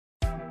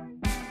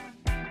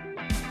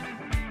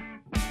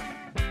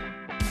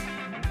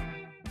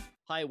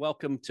Hi,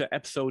 welcome to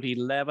episode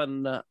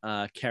 11.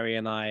 Carrie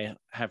and I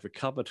have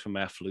recovered from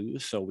our flu,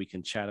 so we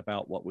can chat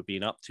about what we've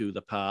been up to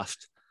the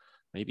past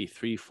maybe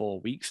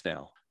 3-4 weeks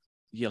now.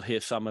 You'll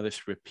hear some of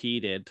this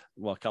repeated,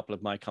 well, a couple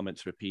of my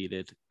comments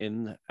repeated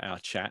in our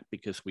chat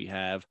because we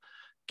have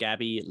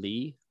Gaby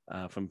Lee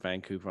from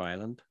Vancouver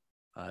Island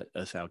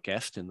as our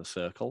guest in the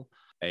circle,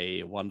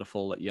 a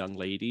wonderful young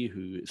lady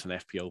who is an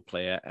FPO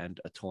player and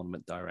a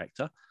tournament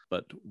director.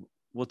 But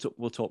we'll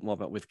talk more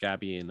about with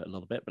Gaby in a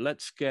little bit. But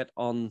let's get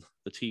on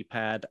the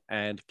T-pad.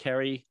 And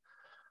Carrie,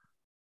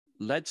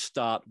 let's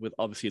start with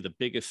obviously the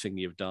biggest thing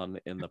you've done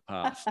in the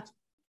past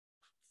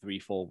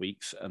 3-4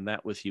 weeks, and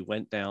that was you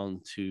went down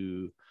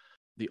to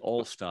the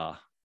All-Star.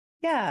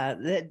 Yeah,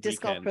 the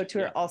Disc Golf Pro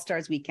Tour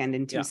All-Stars weekend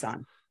in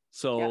Tucson.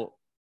 So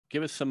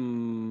give us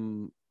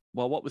some,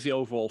 what was the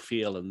overall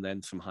feel and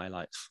then some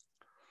highlights?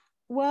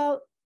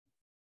 Well,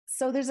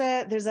 so there's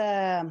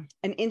an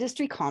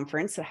industry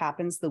conference that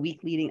happens the week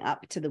leading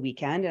up to the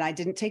weekend, and I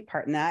didn't take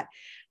part in that.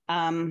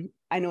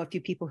 I know a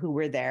few people who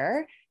were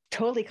there.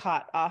 Totally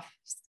caught off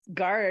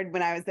guard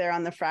when I was there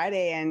on the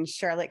Friday, and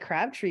Charlotte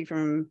Crabtree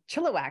from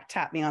Chilliwack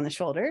tapped me on the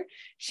shoulder.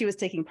 She was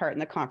taking part in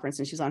the conference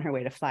and she's on her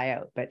way to fly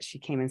out, but she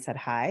came and said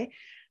hi.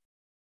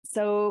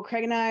 So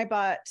Craig and I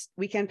bought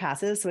weekend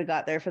passes. So we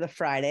got there for the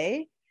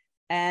Friday,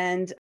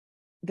 and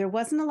there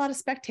wasn't a lot of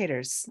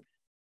spectators.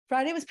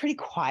 Friday was pretty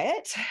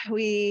quiet. I'm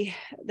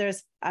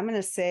going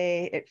to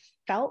say it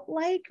felt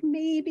like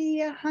maybe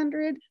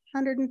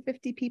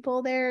 150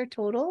 people there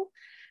total.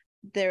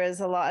 There was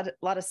a lot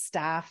of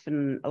staff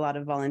and a lot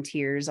of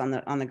volunteers on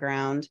the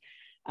ground,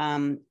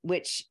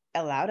 which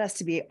allowed us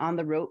to be on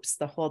the ropes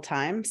the whole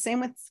time. Same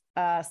with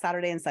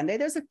Saturday and Sunday.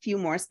 There's a few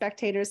more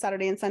spectators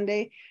Saturday and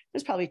Sunday.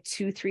 There's probably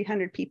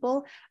 200-300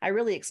 people. I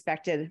really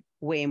expected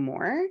way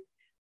more,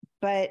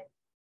 but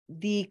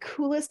the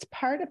coolest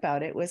part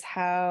about it was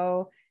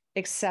how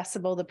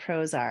accessible the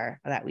pros are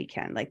that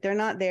weekend. Like, they're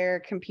not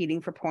there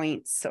competing for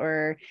points,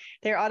 or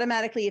they're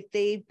automatically, if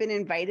they've been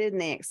invited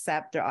and they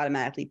accept, they're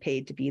automatically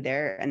paid to be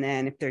there. And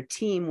then if their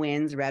team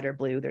wins red or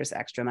blue, there's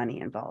extra money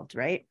involved,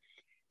 right?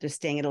 They're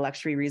staying at a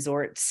luxury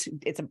resort.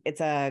 It's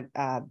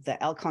the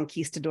El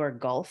Conquistador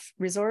Golf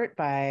Resort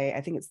by,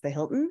 I think it's the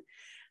Hilton.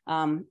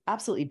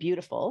 Absolutely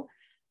beautiful.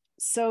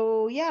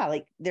 So yeah,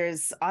 like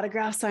there's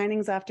autograph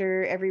signings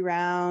after every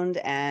round.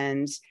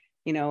 And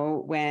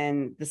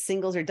when the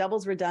singles or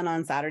doubles were done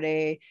on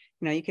Saturday,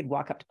 you could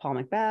walk up to Paul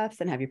Macbeth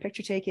and have your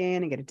picture taken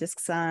and get a disc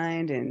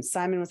signed. And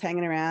Simon was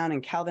hanging around,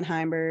 and Calvin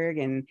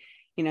Heimberg, and,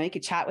 you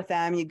could chat with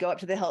them. You'd go up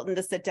to the Hilton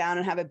to sit down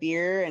and have a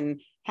beer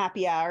and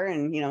happy hour.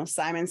 And,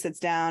 Simon sits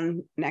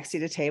down next to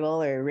the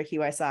table, or Ricky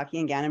Wysocki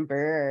and Gannon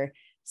Burr are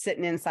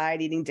sitting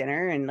inside eating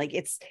dinner. And like,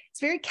 it's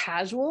very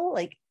casual.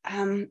 Like,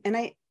 and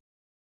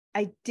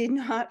I did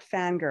not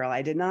fangirl.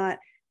 I didn't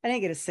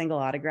get a single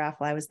autograph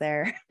while I was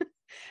there.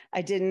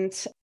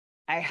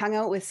 I hung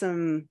out with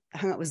Zoe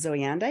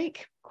Andike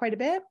quite a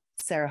bit,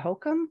 Sarah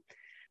Holcomb,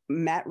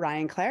 met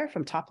Ryan Clare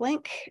from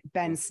TopLink,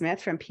 Ben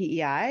Smith from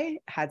PEI,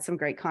 had some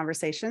great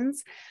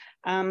conversations.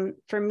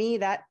 For me,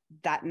 that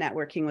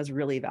networking was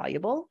really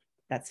valuable.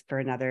 That's for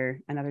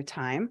another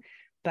time.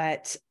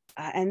 But,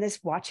 and this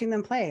watching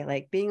them play,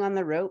 like being on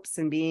the ropes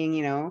and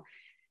being,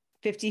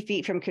 50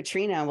 feet from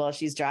Katrina while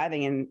she's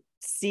driving, and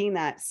seeing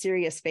that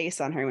serious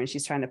face on her when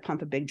she's trying to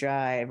pump a big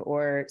drive,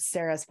 or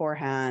Sarah's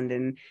forehand,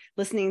 and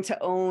listening to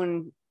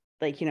Owen,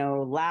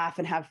 laugh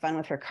and have fun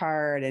with her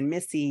card, and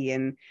Missy.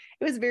 And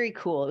it was very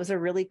cool. It was a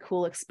really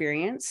cool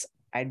experience.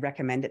 I'd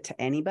recommend it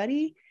to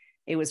anybody.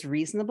 It was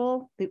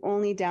reasonable. The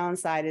only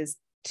downside is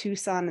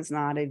Tucson is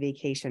not a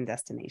vacation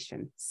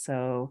destination.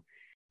 So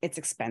it's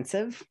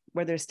expensive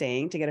where they're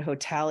staying. To get a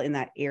hotel in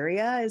that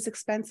area is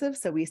expensive.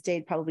 So we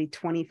stayed probably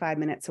 25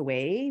 minutes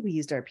away. We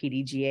used our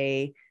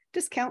PDGA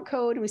discount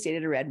code, and we stayed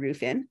at a Red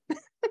Roof Inn.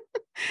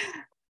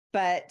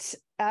 But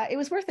it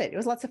was worth it. It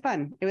was lots of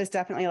fun. It was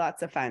definitely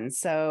lots of fun.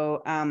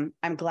 So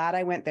I'm glad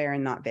I went there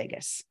and not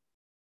Vegas.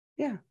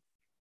 Yeah.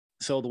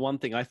 So the one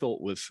thing I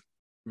thought was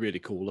really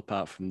cool,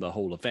 apart from the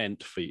whole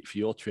event for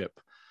your trip,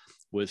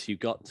 was you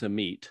got to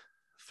meet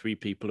 3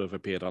 people who have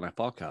appeared on our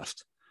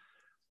podcast.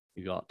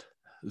 You got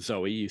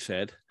Zoe, you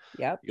said.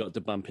 Yep. You got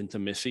to bump into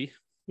Missy.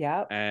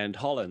 Yep. And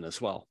Holland as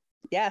well.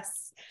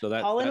 Yes. So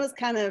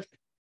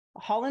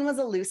Holland was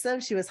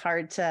elusive. She was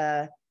hard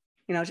to,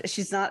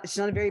 she's not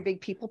a very big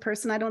people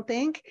person, I don't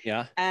think.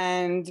 Yeah.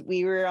 And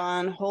we were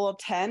on hole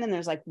 10, and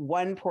there's like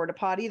one porta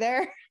potty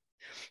there.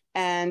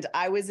 And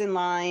I was in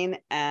line,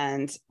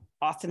 and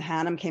Austin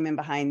Hannum came in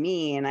behind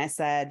me, and I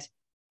said,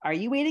 "Are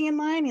you waiting in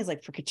line?" He's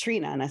like, "For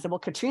Katrina." And I said, "Well,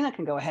 Katrina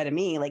can go ahead of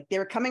me." Like, they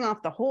were coming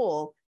off the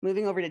hole,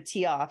 moving over to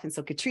tee off. And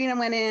so Katrina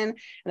went in, and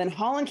then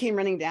Holland came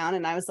running down,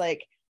 and I was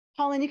like,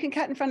 "Holland, you can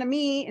cut in front of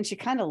me." And she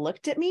kind of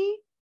looked at me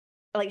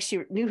like she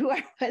knew who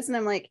I was. And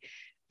I'm like,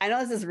 "I know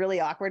this is really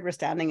awkward. We're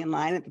standing in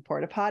line at the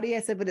porta potty." I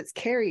said, "But it's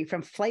Carrie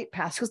from Flight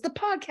Pass." She goes, "The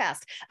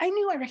podcast. I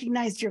knew I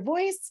recognized your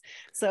voice."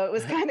 So it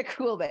was kind of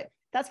cool, but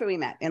that's where we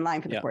met, in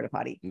line for the porta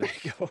potty. There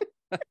you go.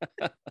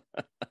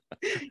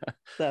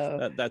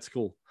 So that's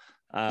cool.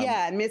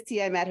 Yeah, and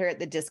Misty, I met her at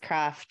the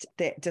Discraft.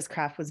 The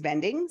Discraft was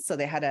vending, so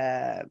they had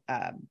a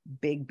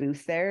big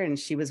booth there, and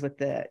she was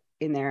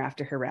in there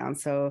after her round.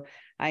 So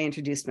I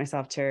introduced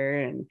myself to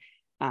her and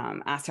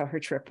asked how her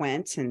trip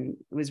went, and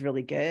it was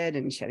really good,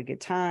 and she had a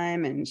good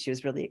time, and she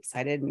was really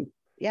excited, and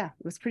yeah,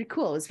 it was pretty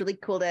cool. It was really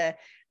cool to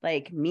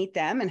like meet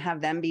them and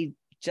have them be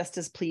just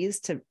as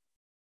pleased to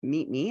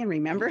meet me and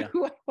remember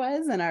who I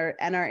was and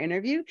our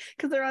interview,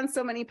 because they're on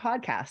so many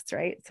podcasts,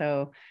 right?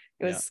 So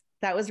it was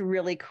that was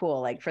really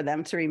cool, like for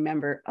them to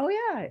remember, oh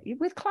yeah,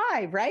 with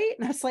Clive, right?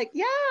 And I was like,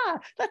 yeah,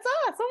 that's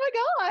us. Oh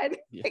my God.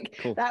 Yeah, like,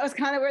 cool. That was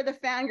kind of where the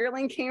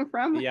fangirling came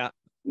from. Yeah.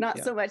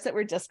 Not so much that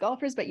we're disc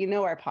golfers, but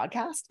our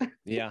podcast.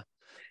 Yeah.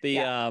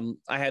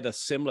 I had a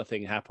similar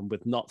thing happen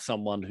with not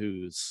someone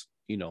who's,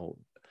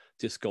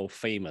 disc golf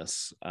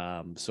famous,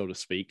 so to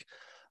speak,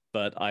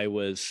 but I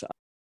was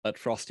at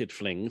Frosted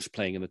Flings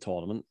playing in the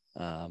tournament.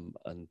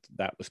 And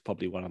that was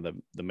probably one of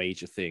the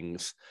major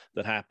things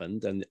that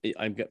happened. And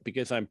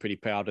because I'm pretty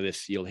proud of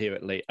this, you'll hear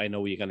it late. I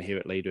know you're going to hear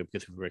it later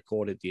because we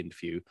recorded the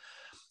interview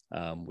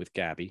with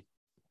Gaby.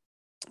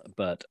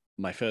 But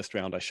my first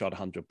round, I shot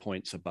 100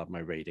 points above my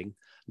rating.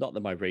 Not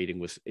that my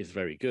rating is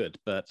very good,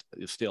 but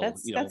it's still,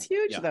 that's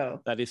huge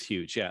though. That is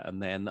huge. Yeah.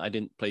 And then I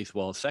didn't place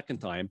well a second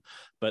time,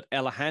 but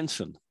Ella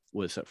Hansen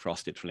was at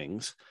Frosted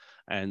Flings.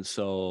 And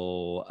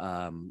so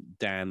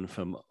Dan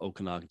from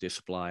Okanagan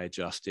Display,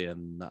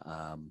 Justin,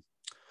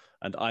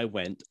 and I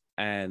went,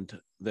 and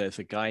there's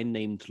a guy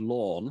named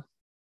Lorne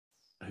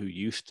who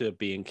used to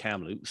be in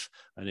Kamloops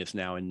and is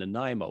now in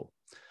Nanaimo.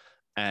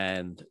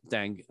 And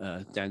Dan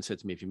said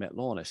to me, have you met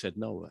Lorne? I said,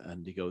 no.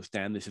 And he goes,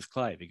 Dan, this is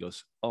Clive. He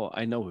goes, oh,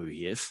 I know who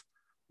he is.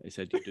 I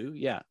said, you do?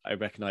 Yeah, I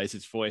recognize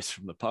his voice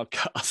from the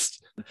podcast.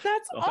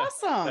 That's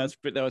awesome.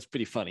 That was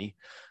pretty funny.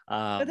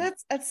 But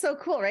that's so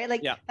cool, right?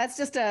 Like, that's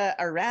just a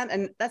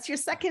random, and that's your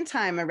second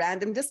time a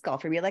random disc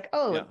golfer. You're like,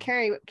 oh,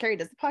 Carrie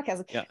does the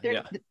podcast.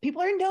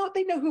 People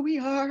they know who we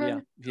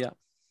are. Yeah.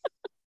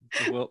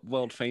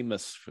 world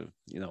famous for,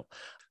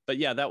 But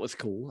yeah, that was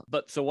cool.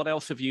 But so what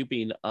else have you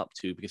been up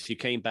to? Because you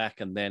came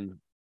back and then...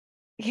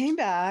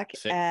 Very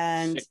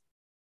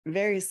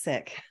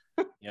sick.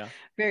 Yeah.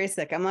 Very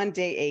sick. I'm on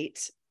day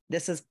 8.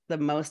 This is the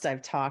most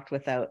I've talked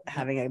without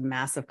having a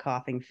massive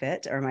coughing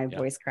fit or my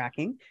voice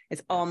cracking.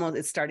 It's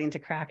starting to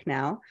crack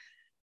now.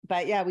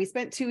 But yeah, we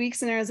spent 2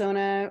 weeks in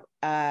Arizona.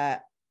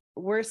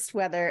 Worst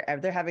weather.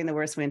 They're having the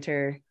worst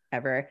winter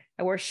ever.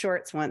 I wore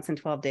shorts once in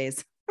 12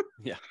 days.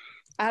 Yeah.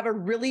 I have a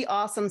really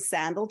awesome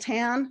sandal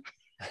tan.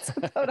 That's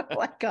about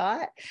all I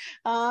got.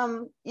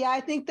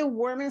 I think the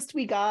warmest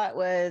we got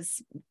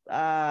was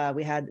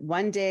we had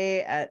one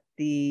day at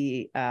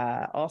the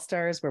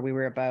All-Stars where we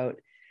were about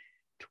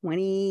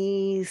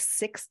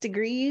 26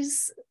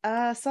 degrees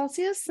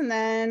Celsius. And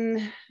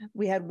then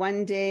we had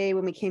one day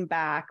when we came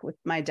back with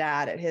my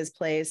dad at his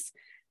place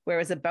where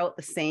it was about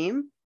the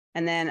same.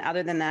 And then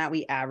other than that,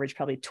 we averaged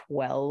probably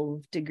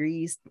 12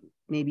 degrees,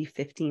 maybe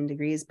 15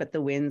 degrees. But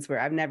the winds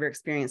I've never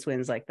experienced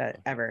winds like that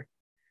ever.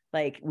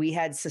 Like we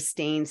had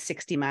sustained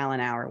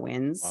 60-mile-an-hour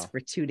winds for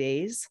 2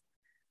 days.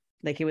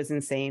 Like it was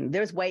insane.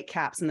 There's white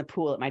caps in the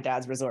pool at my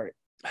dad's resort.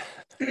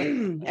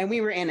 And we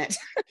were in it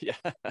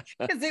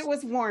because it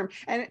was warm,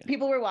 and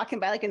people were walking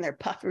by like in their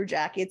puffer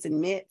jackets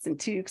and mitts and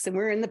toques, and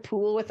we're in the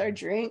pool with our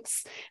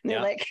drinks, and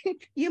they're like,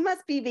 you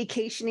must be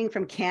vacationing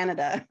from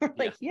Canada. We're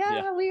like,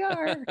 we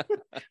are.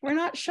 We're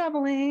not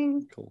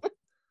shoveling. Cool.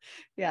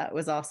 Yeah, it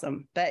was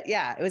awesome. But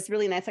yeah, it was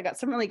really nice. I got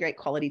some really great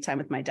quality time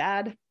with my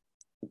dad.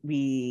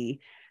 We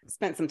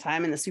spent some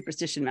time in the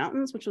Superstition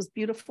Mountains, which was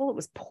beautiful. It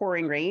was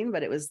pouring rain,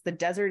 but the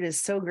desert is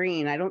so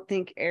green. I don't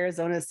think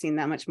Arizona's seen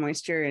that much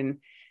moisture in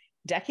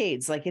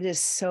decades. Like it is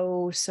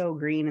so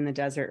green in the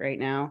desert right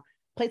now.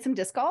 Played some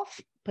disc golf,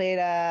 played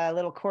a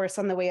little course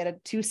on the way out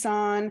of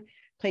Tucson,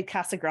 played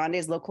Casa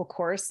Grande's local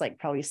course like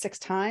probably 6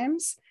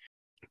 times.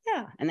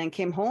 Yeah. And then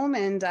came home,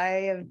 and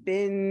I have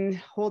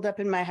been holed up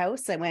in my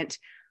house. I went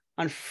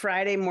on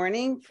Friday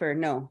morning so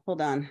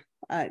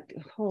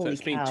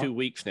it's been 2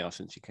 weeks now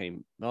since you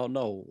came. Oh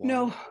no.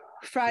 No,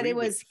 Friday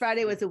was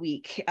a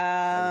week.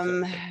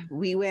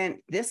 We went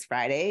this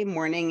Friday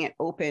morning. It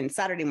opened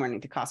Saturday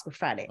morning to Costco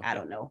Friday. Okay. I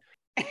don't know.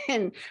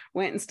 And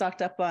went and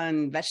stocked up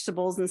on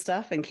vegetables and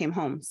stuff and came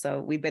home. So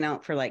we've been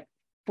out for like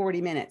 40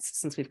 minutes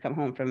since we've come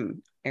home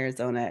from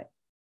Arizona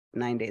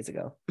 9 days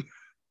ago.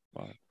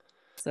 Wow.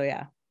 So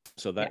yeah.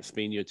 So that's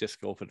been your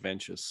disc golf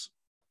adventures.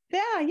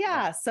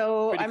 Yeah.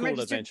 So pretty I'm cool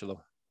registered. Adventure,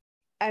 though.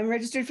 I'm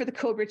registered for the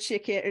Cobra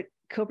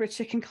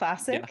Chicken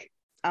Classic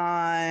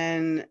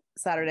on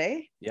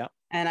Saturday. Yeah.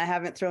 And I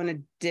haven't thrown a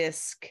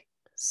disc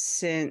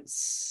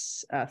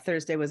since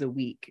Thursday was a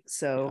week.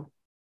 So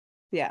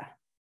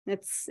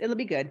it'll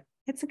be good.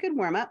 It's a good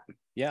warm up.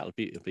 Yeah,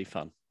 it'll be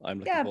fun. I'm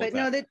looking forward to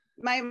that. That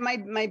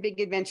my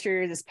big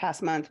adventure this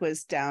past month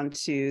was down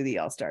to the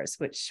All-Stars,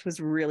 which was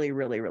really,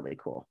 really, really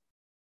cool.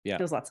 Yeah.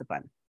 It was lots of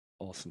fun.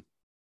 Awesome.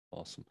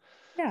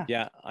 Yeah.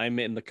 Yeah, I'm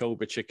in the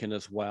Cobra Chicken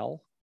as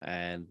well.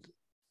 And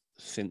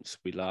since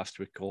we last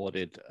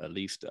recorded at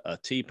least a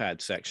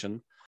T-pad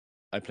section,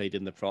 I played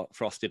in the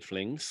Frosted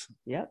Flings.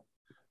 Yep.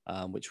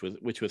 which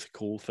was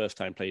cool. First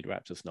time played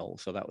Raptors Knoll,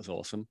 so that was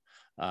awesome.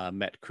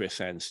 Met Chris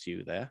and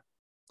Stu there.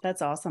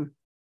 That's awesome.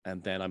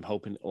 And then I'm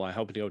hoping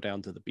to go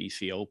down to the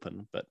BC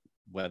Open, but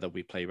whether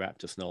we play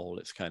Raptors Knoll,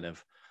 it's kind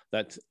of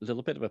that's a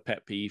little bit of a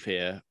pet peeve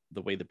here.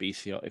 The way the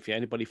BC, if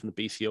anybody from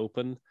the BC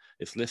Open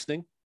is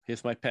listening,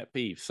 here's my pet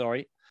peeve.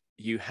 Sorry,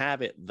 you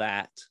have it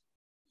that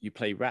you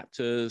play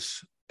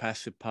Raptors,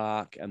 Passive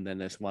Park, and then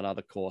there's one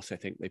other course I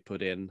think they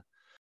put in.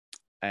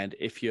 And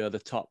if you're the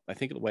top, I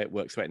think the way it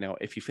works right now,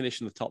 if you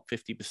finish in the top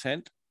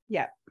 50%,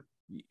 yeah,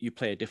 you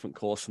play a different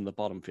course from the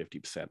bottom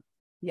 50%.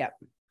 Yeah.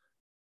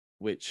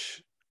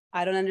 Which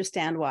I don't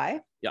understand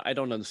why. Yeah, I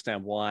don't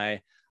understand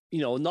why.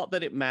 Not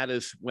that it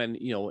matters when,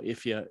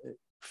 if you're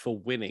for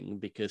winning,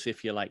 because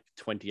if you're like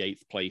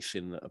 28th place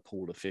in a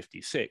pool of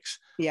 56,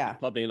 yeah, you're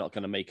probably not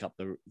going to make up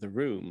the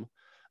room.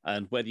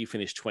 And whether you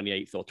finish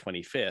 28th or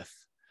 25th,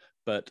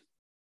 but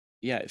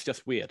yeah, it's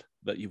just weird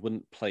that you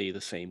wouldn't play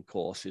the same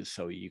courses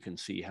so you can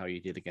see how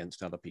you did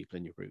against other people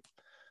in your group.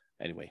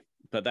 Anyway,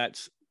 but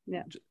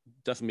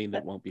doesn't mean that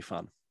it won't be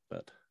fun.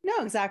 But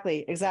no,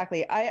 exactly.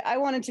 I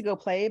wanted to go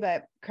play,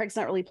 but Craig's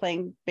not really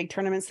playing big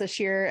tournaments this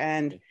year,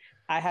 and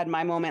I had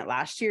my moment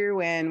last year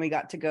when we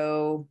got to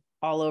go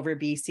all over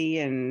BC,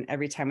 and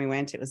every time we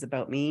went, it was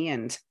about me.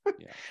 And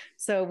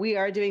so we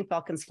are doing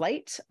Falcon's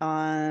Flight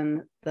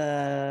on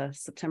the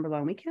September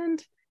long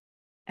weekend.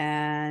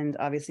 And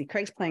obviously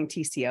Craig's playing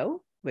TCO,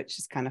 which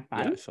is kind of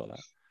fun. Yeah, I saw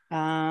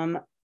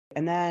that.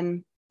 And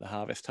then the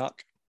Harvest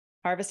Huck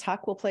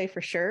will play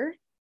for sure.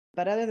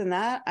 But other than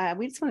that,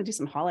 we just want to do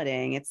some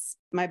holidaying. It's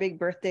my big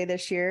birthday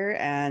this year,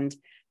 and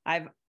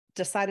I've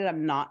decided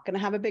I'm not going to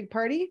have a big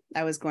party.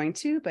 I was going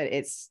to, but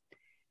it's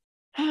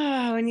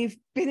when you've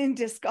been in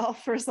disc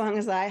golf for as long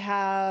as I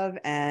have,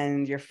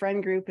 and your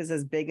friend group is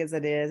as big as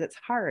it is, it's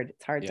hard.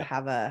 It's hard to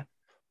have a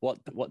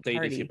What date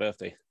party. Is your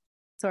birthday?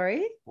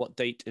 Sorry? What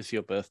date is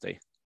your birthday?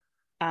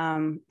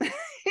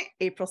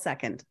 April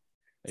 2nd.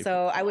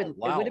 So it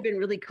would have been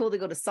really cool to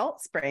go to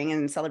Salt Spring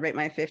and celebrate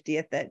my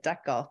 50th at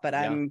duck golf, but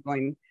I'm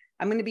going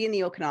to be in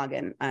the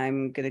Okanagan.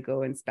 I'm going to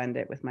go and spend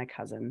it with my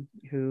cousin,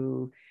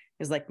 who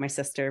is like my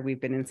sister.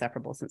 We've been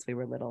inseparable since we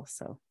were little.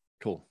 So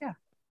cool. Yeah.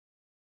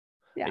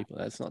 April,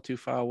 that's not too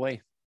far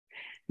away.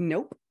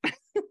 Nope.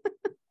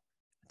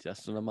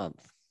 Just in a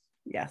month.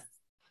 Yes.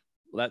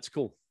 Well, that's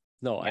cool.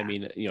 No, I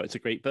mean, it's a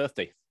great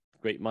birthday,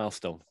 great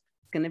milestone.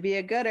 It's going to be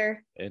a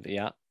gooder.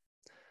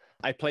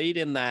 I played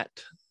in that,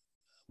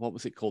 what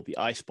was it called? The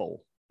Ice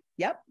Bowl.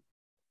 Yep.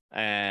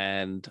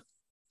 And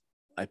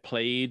I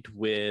played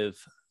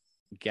with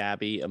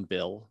Gabby and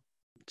Bill,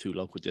 two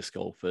local disc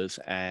golfers,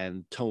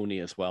 and Tony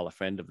as well, a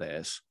friend of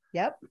theirs.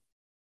 Yep.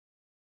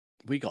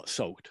 We got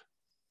soaked.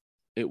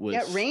 It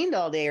rained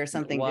all day or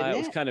something, didn't it? It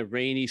was kind of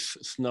rainy,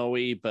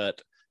 snowy,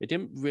 but it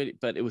didn't really,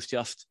 but it was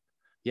just,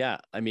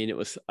 I mean,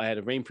 I had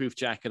a rainproof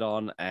jacket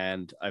on,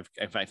 and I've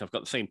got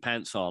the same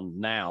pants on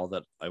now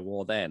that I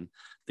wore then,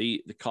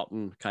 the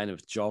cotton kind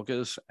of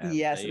joggers. And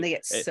and they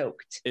get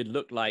soaked. It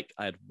looked like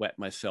I had wet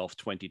myself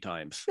 20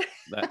 times.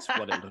 That's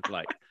what it looked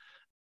like.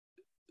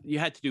 You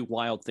had to do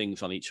wild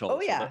things on each hole.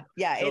 Oh, yeah.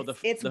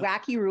 It's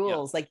wacky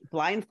rules, like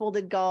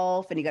blindfolded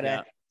golf, and you got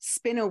to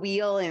spin a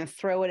wheel and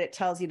throw what it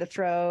tells you to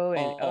throw.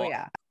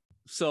 And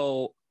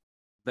So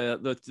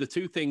the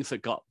two things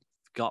that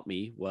got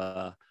me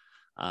were,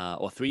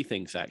 or three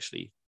things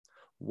actually.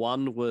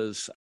 One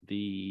was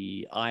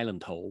the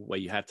island hole, where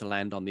you have to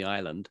land on the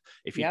island.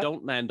 If you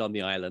don't land on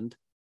the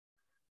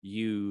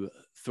you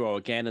throw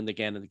again and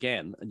again and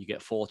again, and you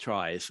get 4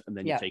 tries, and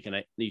then you take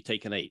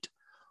an 8.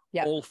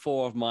 Yep. All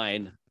 4 of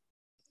mine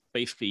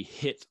basically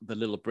hit the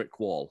little brick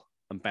wall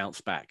and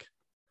bounce back.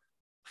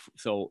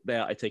 So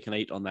there, I take an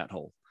 8 on that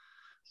hole.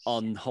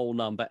 On hole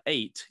number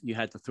 8, you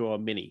had to throw a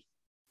mini.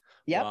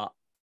 Yeah.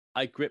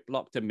 I grip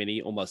locked a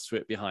mini, almost threw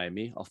it behind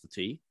me off the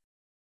tee.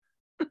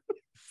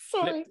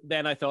 Sorry.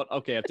 Then I thought,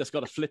 okay, I've just got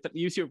to flip it.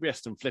 Use your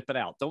wrist and flip it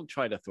out. Don't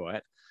try to throw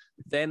it.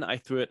 Then I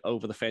threw it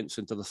over the fence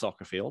into the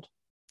soccer field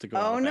to go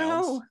out of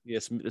bounds. No.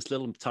 Yes, this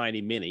little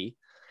tiny mini.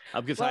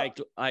 Because I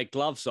had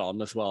gloves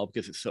on as well,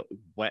 because it's so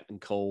wet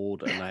and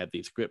cold, and I had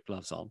these grip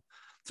gloves on.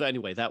 So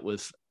anyway, that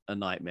was a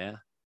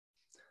nightmare.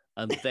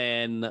 And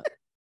then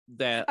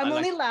I'm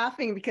only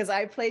laughing because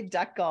I played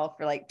duck golf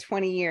for like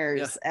 20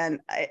 years, and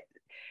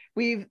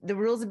the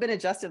rules have been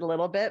adjusted a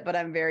little bit, but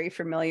I'm very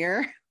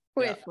familiar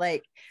with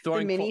like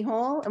the mini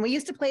hole. And we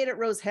used to play it at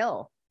Rose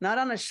Hill, not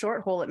on a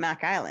short hole at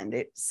Mac Island.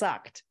 It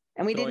sucked.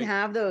 And we didn't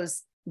have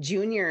those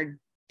junior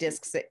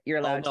discs that you're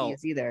allowed to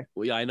use either.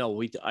 Well, yeah, I know.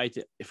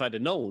 If I'd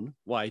have known,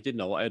 I did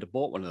know, I'd have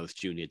bought one of those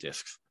junior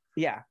discs.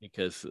 Yeah.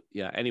 Because,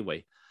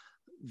 anyway,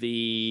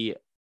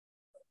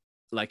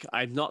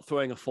 I'm not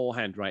throwing a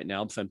forehand right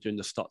now because I'm doing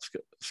the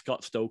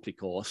Scott Stokely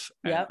course.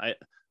 Yeah.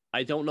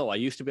 I don't know. I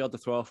used to be able to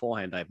throw a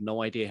forehand. I have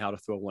no idea how to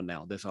throw one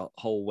now. There's a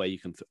hole where you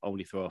can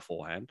only throw a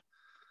forehand.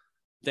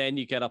 Then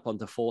you get up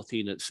onto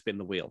 14 and spin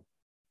the wheel.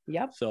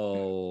 Yep.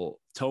 So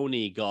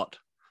Tony got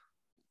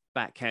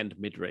backhand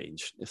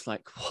mid-range. It's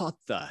like, what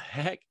the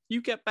heck?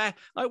 You get back.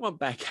 I want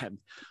backhand.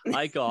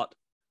 I got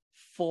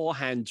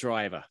forehand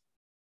driver.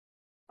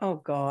 Oh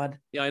God.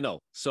 Yeah, I know.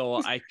 So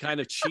I kind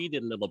of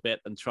cheated a little bit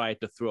and tried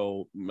to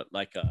throw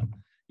like a,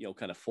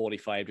 kind of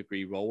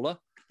 45-degree roller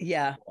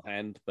Yeah.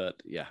 beforehand, but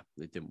yeah,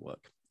 it didn't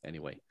work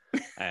anyway.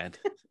 And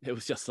it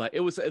was just like, it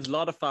was a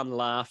lot of fun,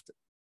 laughed.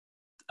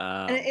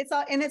 And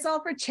it's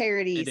all for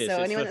charity. It is. So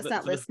It's anyone that's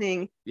not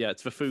listening, yeah,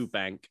 it's for food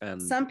bank.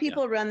 And some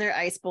people run their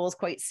ice bowls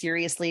quite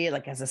seriously,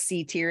 like as a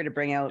C tier to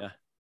bring out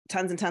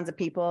tons and tons of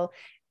people.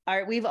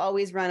 We've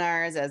always run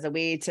ours as a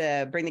way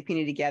to bring the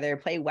community together,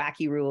 play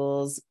wacky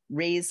rules,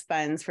 raise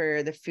funds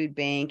for the food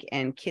bank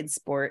and kids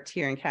sport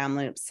here in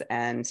Kamloops.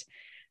 And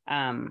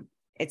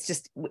it's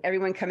just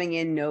everyone coming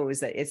in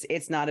knows that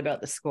it's not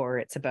about the score,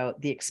 it's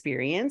about the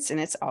experience. And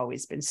it's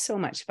always been so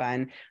much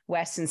fun.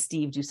 Wes and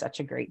Steve do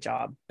such a great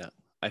job. Yeah.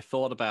 I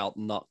thought about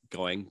not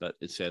going, but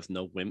it says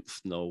no wimps,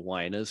 no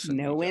whiners.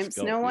 No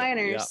wimps, no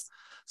whiners. Yeah.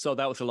 So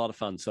that was a lot of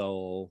fun.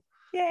 So,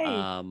 yay.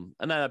 And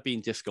then I've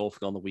been disc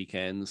golfing on the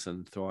weekends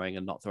and throwing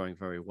and not throwing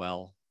very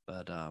well,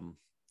 but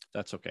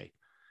that's okay.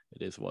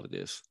 It is what it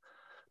is.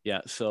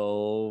 Yeah.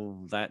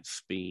 So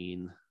that's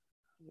been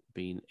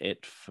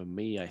it for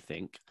me, I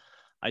think.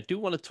 I do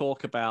want to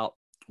talk about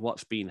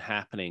what's been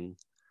happening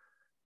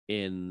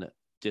in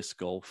disc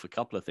golf, a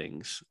couple of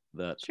things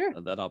that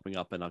I'll bring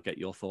up and I'll get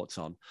your thoughts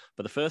on.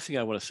 But the first thing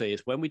I want to say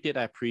is when we did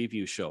our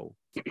preview show,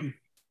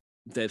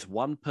 there's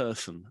one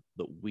person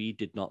that we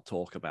did not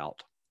talk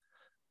about,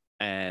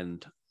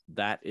 and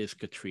that is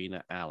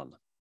Katrina Allen.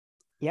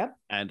 Yep.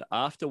 And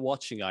after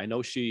watching, I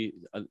know she,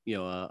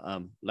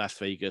 Las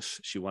Vegas,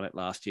 she won it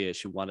last year.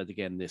 She won it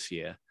again this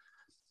year.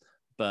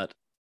 But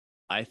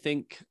I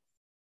think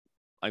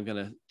I'm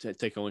going to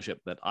take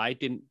ownership that I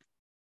didn't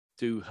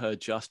do her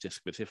justice,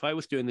 because if I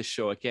was doing this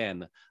show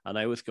again and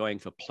I was going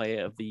for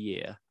player of the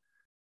year,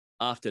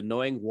 after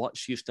knowing what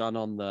she's done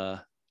in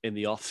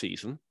the off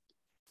season,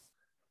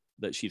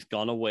 that she's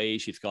gone away,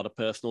 she's got a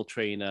personal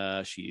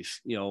trainer, she's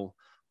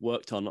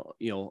worked on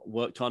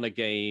a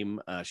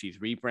game, she's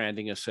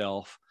rebranding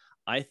herself.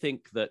 I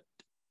think that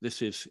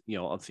this is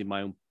obviously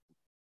my own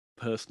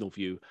personal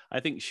view. I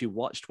think she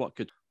watched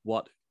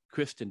what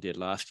Kristen did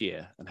last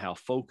year and how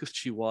focused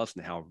she was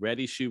and how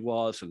ready she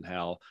was and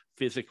how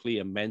physically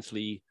and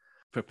mentally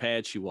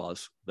prepared she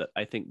was, that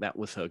I think that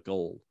was her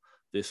goal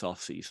this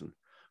off season,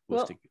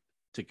 was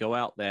to go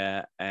out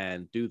there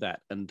and do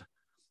that. And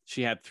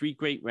she had 3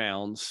 great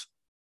rounds.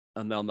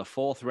 And on the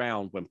 4th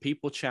round, when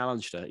people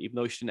challenged her, even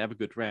though she didn't have a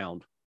good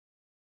round,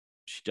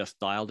 she just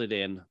dialed it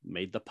in,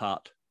 made the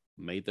putt,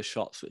 made the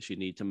shots that she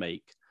needed to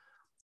make,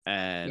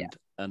 and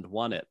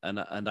won it.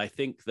 And I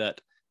think that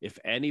if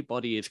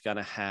anybody is going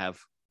to have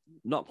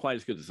not quite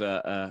as good as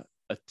a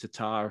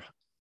Tatar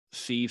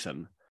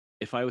season,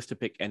 if I was to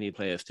pick any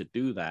players to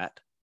do that,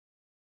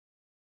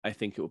 I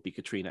think it would be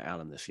Katrina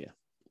Allen this year.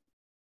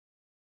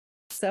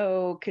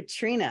 So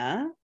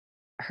Katrina,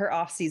 her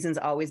off season's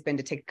always been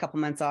to take a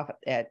couple months off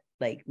at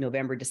like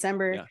November,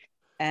 December,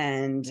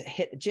 and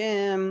hit the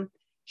gym.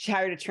 She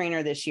hired a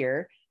trainer this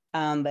year,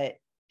 but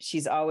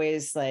she's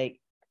always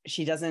like,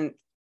 she doesn't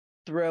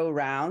throw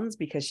rounds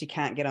because she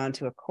can't get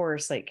onto a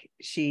course. Like,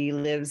 she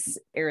lives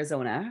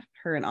Arizona,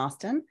 her in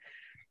Austin,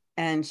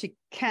 and she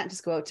can't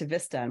just go out to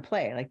Vista and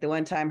play. Like the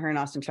one time her and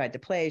Austin tried to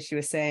play, she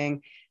was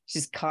saying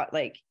she's caught,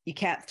 like, you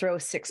can't throw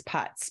 6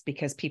 putts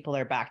because people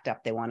are backed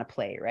up. They want to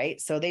play,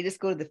 right? So they just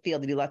go to the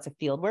field to do lots of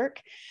field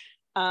work.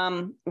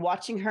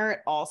 Watching her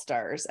at All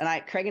Stars,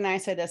 and Craig and I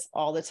say this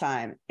all the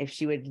time, if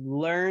she would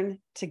learn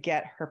to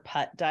get her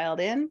putt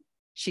dialed in,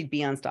 she'd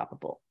be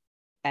unstoppable.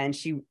 And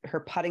her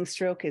putting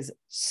stroke is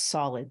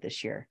solid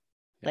this year.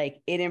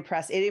 Like it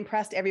impressed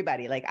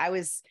everybody. Like I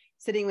was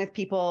sitting with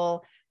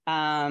people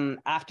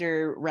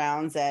after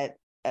rounds at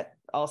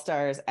All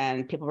Stars,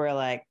 and people were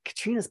like,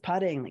 Katrina's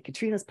putting. Like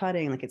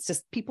it's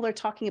just, people are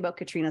talking about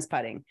Katrina's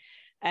putting.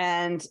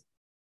 And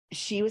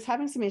she was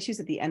having some issues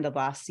at the end of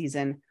last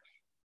season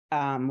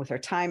with her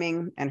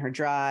timing and her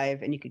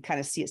drive, and you could kind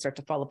of see it start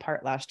to fall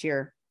apart last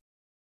year.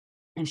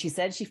 And she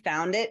said she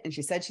found it, and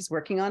she said she's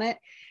working on it.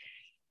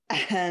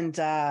 And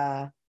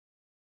I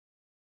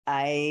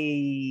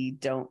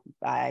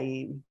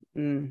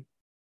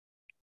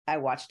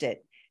watched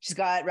it. She's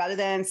got, rather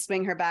than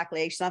swing her back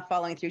leg, she's not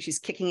following through. She's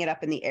kicking it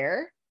up in the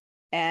air.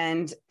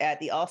 And at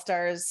the All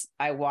Stars,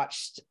 I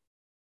watched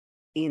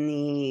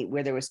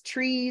where there was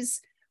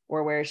trees,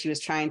 or where she was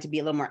trying to be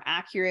a little more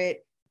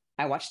accurate.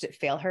 I watched it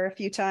fail her a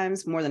few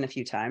times, more than a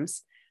few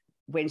times.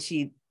 When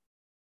she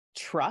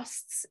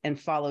trusts and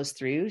follows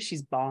through,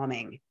 she's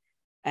bombing.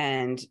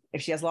 And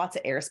if she has lots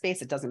of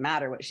airspace, it doesn't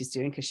matter what she's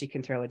doing, because she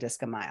can throw a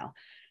disc a mile.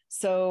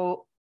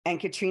 So, and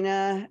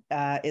Katrina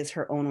is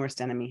her own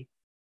worst enemy.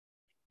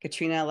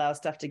 Katrina allows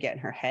stuff to get in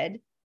her head.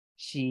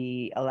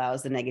 She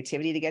allows the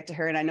negativity to get to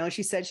her. And I know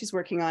she said she's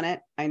working on it.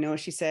 I know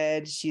she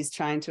said she's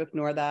trying to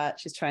ignore that.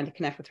 She's trying to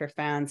connect with her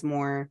fans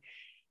more.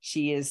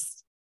 She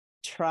is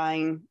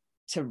trying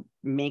to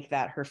make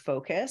that her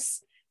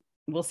focus.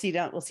 We'll see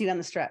down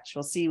the stretch.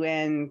 We'll see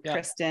when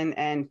Kristen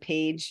and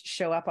Paige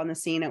show up on the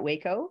scene at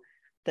Waco,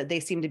 that they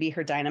seem to be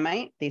her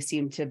dynamite. They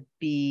seem to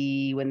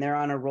be, when they're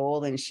on a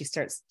roll and she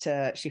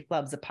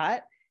flubs a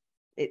putt,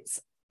 it's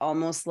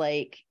almost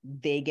like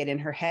they get in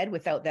her head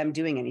without them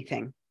doing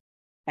anything.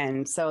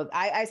 And so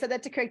I said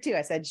that to Craig too.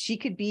 I said she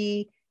could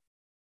be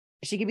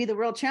the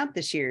world champ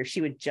this year.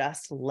 She would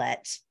just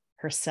let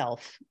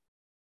herself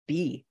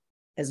be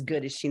as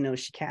good as she knows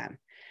she can.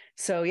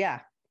 So yeah,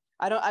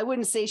 I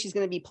wouldn't say she's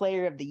going to be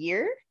player of the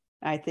year.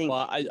 I think.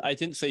 Well, I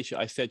didn't say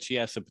I said she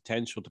has the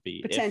potential to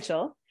be.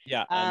 Potential.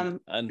 And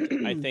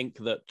I think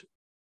that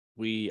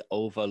we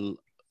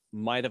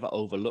might have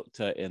overlooked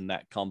her in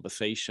that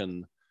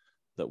conversation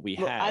that we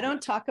had. I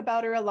don't talk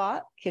about her a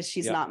lot because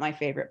she's not my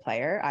favorite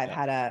player. I've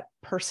had a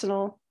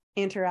personal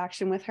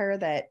interaction with her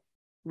that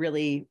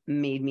really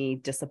made me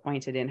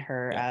disappointed in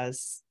her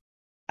as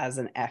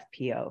an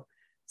FPO.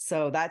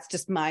 So that's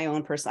just my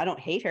own person. I don't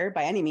hate her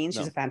by any means.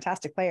 She's a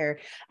fantastic player.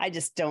 I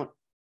just don't.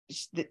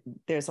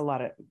 There's a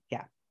lot of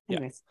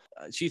Anyways,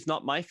 she's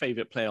not my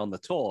favorite player on the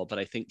tour, but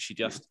I think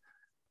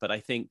But I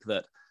think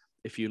that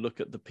if you look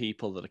at the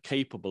people that are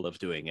capable of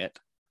doing it,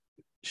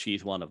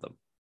 she's one of them.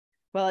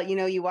 Well,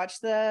 you watch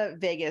the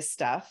Vegas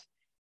stuff,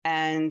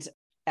 and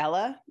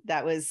Ella,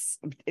 that was,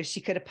 if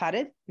she could have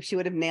putted, if she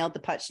would have nailed the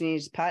putt she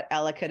needed to putt,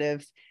 Ella could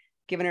have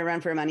given her a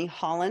run for her money.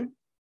 Holland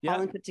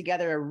put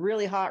together a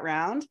really hot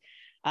round.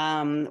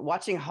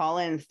 Watching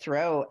Holland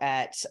throw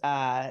at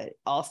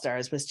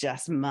All-Stars was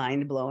just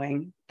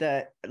mind-blowing.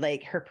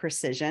 Her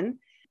precision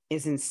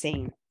is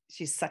insane.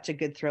 She's such a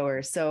good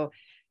thrower. So,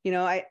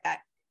 I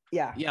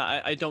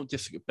don't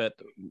disagree. But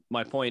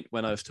my point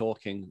when I was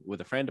talking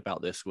with a friend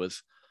about this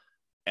was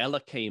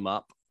Ella came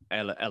up,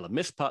 Ella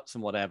missed putts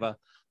and whatever,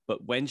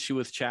 but when she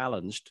was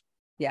challenged,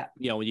 when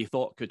you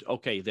thought,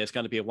 there's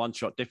going to be a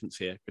one-shot difference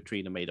here,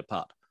 Katrina made a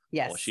putt.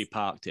 Yes. Or she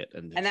parked it.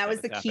 And that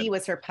was the key,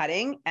 was her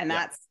putting. And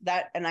that's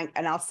that. And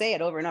I'll say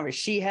it over and over.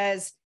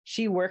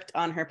 She worked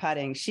on her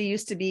putting. She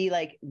used to be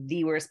like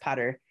the worst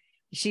putter.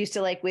 She used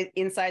to with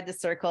inside the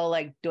circle,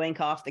 like doink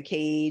off the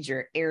cage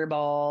or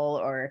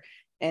airball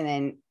and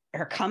then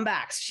her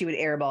comebacks, she would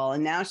airball.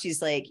 And now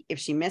she's like, if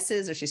she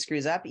misses or she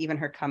screws up, even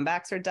her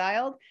comebacks are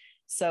dialed.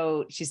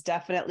 So she's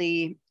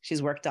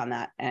worked on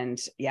that. And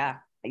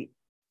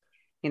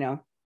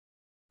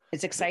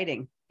it's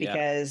exciting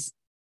because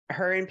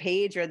her and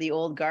Paige are the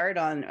old guard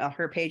on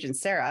her. Paige and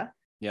Sarah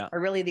are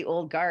really the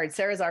old guard.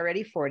 Sarah's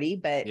already 40,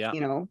 but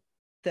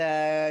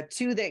the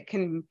two that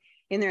can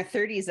in their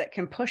 30s that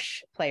can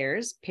push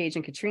players, Paige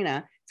and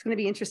Katrina, it's going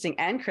to be interesting.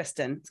 And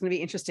Kristen, it's going to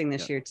be interesting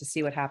this year to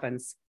see what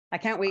happens. I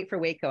can't wait for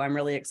Waco. I'm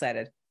really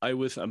excited. I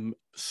was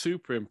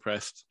super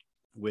impressed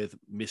with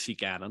Missy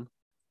Gannon,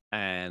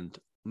 and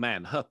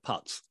man, her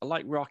putts are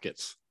like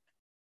rockets,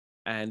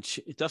 and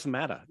it doesn't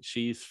matter.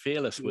 She's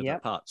fearless with her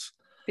putts.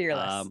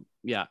 Fearless.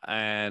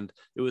 And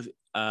it was,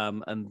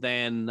 and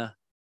then,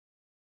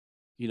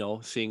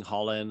 seeing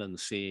Holland and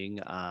seeing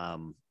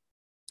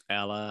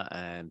Ella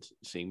and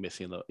seeing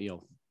Missy,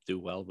 do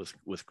well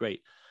was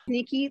great.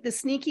 The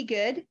sneaky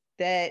good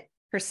that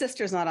her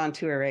sister's not on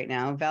tour right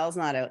now. Val's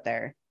not out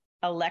there.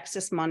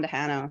 Alexis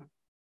Mondahano,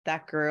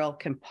 that girl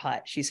can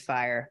putt. She's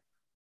fire.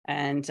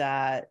 And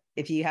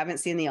if you haven't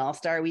seen the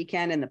All-Star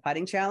weekend and the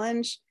putting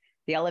challenge,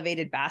 the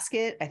elevated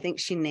basket, I think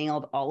she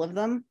nailed all of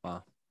them.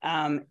 Wow.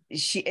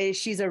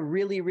 She's a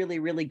really, really,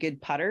 really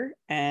good putter.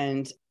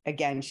 And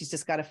again, she's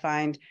just got to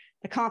find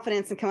the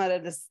confidence and come out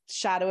of this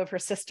shadow of her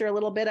sister a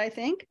little bit, I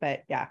think.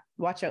 But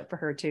watch out for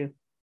her too.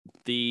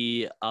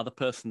 The other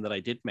person that I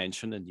did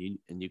mention, and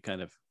you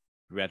kind of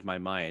read my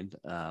mind,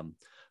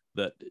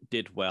 that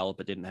did well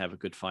but didn't have a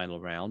good final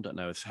round, and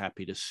I was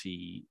happy to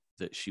see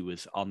that she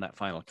was on that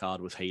final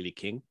card, was Hailey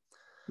King.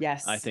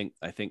 Yes, I think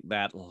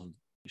that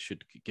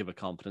should give her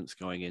confidence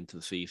going into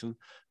the season,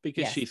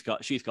 because she's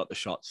got the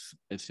shots.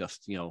 It's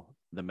just the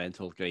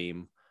mental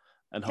game,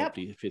 and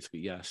hopefully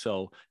physically.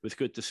 So it was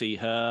good to see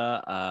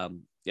her.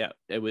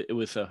 It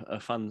was a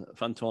fun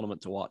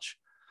tournament to watch.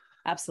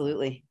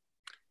 Absolutely.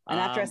 And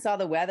after I saw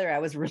the weather, I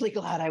was really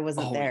glad I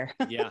wasn't there.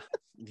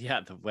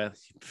 The weather,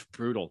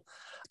 brutal.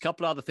 A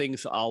couple other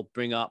things I'll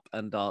bring up,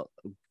 and I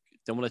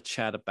don't want to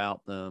chat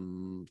about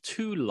them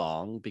too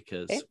long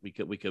because we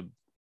could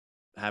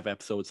have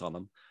episodes on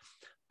them.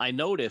 I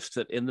noticed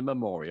that in the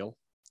Memorial,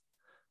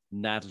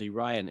 Natalie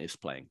Ryan is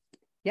playing.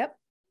 Yep.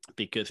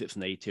 Because it's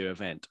an A-tier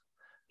event.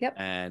 Yep.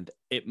 And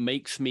it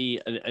makes me,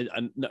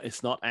 and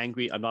it's not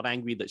angry. I'm not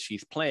angry that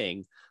she's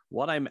playing.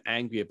 What I'm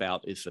angry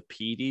about is the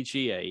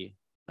PDGA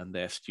and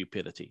their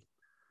stupidity.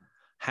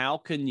 How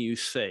can you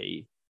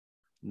say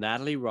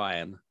Natalie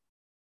Ryan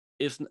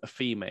isn't a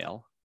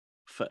female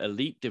for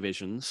elite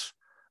divisions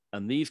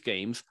and these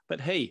games, but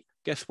hey,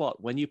 guess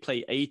what? When you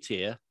play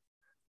A-tier,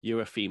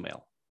 you're a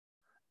female.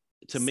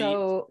 To me,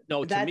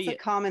 that's a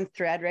common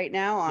thread right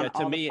now on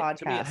all the podcasts.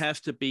 To me, it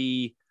has to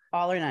be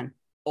all or none.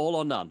 All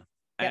or none.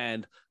 Yep.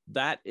 And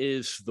that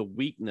is the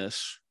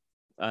weakness.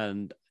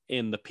 And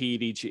in the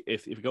PDG,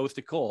 if it goes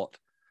to court,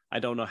 I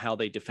don't know how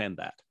they defend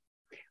that.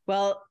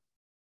 Well,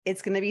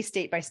 it's going to be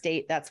state by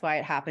state. That's why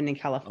it happened in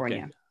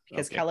California.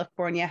 Because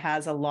California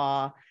has a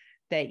law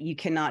that you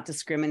cannot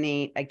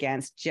discriminate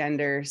against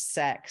gender,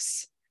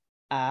 sex,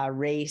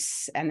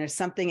 race, and there's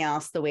something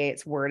else the way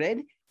it's worded.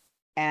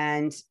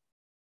 And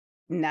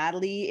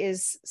Natalie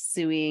is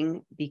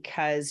suing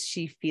because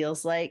she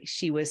feels like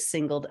she was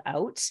singled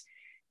out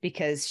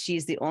because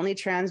she's the only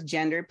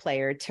transgender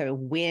player to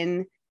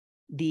win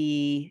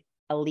the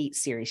Elite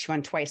Series. She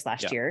won twice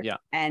last year. Yeah.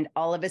 And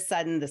all of a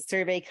sudden the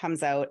survey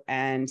comes out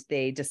and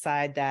they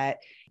decide that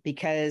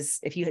because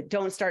if you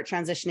don't start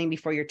transitioning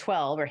before you're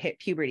 12 or hit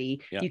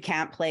puberty, you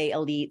can't play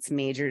elites,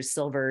 majors,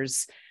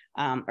 silvers,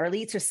 or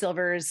elites or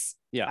silvers.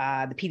 The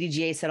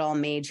PDGA said all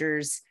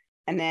majors.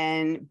 And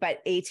then, but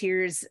A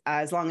tiers,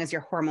 as long as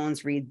your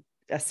hormones read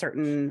a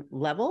certain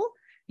level,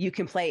 you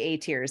can play A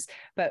tiers.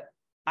 But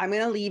I'm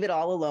going to leave it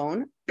all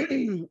alone.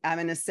 I'm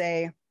going to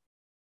say,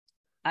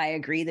 I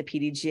agree. The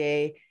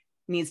PDGA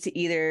needs to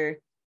either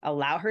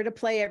allow her to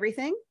play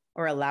everything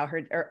or allow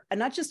her, or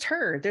not just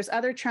her. There's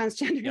other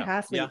transgender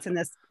athletes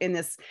in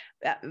this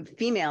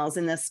females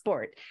in this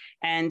sport,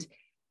 and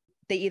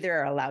they either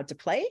are allowed to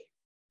play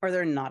or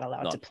they're not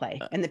allowed to play.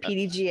 And the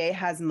PDGA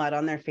has mud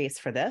on their face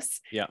for this.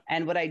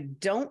 And what I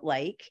don't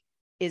like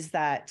is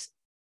that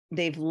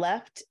they've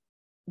left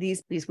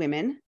these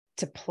women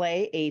to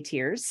play A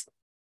tiers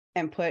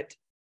and put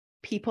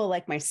people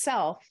like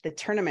myself, the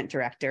tournament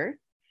director,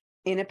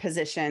 in a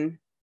position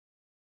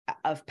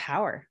of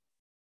power.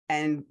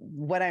 And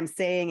what I'm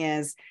saying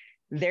is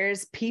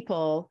there's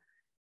people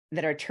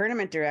that are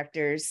tournament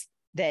directors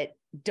that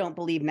don't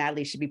believe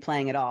Natalie should be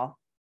playing at all.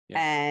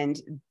 And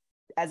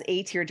as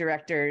A-tier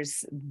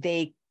directors,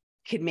 they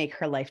could make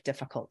her life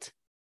difficult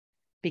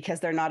because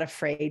they're not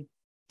afraid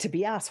to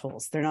be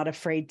assholes. They're not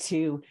afraid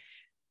to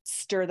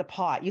stir the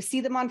pot. You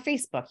see them on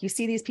Facebook. You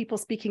see these people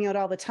speaking out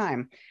all the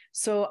time.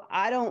 So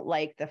I don't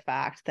like the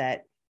fact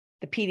that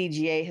the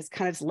PDGA has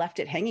kind of left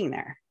it hanging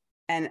there.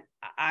 And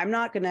I'm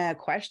not going to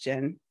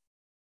question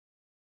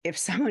if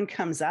someone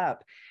comes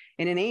up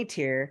in an A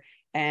tier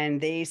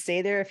and they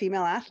say they're a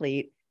female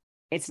athlete.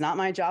 It's not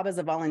my job as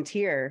a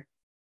volunteer.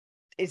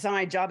 It's not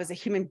my job as a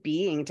human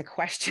being to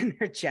question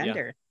their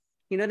gender.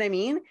 You know what I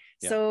mean?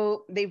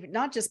 So they've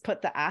not just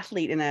put the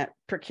athlete in a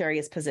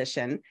precarious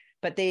position,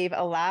 but they've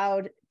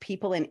allowed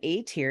people in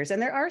A tiers.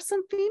 And there are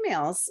some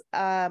females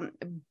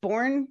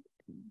born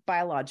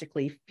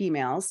biologically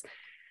females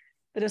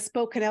that have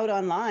spoken out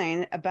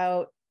online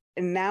about,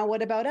 now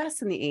what about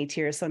us in the A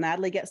tier? So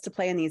Natalie gets to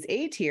play in these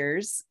A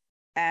tiers.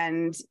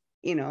 And,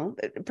 you know,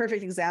 a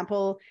perfect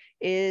example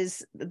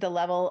is the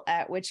level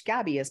at which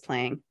Gaby is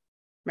playing,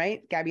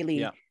 right? Gaby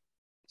Lee.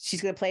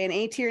 She's going to play an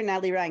A tier.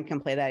 Natalie Ryan can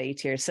play that A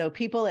tier. So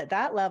people at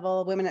that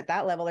level, women at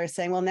that level are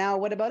saying, well, now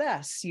what about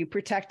us? You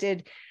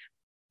protected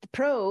the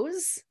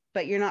pros,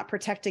 but you're not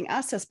protecting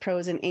us as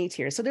pros in A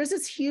tier. So there's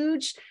this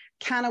huge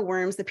can of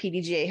worms the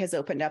PDGA has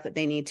opened up that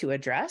they need to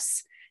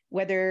address,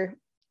 whether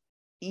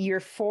you're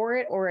for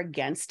it or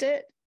against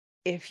it.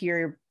 If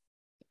you're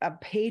a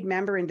paid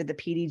member into the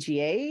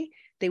PDGA,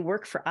 they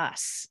work for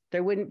us.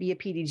 There wouldn't be a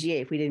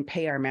PDGA if we didn't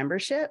pay our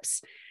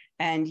memberships.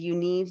 And you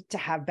need to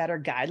have better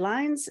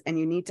guidelines and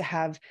you need to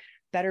have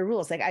better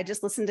rules. Like I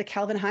just listened to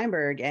Calvin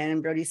Heimberg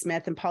and Brody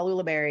Smith and Paul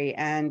Ulibarri,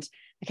 and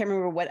I can't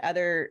remember what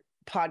other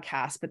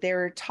podcast, but they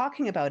were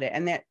talking about it.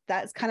 And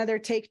that's kind of their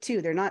take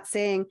too. They're not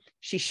saying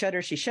she should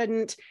or she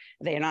shouldn't.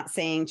 They're not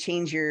saying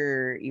change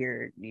your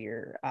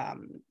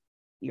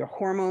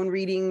hormone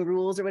reading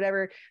rules or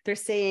whatever. They're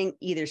saying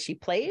either she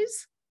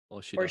plays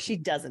or she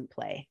doesn't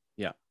play.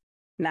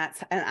 And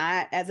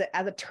I, as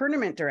a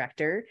tournament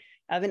director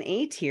of an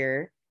A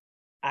tier,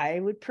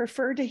 I would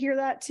prefer to hear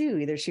that too.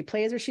 Either she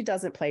plays or she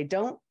doesn't play.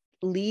 Don't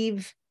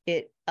leave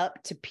it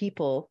up to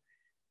people,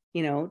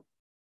 you know,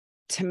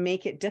 to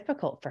make it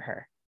difficult for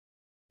her.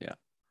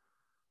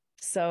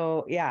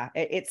 So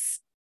it's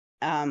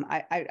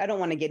I don't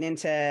want to get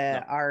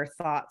into our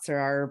thoughts or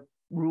our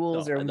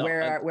rules or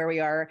where we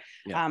are.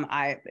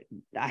 I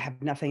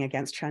have nothing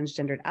against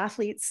transgendered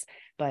athletes,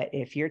 but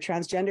if you're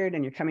transgendered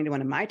and you're coming to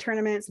one of my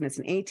tournaments and it's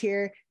an A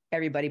tier,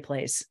 everybody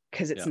plays,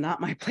 because it's not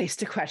my place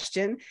to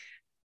question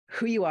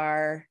who you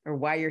are or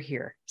why you're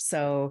here.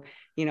 So,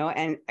 you know,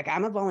 and like,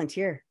 I'm a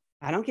volunteer.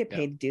 I don't get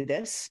paid to do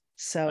this.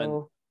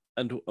 So,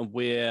 and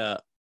we're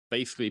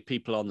basically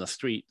people on the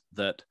street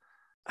that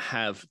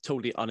have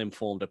totally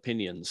uninformed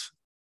opinions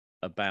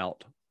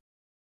about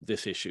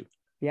this issue.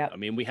 I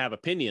mean, we have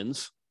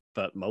opinions,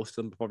 but most of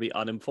them are probably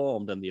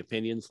uninformed, and the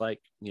opinions, like,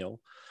 you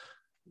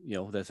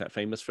know, there's that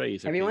famous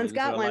phrase. Everyone's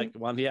got one. Like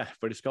one. Yeah,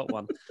 everybody's got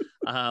one.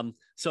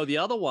 So the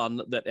other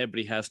one that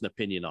everybody has an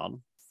opinion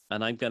on,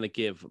 and I'm going to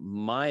give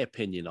my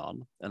opinion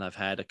on, and I've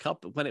had a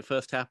couple, when it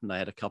first happened, I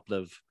had a couple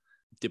of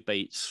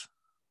debates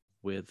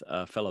with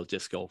a fellow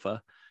disc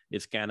golfer,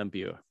 is Gannon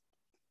Buhr.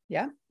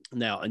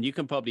 Now, and you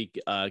can probably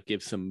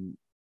give some,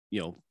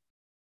 you know,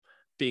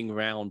 being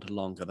around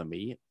longer than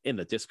me in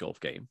the disc golf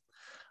game,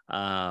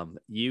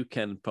 you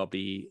can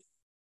probably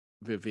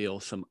reveal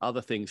some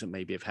other things that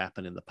maybe have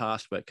happened in the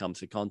past where it comes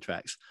to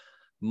contracts.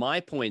 My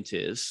point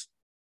is,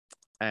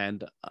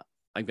 and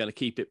I'm going to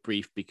keep it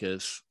brief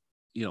because,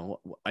 you know,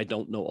 I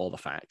don't know all the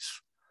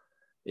facts,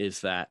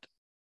 is that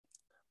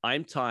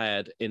I'm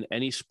tired in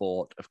any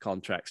sport of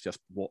contracts, just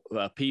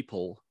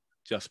people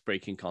just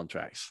breaking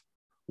contracts.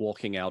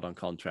 walking out on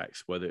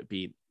contracts, whether it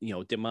be,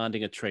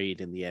 demanding a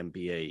trade in the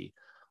NBA,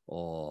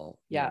 or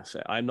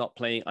say, I'm not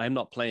playing,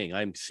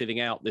 I'm sitting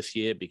out this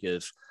year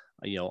because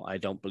I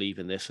don't believe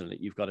in this, and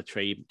you've got to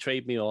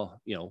trade me, or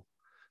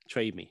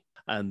trade me.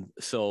 And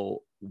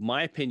so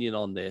my opinion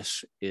on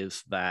this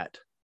is that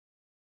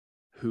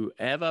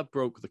whoever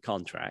broke the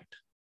contract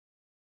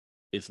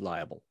is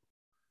liable.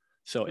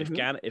 So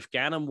if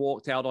Gannon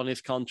walked out on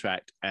his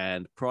contract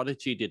and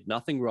Prodigy did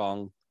nothing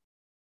wrong,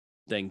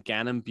 then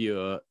Gannon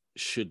Buhr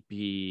should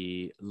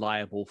be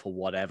liable for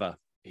whatever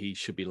he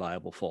should be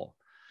liable for.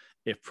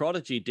 If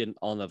Prodigy didn't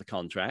honor the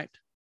contract,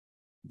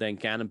 then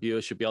Gannon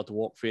Buhr should be able to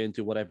walk free and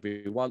do whatever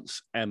he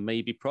wants. And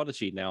maybe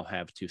Prodigy now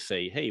have to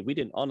say, hey, we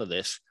didn't honor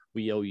this,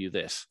 we owe you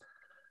this.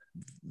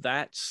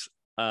 That's,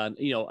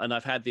 and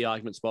I've had the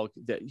arguments about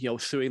that,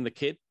 suing the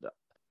kid.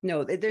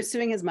 No, they're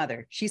suing his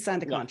mother. She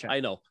signed the contract.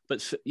 I know, but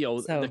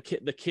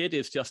the kid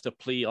is just a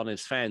plea on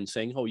his fans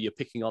saying, "Oh, you're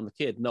picking on the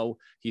kid." No,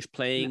 he's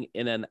playing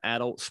in an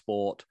adult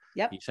sport.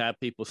 Yep. He's had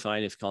people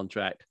sign his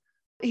contract.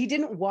 He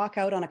didn't walk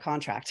out on a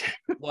contract.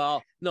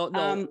 Well, no.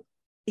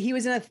 They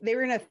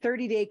were in a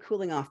 30-day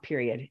cooling off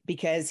period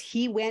because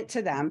he went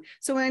to them.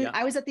 So when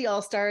I was at the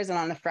All-Stars and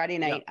on the Friday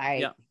night,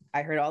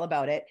 I heard all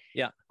about it.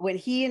 Yeah. When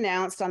he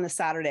announced on the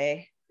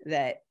Saturday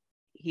that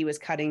he was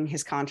cutting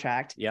his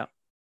contract. Yeah.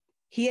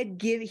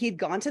 He'd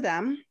gone to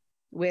them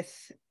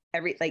with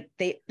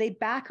they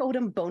back owed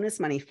him bonus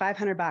money,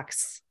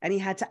 $500, and he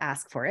had to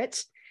ask for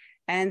it.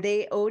 And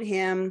they owed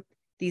him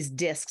these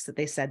discs that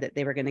they said that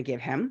they were going to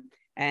give him.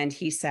 And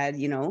he said,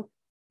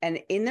 and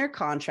in their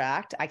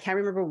contract, I can't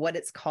remember what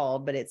it's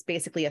called, but it's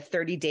basically a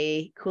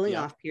 30-day cooling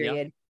off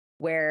period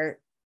where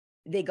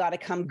they got to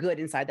come good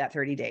inside that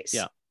 30 days.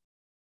 Yeah.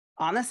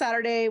 On the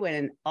Saturday,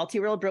 when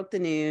Ultiworld broke the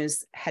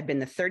news, had been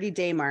the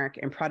 30-day mark,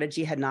 and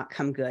Prodigy had not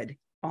come good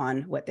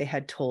on what they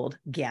had told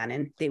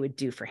Gannon they would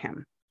do for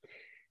him.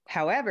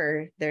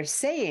 However, they're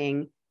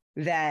saying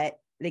that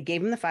they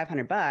gave him the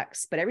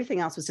 $500, but everything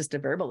else was just a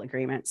verbal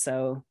agreement.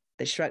 So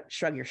they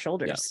shrug your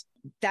shoulders.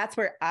 Yeah. That's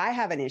where I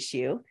have an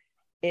issue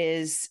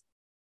is,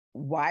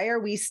 why are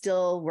we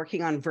still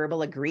working on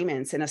verbal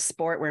agreements in a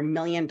sport where $1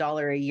 million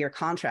a year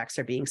contracts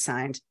are being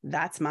signed?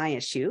 That's my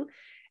issue.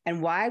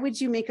 And why would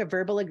you make a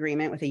verbal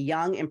agreement with a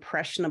young,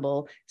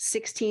 impressionable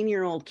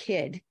 16-year-old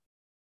kid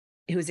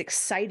who's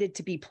excited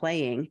to be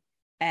playing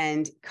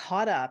and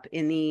caught up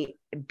in the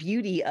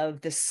beauty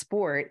of the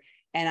sport?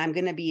 And I'm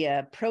going to be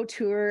a pro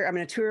tour. I'm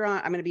going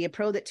to be a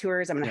pro that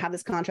tours. I'm going to have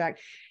this contract.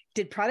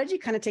 Did Prodigy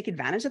kind of take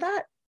advantage of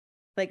that?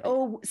 Like,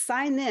 oh,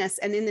 sign this.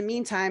 And in the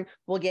meantime,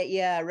 we'll get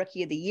you a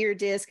Rookie of the Year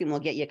disc, and we'll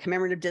get you a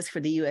commemorative disc for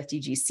the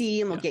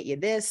USDGC, and we'll get you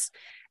this.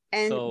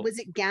 And was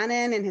it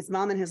Gannon and his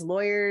mom and his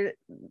lawyer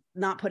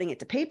not putting it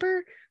to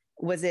paper?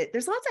 Was it,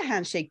 there's lots of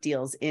handshake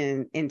deals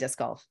in disc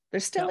golf. There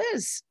still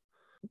is.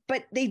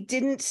 But they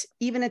didn't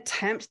even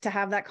attempt to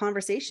have that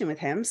conversation with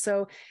him.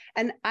 So,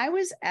 and I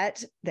was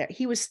at there.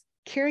 He was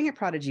carrying a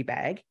Prodigy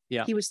bag.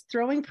 Yeah. He was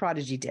throwing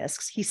Prodigy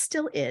discs. He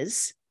still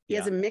is. He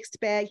has a mixed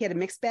bag. He had a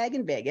mixed bag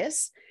in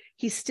Vegas.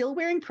 He's still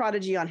wearing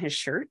Prodigy on his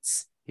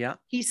shirts. Yeah.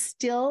 He's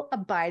still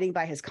abiding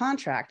by his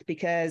contract,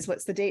 because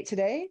what's the date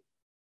today?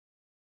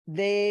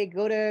 They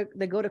go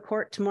to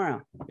court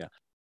tomorrow. Yeah.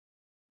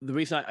 The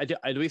reason I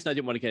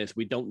didn't want to get is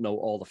we don't know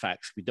all the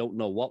facts. We don't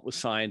know what was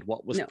signed,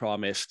 what was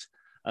promised,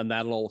 and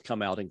that'll all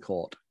come out in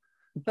court.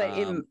 But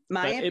in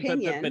my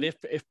opinion, but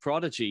if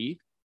Prodigy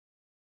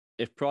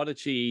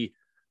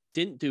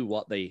didn't do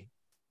what they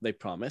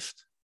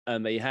promised,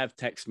 and they have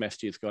text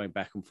messages going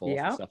back and forth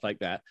and stuff like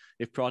that,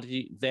 if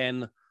Prodigy,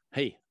 then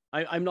hey,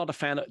 I'm not a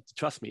fan of,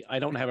 trust me, I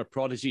don't have a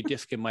Prodigy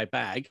disc in my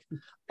bag.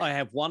 I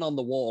have one on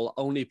the wall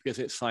only because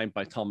it's signed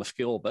by Thomas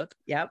Gilbert.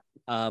 Yep.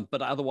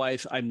 But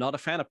otherwise, I'm not a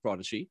fan of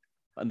Prodigy,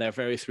 and there are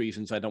various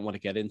reasons I don't want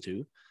to get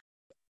into.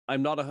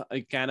 I'm not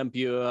a Gannon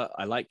Buhr.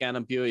 I like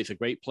Gannon Buhr. He's a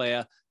great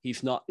player.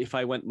 He's not, if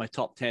I went my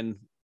top 10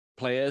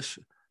 players,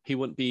 he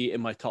wouldn't be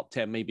in my top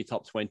 10, maybe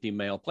top 20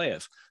 male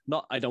players.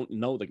 Not, I don't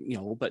know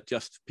but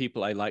just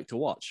people I like to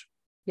watch.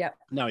 Yeah.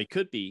 Now he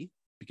could be,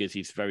 because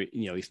he's very,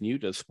 he's new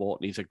to the sport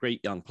and he's a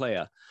great young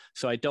player.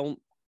 So I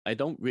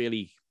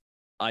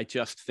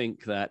just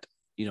think that,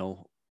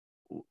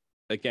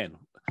 again,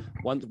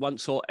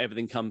 once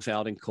everything comes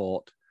out in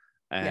court,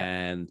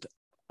 and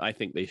I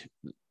think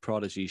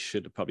Prodigy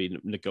should have probably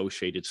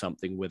negotiated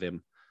something with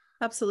him.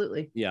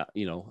 Absolutely. Yeah.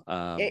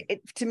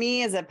 To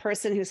me, as a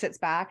person who sits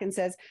back and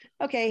says,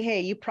 okay,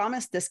 hey, you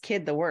promised this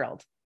kid the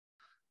world.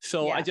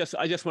 So I just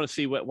want to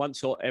see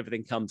once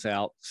everything comes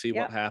out, see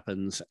what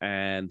happens.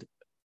 And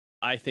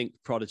I think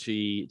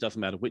Prodigy,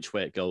 doesn't matter which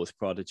way it goes,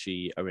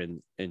 Prodigy are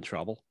in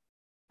trouble.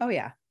 Oh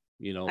yeah.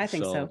 I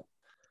think so.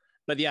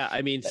 But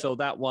yeah, so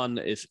that one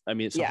is,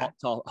 it's a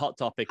hot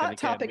topic. Hot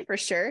topic for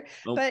sure.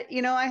 Oh. But,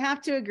 I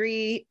have to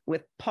agree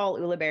with Paul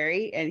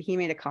Ulibarri, and he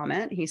made a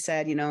comment. He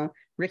said,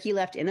 Ricky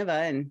left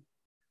Innova, and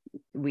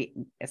we,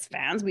 as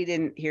fans, we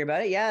didn't hear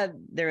about it. Yeah,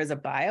 there was a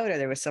buyout, or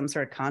there was some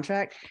sort of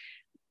contract.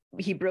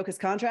 He broke his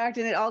contract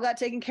and it all got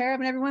taken care of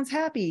and everyone's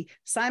happy.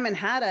 Simon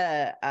had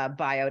a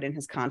buyout in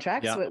his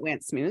contract, so it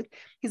went smooth.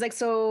 He's like,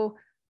 so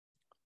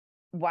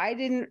why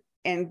didn't,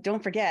 and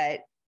don't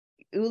forget,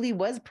 Uli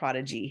was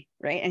Prodigy,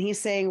 right? And he's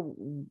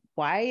saying,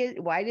 why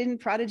didn't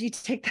Prodigy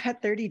take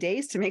that 30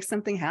 days to make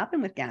something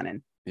happen with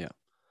Gannon?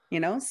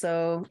 Yeah.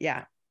 So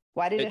yeah.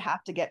 Why did it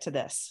have to get to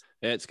this?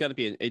 It's going to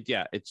be,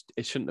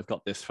 it shouldn't have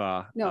got this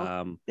far.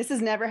 No, this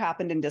has never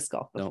happened in disc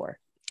golf before.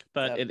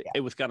 No. But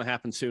it was going to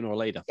happen sooner or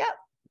later. Yeah,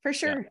 for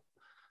sure. Yeah.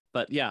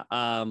 But yeah,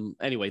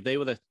 anyway, they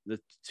were the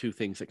two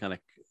things that kind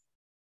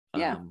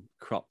of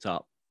cropped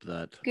up.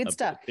 That good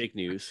stuff. Big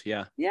news.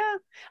 Yeah. Yeah.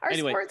 Our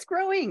sport's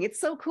growing. It's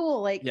so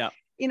cool. Like,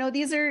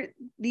 these are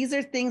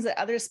things that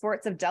other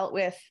sports have dealt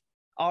with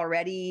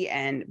already.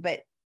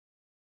 But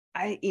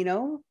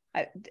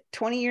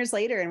 20 years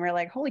later, and we're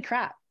like, holy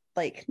crap,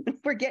 like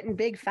we're getting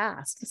big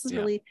fast. This is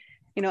really,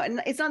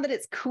 and it's not that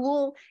it's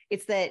cool.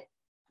 It's that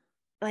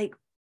like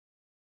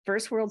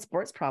first world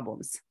sports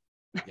problems.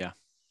 Yeah.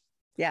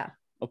 Yeah.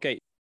 Okay.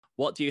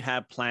 What do you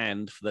have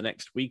planned for the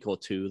next week or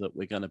two that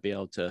we're going to be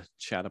able to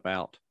chat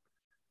about?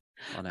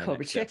 On our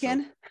Cobra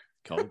Chicken.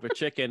 Cobra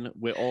Chicken.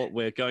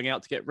 We're going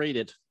out to get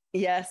rated.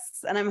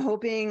 Yes. And I'm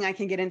hoping I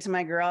can get into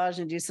my garage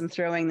and do some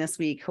throwing this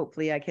week.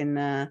 Hopefully I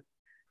can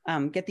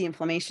get the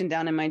inflammation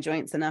down in my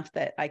joints enough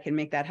that I can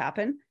make that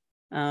happen.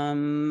 I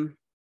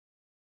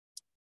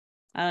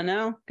don't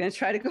know. Gonna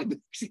try to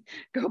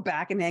go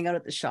back and hang out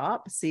at the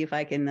shop, see if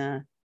I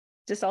can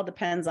just all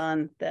depends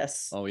on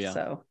this. Oh yeah.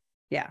 So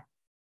yeah.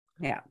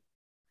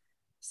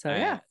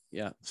 So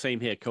yeah. Same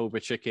here.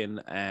 Cobra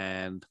Chicken,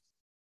 and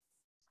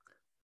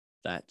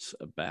that's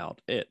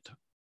about it.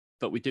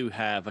 But we do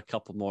have a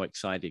couple more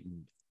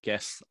exciting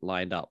guests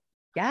lined up.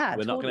 Yeah,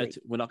 we're not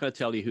going to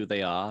tell you who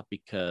they are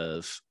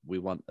because we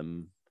want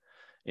them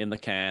in the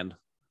can,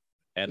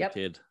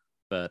 edited. Yep.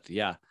 But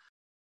yeah,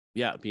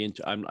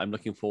 I'm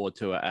looking forward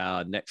to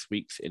our next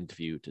week's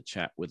interview to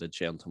chat with a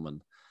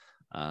gentleman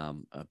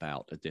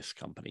about a disc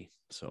company.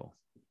 So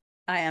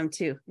I am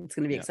too. It's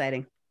going to be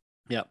exciting.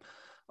 Yeah.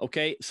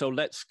 Okay, so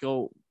let's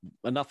go.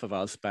 Enough of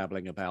us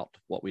babbling about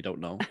what we don't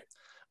know,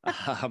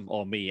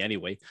 or me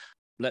anyway.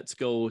 Let's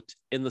go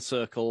in the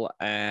circle,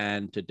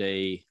 and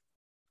today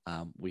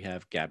we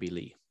have Gaby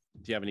Lee.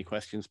 Do you have any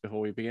questions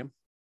before we begin?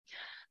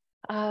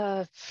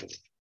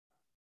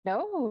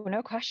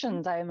 No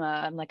questions.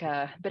 I'm like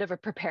a bit of a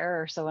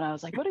preparer. So when I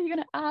was like, what are you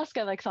going to ask?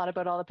 I thought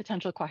about all the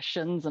potential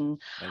questions,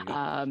 and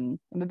I'm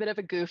a bit of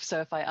a goof.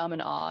 So if I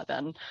and ah,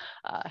 then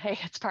hey,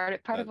 it's part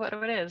of what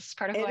it is.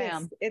 Part of who I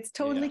am. It's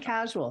totally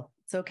casual.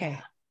 It's okay.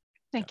 Yeah.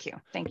 Thank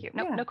you.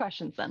 No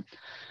questions then.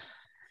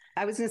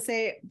 I was going to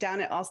say,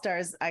 down at All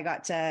Stars, I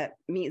got to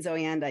meet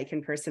Zoe Andyke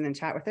in person and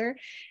chat with her.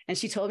 And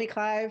she told me,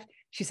 Clive,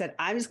 she said,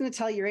 I'm just going to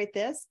tell you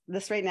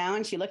this right now.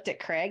 And she looked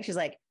at Craig. She's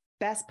like,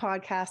 best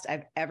podcast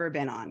I've ever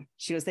been on.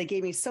 She goes, they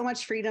gave me so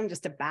much freedom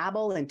just to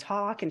babble and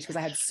talk. And she goes,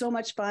 I had so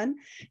much fun.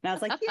 And I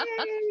was like,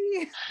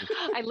 yay.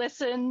 I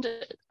listened.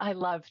 I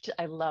loved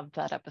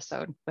that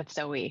episode with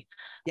Zoe.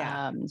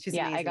 Yeah. She's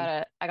amazing.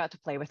 I got to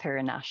play with her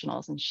in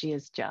nationals, and she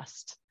is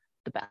just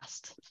the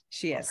best.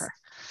 She is.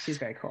 She's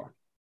very cool.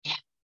 Yeah.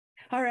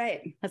 All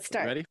right, let's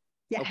start. Ready?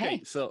 Yeah. Okay.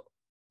 Hey. So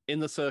in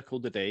the circle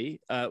today,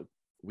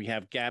 we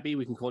have Gaby.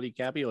 We can call you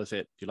Gaby, or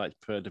do you like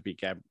her to be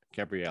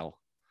Gabrielle?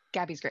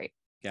 Gaby's great.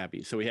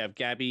 Gaby. So we have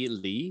Gaby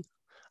Lee,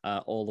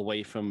 all the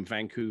way from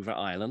Vancouver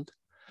Island.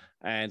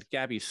 And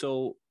Gaby,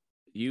 so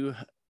you,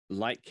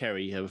 like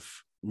Carrie, have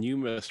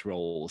numerous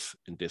roles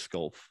in disc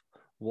golf.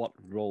 What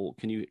role?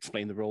 Can you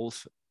explain the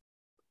roles?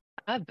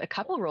 A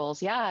couple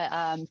roles,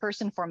 yeah.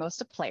 First and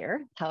foremost, a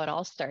player, how it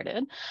all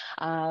started.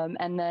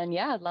 And then,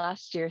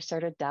 last year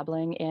started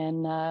dabbling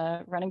in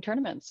running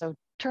tournaments. So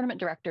tournament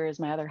director is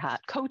my other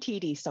hat.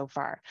 Co-TD so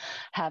far.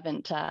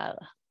 Haven't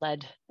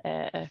led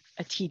a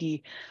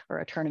TD or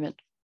a tournament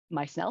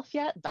myself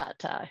yet,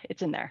 but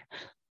it's in there.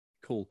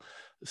 Cool.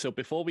 So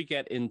before we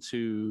get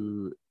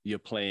into your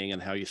playing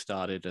and how you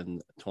started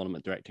and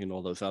tournament directing and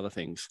all those other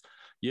things,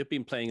 you've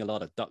been playing a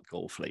lot of duck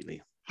golf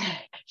lately.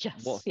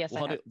 Yes.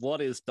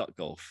 What is duck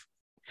golf?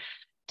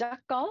 Duck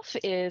golf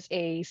is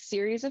a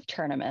series of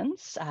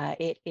tournaments.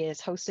 It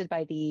is hosted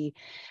by the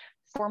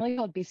formerly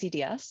called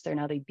BCDS. They're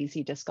now the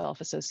BC Disc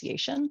Golf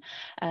Association.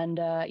 And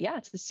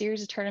it's the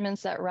series of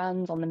tournaments that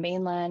runs on the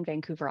mainland,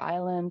 Vancouver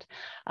Island.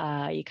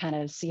 You kind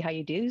of see how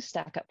you do,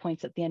 stack up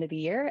points at the end of the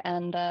year.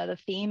 And the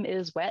theme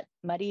is wet,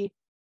 muddy,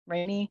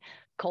 rainy,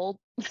 cold.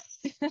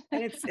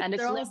 And it's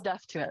lived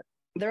up to it.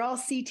 They're all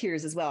C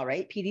tiers as well,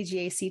 right?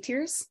 PDGA C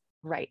tiers?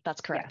 Right, that's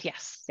correct.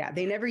 Yes. Yeah,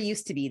 they never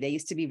used to be. They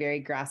used to be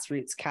very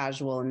grassroots,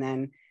 casual, and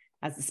then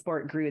as the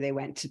sport grew, they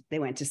went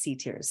to C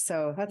tiers.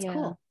 So that's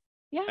cool.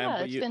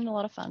 Yeah, it's been a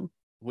lot of fun.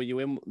 Were you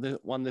in the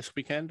one this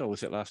weekend, or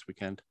was it last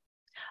weekend?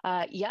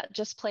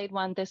 Just played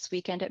one this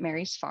weekend at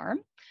Mary's Farm.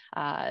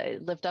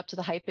 Lived up to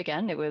the hype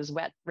again. It was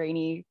wet,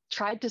 rainy,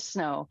 tried to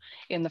snow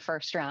in the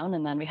first round,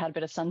 and then we had a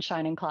bit of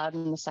sunshine and cloud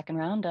in the second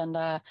round, and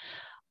a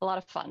lot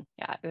of fun.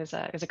 Yeah, it was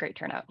a great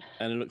turnout.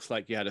 And it looks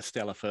like you had a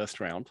stellar first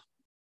round.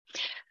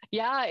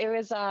 Yeah,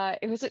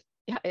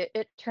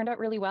 it turned out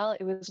really well.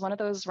 It was one of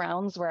those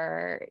rounds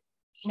where,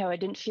 it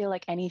didn't feel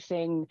like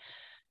anything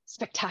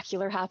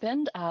spectacular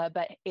happened,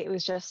 but it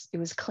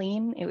was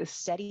clean, it was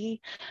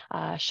steady.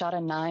 Shot a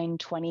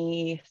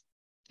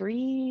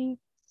 9:23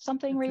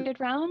 something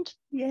rated round.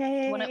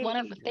 Yay!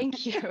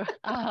 Thank you.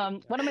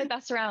 One of my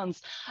best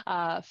rounds.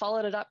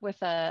 Followed it up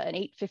with an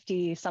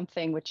 8:50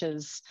 something, which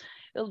is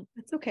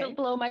It's okay.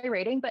 below my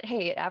rating, but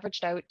hey, it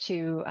averaged out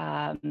to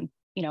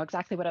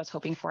exactly what I was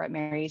hoping for at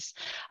Mary's.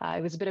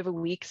 It was a bit of a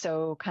week,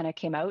 so kind of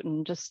came out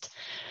and just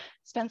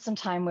spent some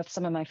time with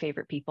some of my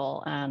favorite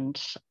people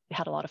and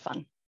had a lot of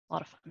fun.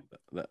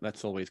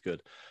 That's always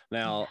good.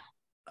 Now,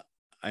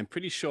 I'm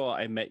pretty sure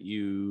I met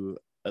you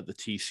at the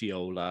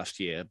TCO last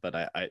year, but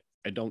I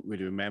don't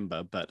really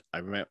remember. But I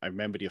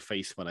remembered your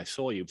face when I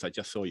saw you, because I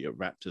just saw you at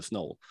Raptors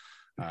Knoll,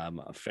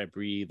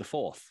 February the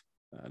 4th,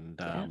 and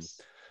Yes.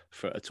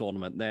 for a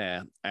tournament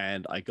there.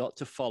 And I got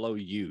to follow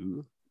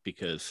you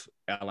because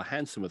Ella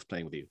Hansen was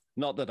playing with you.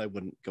 Not that I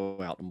wouldn't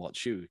go out and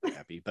watch you,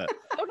 Gaby, but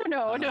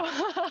Oh no.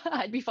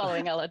 I'd be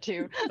following Ella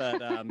too.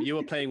 but you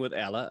were playing with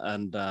Ella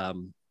and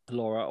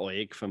Laura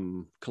Oig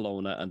from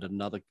Kelowna and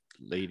another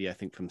lady, I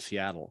think, from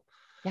Seattle.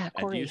 Yeah,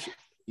 Corey.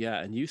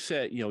 And you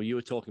said, you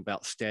were talking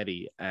about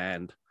steady,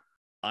 and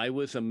I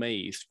was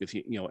amazed because,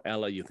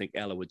 Ella, you think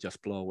Ella would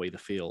just blow away the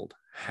field,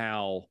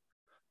 how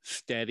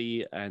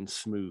steady and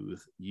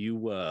smooth you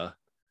were,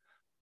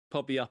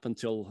 probably up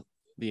until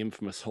the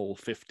infamous hole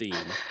 15.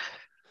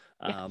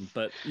 Yes.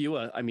 But you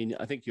were, I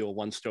think you were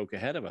one stroke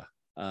ahead of her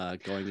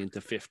going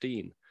into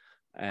 15.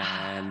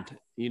 And,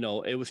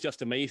 it was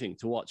just amazing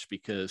to watch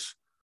because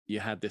you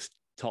had this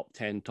top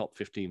 10, top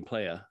 15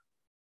 player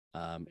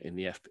in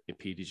the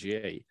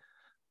PDGA,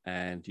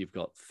 and you've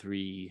got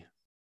two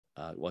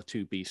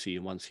BC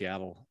and one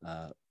Seattle,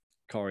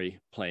 Corey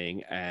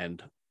playing,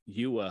 and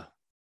you were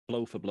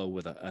blow for blow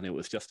with her, and it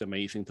was just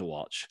amazing to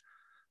watch.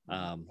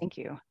 Thank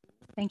you.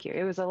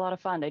 It was a lot of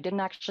fun. I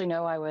didn't actually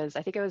know I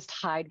think I was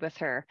tied with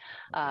her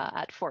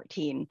at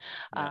 14.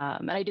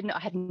 And I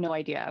had no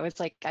idea. I was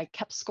like, I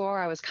kept score.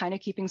 I was kind of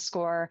keeping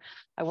score.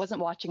 I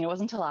wasn't watching. It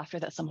wasn't until after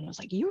that someone was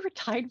like, you were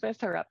tied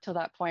with her up till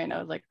that point. I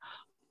was like,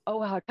 oh,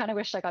 wow, I kind of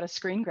wish I got a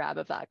screen grab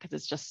of that, because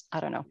it's just,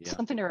 I don't know,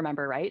 something to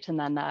remember, right? And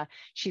then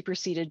she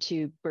proceeded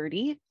to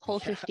birdie hole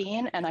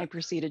 15, and I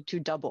proceeded to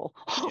double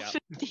hole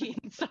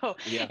 15. So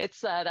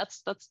it's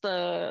that's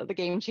the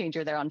game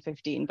changer there on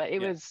 15. But it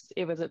was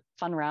a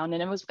fun round,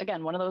 and it was,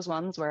 again, one of those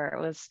ones where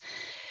it was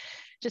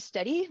just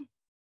steady,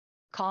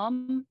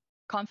 calm,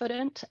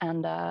 confident,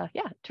 and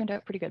it turned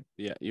out pretty good.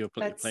 Yeah, you were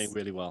playing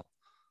really well.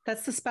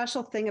 That's the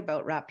special thing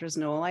about Raptors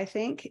Knoll, I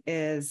think,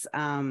 is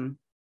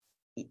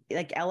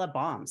like Ella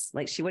bombs.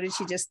 Like what did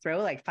she just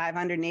throw? Like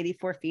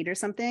 584 feet or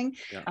something?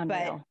 Yeah.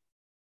 But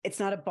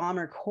it's not a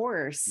bomber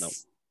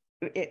course.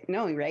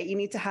 No, right? You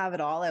need to have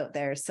it all out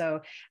there.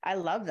 So I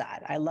love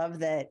that. I love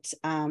that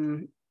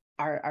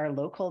our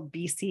local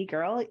BC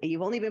girl,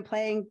 you've only been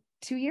playing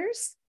 2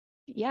 years?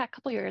 Yeah, a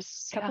couple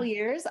years.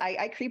 Years.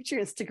 I creeped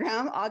your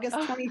Instagram. August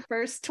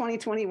 21st,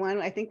 2021,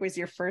 I think, was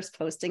your first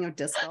posting of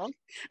disc golf.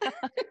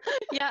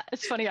 Yeah,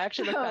 it's funny. I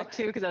actually look back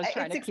too, because I was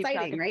trying to keep track. It's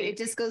exciting, right? It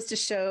just goes to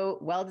show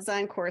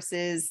well-designed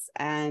courses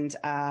and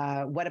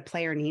what a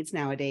player needs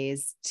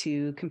nowadays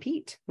to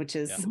compete, which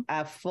is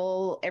a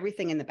full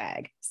everything in the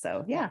bag.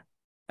 So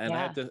And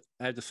I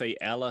had to say,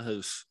 Ella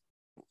has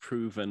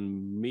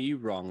proven me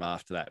wrong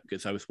after that,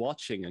 because I was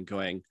watching and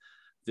going,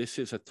 this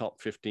is a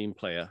top 15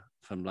 player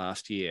from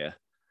last year,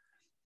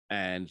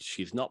 and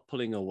she's not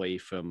pulling away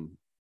from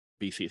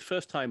BC.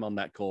 First time on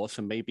that course,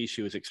 and maybe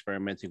she was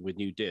experimenting with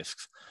new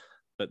discs,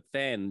 but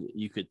then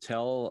you could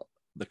tell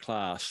the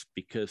class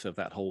because of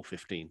that hole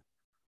 15.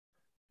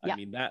 I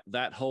mean,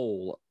 that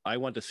hole, I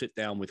want to sit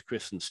down with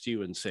Chris and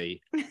Stu and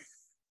say,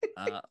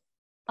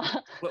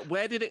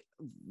 where did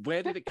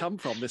it come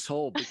from, this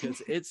hole?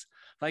 Because it's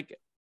like,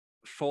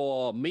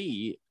 for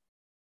me,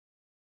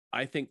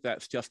 I think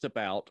that's just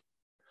about,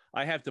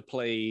 I have to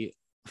play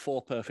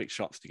 4 perfect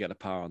shots to get a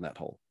par on that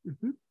hole.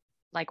 Mm-hmm.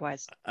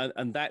 Likewise.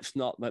 And that's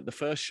not, like, the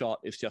first shot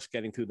is just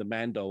getting through the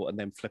Mando, and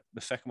then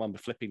the second one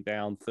flipping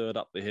down, third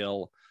up the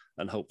hill,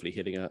 and hopefully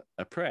hitting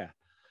a prayer.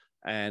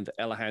 And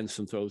Ella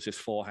Hansen throws his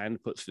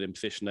forehand, puts it in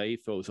position A,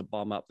 throws a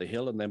bomb up the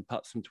hill, and then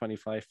putts from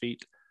 25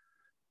 feet.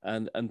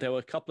 And there were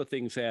a couple of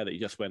things there that you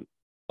just went,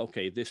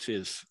 okay, this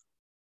is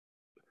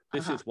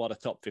what a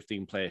top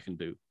 15 player can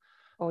do.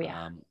 Oh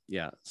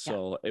yeah.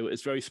 So it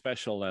was very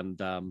special. And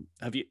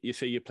have you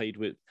say you played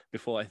with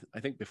before? I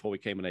think before we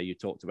came in there, you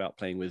talked about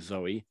playing with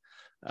Zoe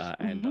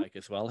and Dyke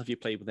as well. Have you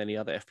played with any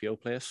other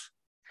FPO players?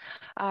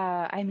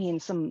 I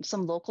mean, some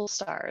local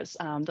stars.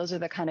 Those are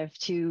the kind of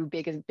 2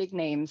 big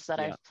names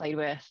that I've played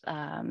with.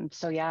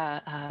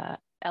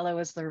 Ella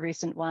was the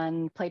recent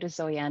one. Played with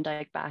Zoe and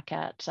Dyke back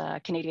at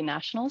Canadian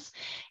Nationals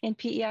in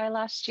PEI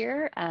last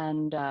year.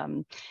 And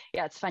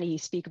it's funny, you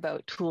speak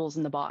about tools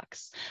in the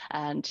box.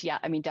 And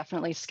I mean,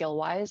 definitely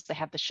skill-wise, they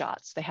have the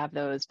shots, they have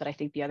those. But I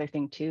think the other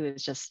thing too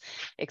is just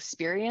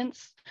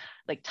experience,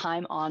 like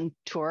time on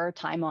tour,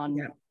 time on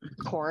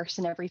course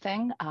and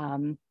everything.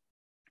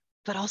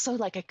 but also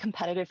like a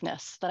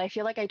competitiveness that I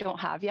feel like I don't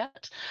have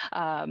yet,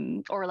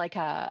 or like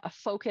a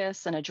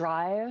focus and a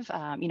drive.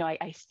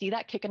 I see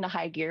that kick into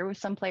high gear with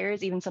some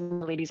players, even some of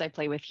the ladies I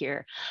play with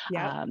here.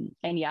 Yeah.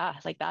 And yeah,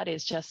 like that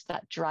is just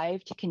that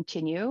drive to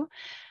continue.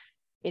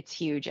 It's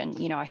huge.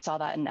 And, I saw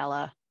that in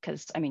Ella,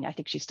 because I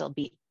think she still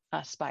beat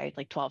us by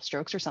like 12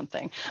 strokes or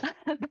something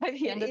by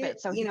the end of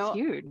it. So it's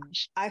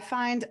huge. I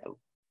find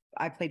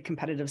I played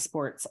competitive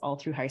sports all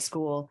through high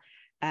school,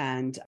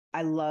 and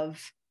I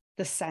love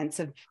the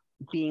sense of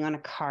being on a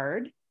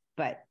card,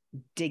 but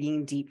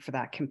digging deep for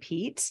that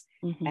compete.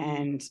 Mm-hmm.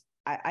 And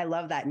I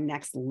love that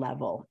next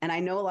level. And I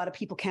know a lot of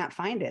people can't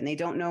find it and they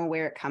don't know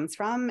where it comes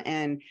from.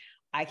 And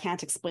I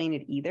can't explain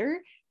it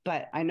either,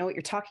 but I know what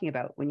you're talking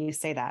about when you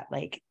say that.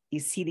 Like, you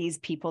see these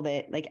people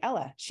that, like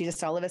Ella, she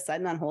just all of a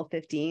sudden on hole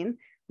 15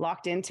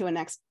 locked into a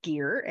next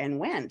gear and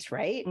went,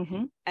 right?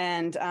 Mm-hmm.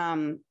 And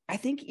I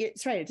think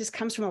it's right. It just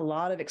comes from a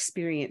lot of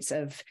experience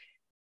of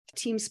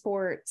team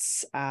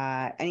sports,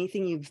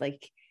 anything you've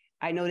like,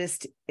 I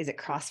noticed, is it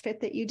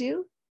CrossFit that you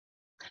do?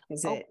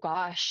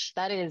 Gosh,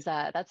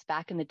 that's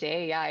back in the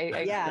day. Yeah.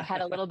 I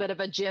had a little bit of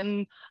a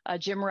gym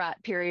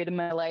rat period in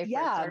my life.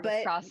 Yeah.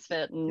 But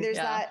CrossFit and there's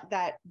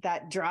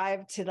that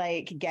drive to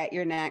like get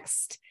your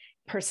next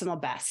personal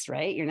best,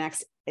 right?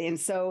 And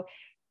so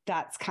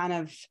that's kind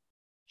of,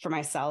 for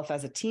myself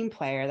as a team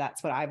player,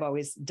 that's what I've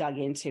always dug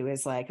into,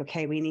 is like,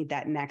 okay, we need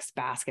that next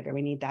basket, or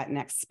we need that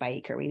next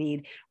spike, or we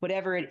need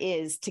whatever it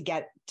is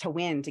to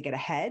win, to get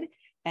ahead.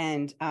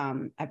 And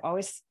I've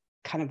always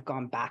kind of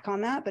gone back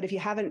on that. But if you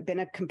haven't been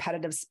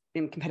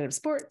in competitive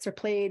sports or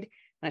played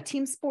on a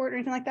team sport or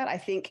anything like that, I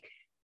think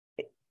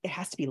it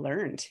has to be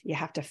learned. You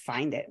have to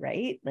find it,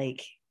 right?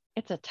 Like,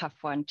 it's a tough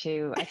one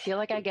too. I feel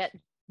like I get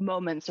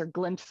moments or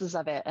glimpses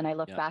of it, and I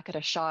look back at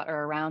a shot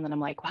or a round and I'm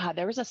like, wow,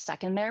 there was a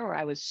second there where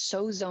I was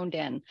so zoned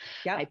in.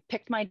 I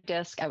picked my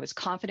disc, I was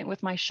confident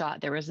with my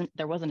shot, there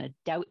wasn't a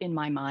doubt in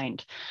my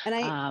mind.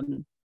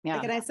 And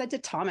I said to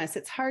Thomas,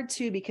 it's hard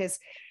too, because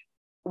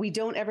we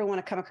don't ever want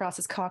to come across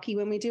as cocky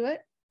when we do it,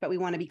 but we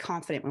want to be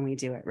confident when we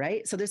do it,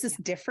 right? So there's this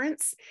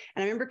difference.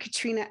 And I remember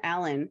Katrina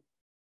Allen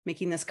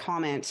making this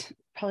comment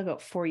probably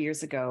about 4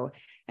 years ago.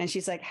 And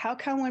she's like, how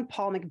come when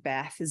Paul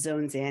Macbeth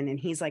zones in and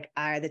he's like,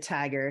 eye of the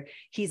tiger,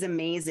 he's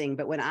amazing.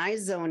 But when I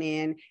zone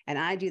in and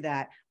I do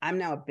that, I'm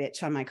now a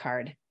bitch on my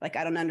card. Like,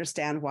 I don't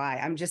understand why.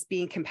 I'm just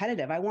being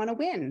competitive. I want to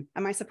win.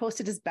 Am I supposed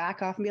to just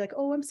back off and be like,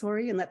 oh, I'm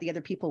sorry, and let the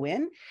other people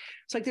win?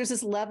 So like, there's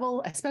this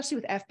level, especially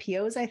with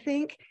FPOs, I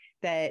think,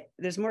 that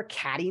there's more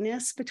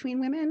cattiness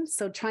between women.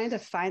 So trying to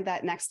find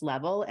that next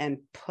level and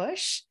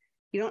push,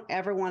 you don't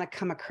ever want to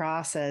come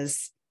across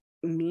as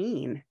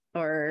mean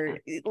or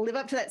live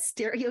up to that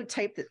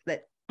stereotype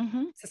that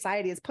mm-hmm.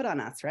 society has put on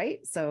us,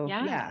 right? So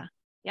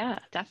yeah,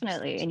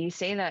 definitely. And you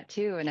say that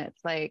too, and it's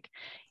like,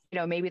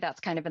 maybe that's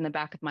kind of in the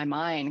back of my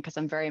mind, because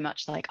I'm very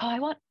much like, oh, I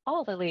want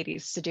all the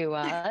ladies to do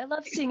well. I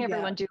love seeing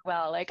everyone do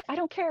well. Like, I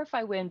don't care if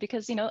I win,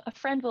 because a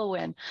friend will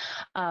win.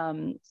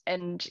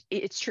 And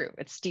it's true.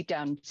 It's deep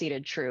down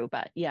seated true.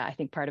 But yeah, I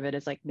think part of it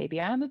is like, maybe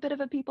I'm a bit of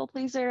a people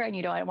pleaser, and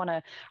I don't want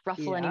to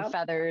ruffle any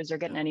feathers or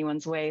get in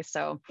anyone's way.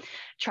 So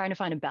trying to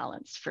find a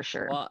balance for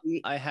sure. Well,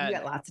 you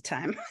got lots of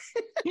time.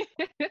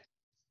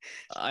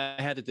 I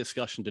had a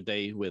discussion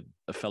today with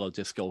a fellow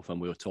disc golfer,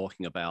 and we were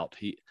talking about,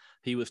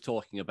 he was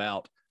talking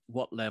about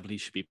what level he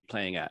should be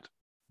playing at,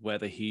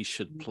 whether he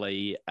should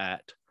play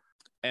at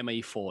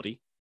MA40.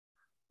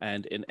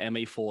 And in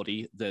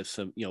MA40, there's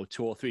some, 2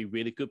 or 3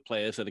 really good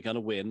players that are going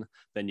to win.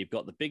 Then you've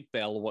got the big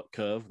bell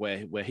curve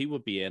where he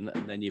would be in,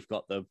 and then you've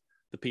got the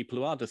people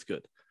who aren't as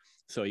good.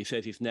 So he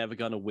says he's never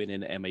going to win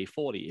in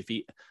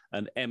MA40.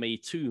 And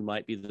MA2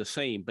 might be the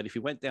same, but if he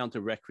went down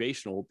to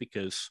recreational,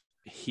 because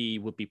he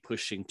would be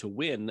pushing to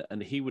win,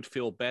 and he would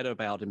feel better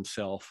about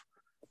himself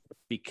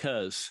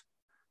because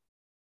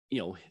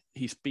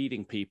he's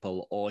beating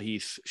people, or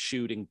he's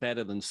shooting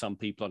better than some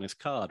people on his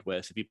card.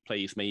 Whereas if he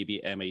plays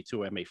maybe MA2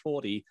 or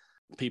MA40,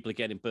 people are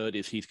getting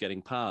birdies, he's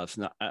getting pars.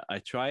 And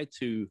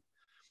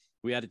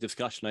we had a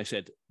discussion. I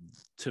said,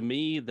 to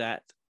me,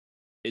 that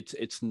it's a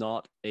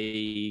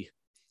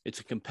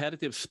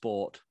competitive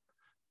sport,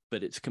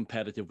 but it's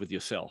competitive with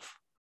yourself.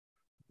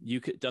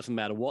 It doesn't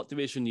matter what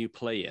division you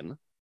play in,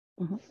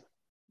 mm-hmm.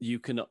 you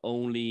can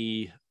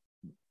only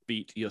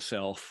beat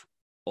yourself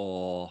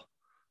or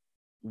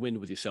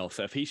win with yourself.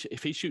 So if he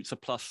shoots a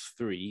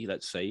 +3,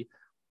 let's say,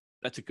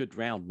 that's a good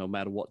round no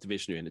matter what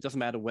division you're in. It doesn't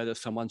matter whether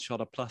someone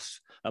shot a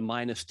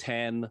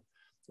 -10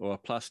 or a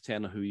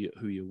 +10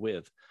 who you're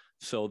with.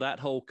 So that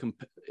whole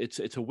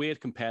it's a weird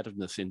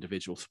competitiveness in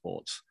individual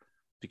sports,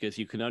 because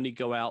you can only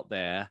go out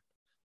there.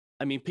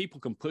 I mean,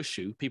 people can push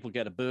you, people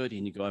get a birdie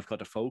and you go, I've got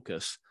to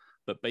focus,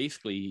 but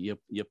basically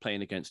you're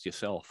playing against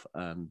yourself.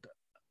 And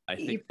I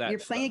think you're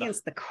playing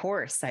against the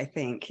course, I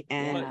think.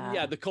 And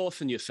the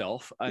course and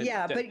yourself. But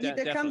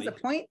there comes a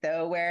point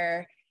though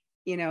where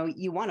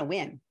you want to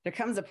win. There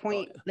comes a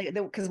point,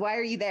 because why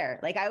are you there?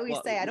 Like I always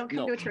say, I don't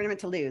come to a tournament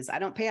to lose. I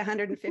don't pay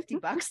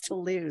 $150 to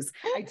lose.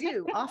 I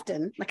do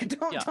often. Like,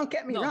 don't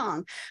get me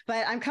wrong,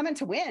 but I'm coming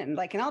to win.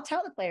 Like, and I'll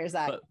tell the players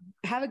that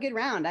have a good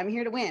round. I'm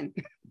here to win.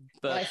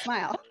 But I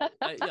smile.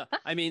 Yeah,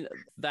 I mean,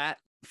 that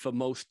for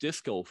most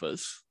disc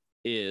golfers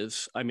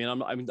is, I mean,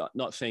 I'm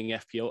not saying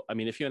FPO. I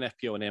mean, if you're an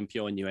FPO and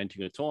MPO and you're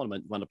entering a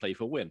tournament, you want to play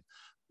for a win.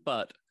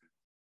 But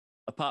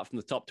apart from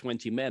the top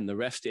 20 men, the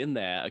rest in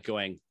there are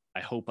going, I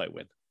hope I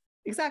win.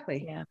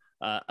 Exactly. Yeah.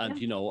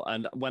 You know,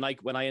 and when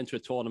I enter a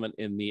tournament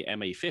in the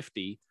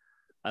MA50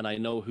 and I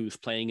know who's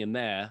playing in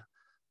there,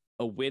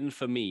 a win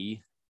for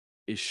me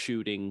is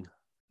shooting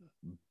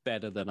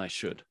better than I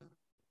should.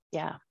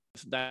 Yeah.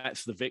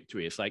 That's the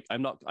victory. It's like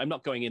I'm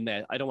not going in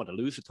there. I don't want to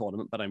lose a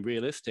tournament, but I'm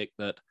realistic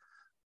that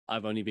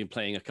I've only been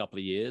playing a couple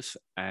of years,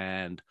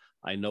 and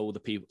I know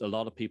a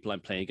lot of people I'm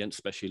playing against,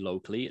 especially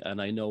locally,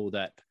 and I know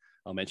that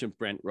I'll mention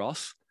Brent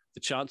Ross. The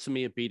chance of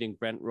me of beating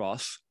Brent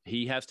Ross,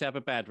 he has to have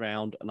a bad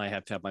round, and I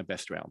have to have my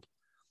best round.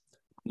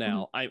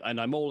 Now,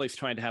 I'm always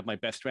trying to have my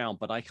best round,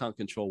 but I can't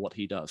control what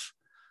he does.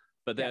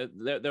 But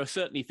there are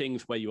certainly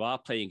things where you are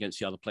playing against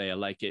the other player.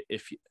 Like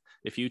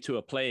if you two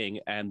are playing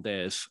and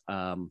there's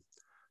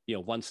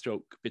one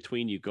stroke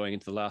between you going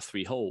into the last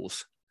 3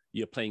 holes,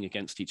 you're playing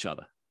against each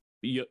other.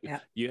 You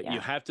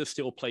have to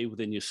still play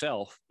within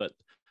yourself, but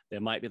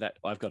there might be that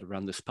I've got to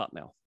run this putt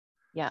now.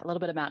 Yeah, a little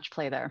bit of match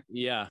play there.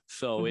 Yeah,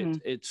 so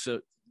it's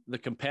the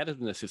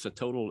competitiveness is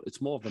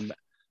it's more of a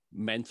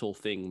mental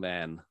thing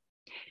than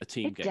a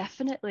team game.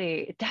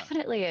 It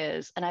definitely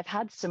is. And I've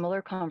had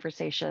similar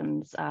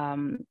conversations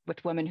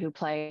with women who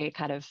play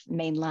kind of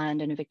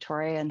mainland and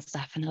Victoria and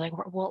stuff, and they're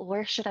like, well,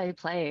 where should I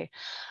play?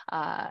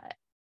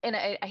 And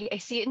I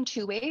see it in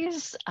 2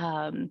 ways.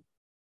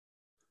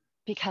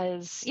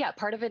 Because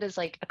part of it is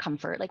like a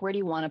comfort. Like, where do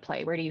you want to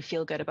play? Where do you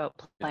feel good about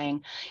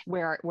playing?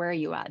 Where are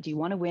you at? Do you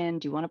want to win?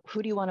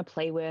 Who do you want to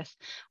play with?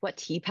 What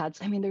tee pads?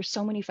 I mean, there's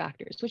so many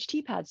factors. Which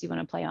tee pads do you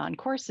want to play on?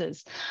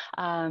 Courses.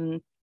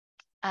 And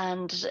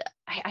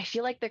I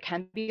feel like there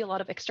can be a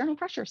lot of external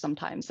pressure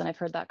sometimes. And I've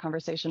heard that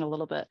conversation a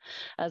little bit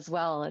as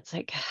well. It's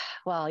like,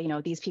 well,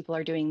 these people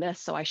are doing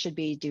this, so I should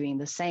be doing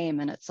the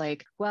same. And it's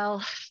like,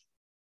 well,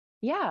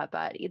 yeah,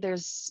 but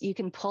you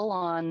can pull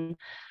on,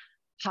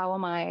 who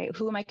am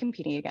I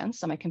competing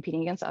against? Am I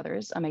competing against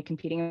others? Am I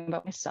competing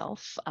about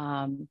myself?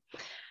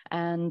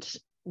 And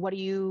what are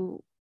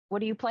you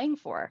playing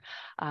for?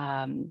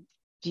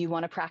 Do you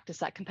want to practice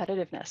that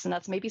competitiveness? And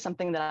that's maybe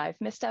something that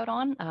I've missed out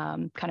on,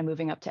 kind of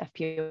moving up to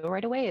FPO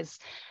right away, is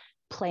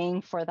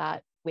playing for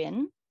that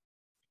win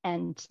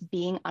and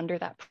being under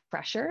that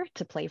pressure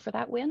to play for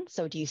that win.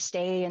 So do you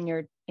stay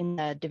in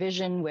the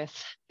division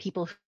with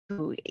people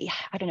who,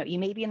 I don't know, you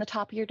may be in the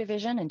top of your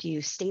division, and do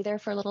you stay there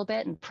for a little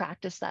bit and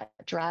practice that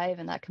drive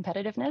and that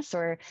competitiveness?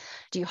 Or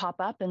do you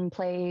hop up and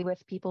play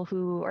with people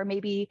who are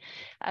maybe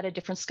at a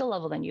different skill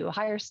level than you, a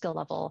higher skill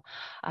level?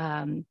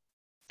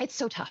 It's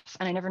so tough.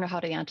 And I never know how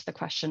to answer the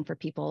question for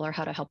people or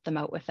how to help them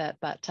out with it.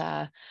 But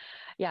I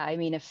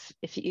mean,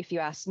 if you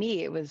ask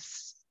me,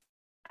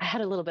 I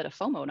had a little bit of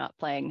FOMO not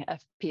playing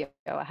FPO.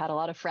 I had a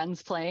lot of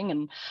friends playing,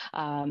 and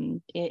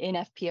in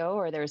FPO,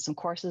 or there was some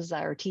courses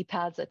or tee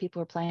pads that people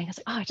were playing.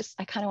 I was like,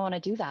 I kind of want to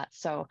do that.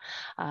 So,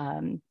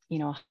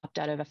 hopped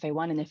out of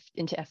FA1 and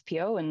into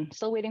FPO, and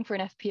still waiting for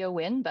an FPO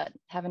win, but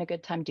having a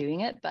good time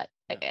doing it. But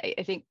I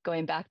think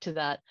going back to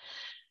that,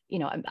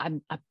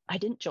 I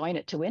didn't join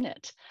it to win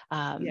it.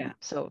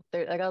 So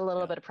I got a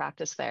little bit of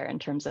practice there in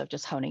terms of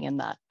just honing in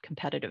that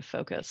competitive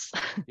focus.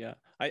 Yeah.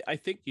 I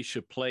think you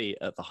should play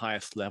at the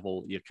highest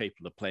level you're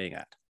capable of playing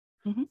at.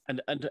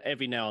 And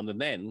every now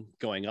and then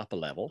going up a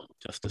level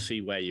just to see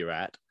where you're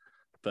at.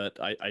 But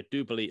I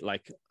do believe,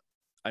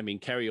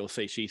 Carrie will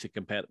say she's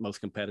the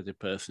most competitive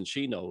person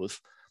she knows.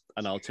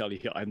 And I'll tell you,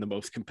 I'm the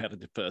most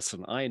competitive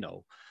person I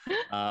know.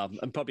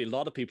 And probably a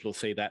lot of people will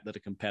say that are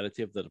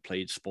competitive, that have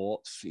played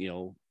sports,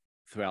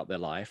 throughout their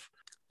life,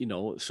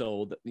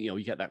 so that,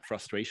 you get that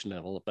frustration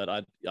level. But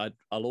I'll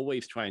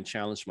always try and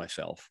challenge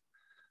myself.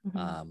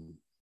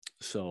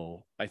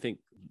 So I think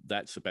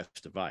that's the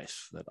best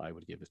advice that I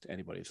would give to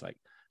anybody. It's like,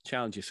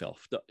 challenge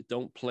yourself.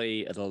 Don't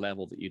play at a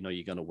level that you're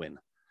going to win.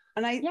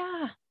 And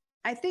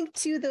I think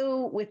too,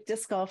 though, with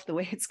disc golf, the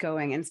way it's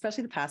going, and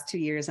especially the past 2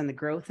 years and the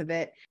growth of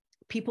it,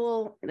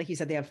 people, like you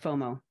said, they have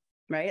FOMO,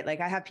 right? Like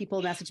I have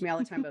people message me all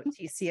the time about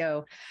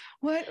TCO.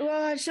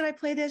 What should I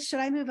play this? Should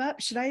I move up?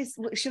 Should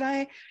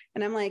I?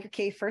 And I'm like,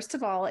 okay, first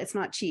of all, it's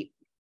not cheap.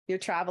 You're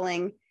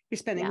traveling, you're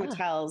spending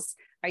hotels.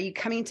 Are you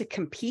coming to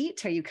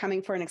compete? Are you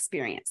coming for an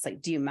experience?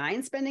 Like, do you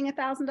mind spending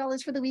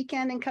 $1,000 for the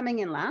weekend and coming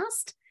in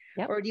last?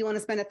 Yep. Or do you want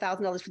to spend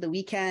 $1,000 for the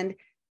weekend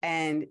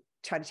and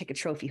try to take a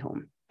trophy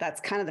home?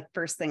 That's kind of the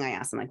first thing I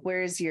ask them. Like, what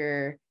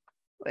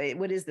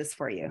is this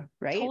for you?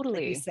 Right? Totally.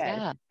 Like you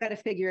said, got to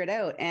figure it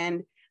out.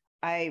 And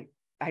I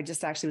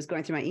just actually was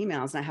going through my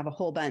emails, and I have a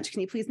whole bunch.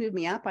 Can you please move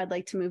me up? I'd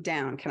like to move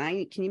down.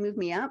 Can you move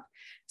me up?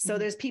 So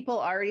there's people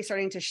already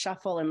starting to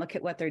shuffle and look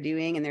at what they're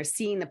doing, and they're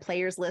seeing the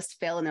players list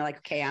fill, and they're like,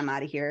 okay, I'm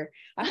out of here.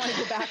 I want to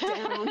go back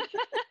down.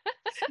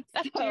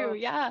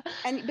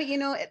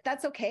 But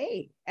that's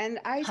okay. And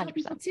I tell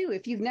people too,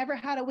 if you've never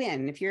had a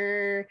win, if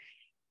you're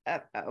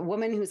a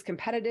woman who's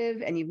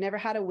competitive and you've never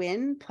had a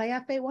win, play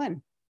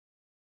FA1.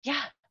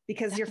 Yeah.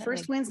 Because your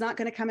first win's not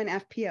going to come in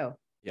FPO.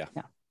 Yeah.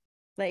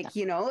 Like,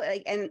 you know,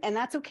 like, and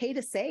that's okay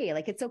to say,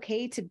 like, it's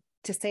okay to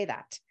say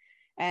that.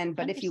 And,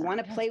 but if you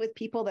want to play with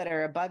people that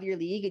are above your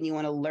league and you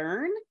want to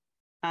learn,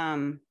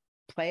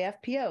 play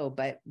FPO,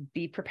 but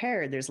be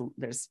prepared.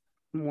 There's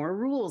more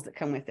rules that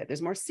come with it.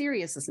 There's more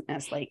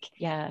seriousness. Like,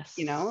 yes,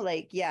 you know,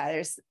 like, yeah,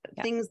 there's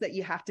things that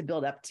you have to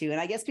build up to.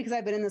 And I guess because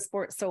I've been in the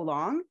sport so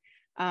long,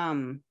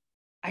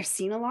 I've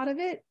seen a lot of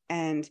it.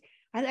 And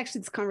I had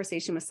actually this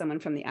conversation with someone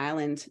from the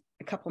island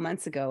a couple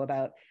months ago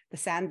about the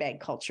sandbag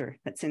culture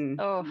that's in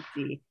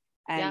BC,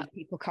 and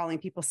people calling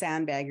people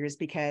sandbaggers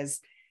because,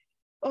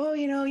 oh,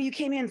 you know, you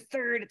came in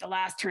third at the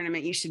last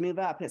tournament, you should move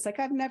up. It's like,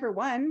 I've never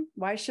won.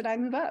 Why should I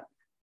move up?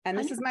 And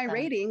this 100%. Is my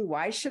rating.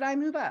 Why should I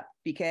move up?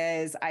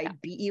 Because I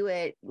beat you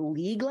at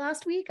league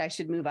last week. I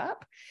should move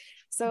up.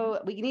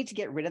 So we need to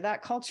get rid of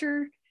that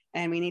culture.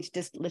 And we need to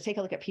just take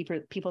a look at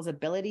people's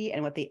ability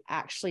and what they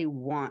actually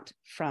want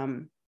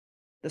from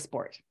the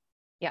sport.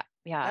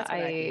 Yeah.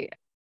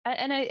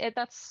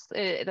 That's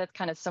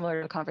kind of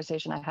similar to the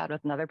conversation I had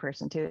with another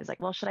person too. It's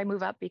like, well, should I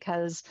move up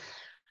because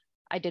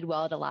I did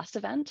well at a last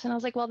event? And I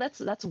was like, well,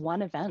 that's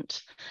one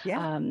event. You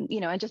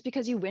know, and just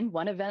because you win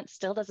one event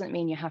still doesn't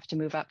mean you have to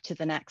move up to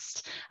the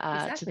next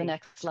to the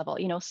next level.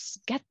 You know,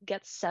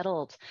 get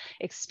settled,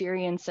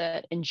 experience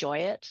it, enjoy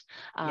it.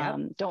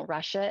 Don't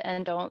rush it,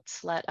 and don't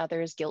let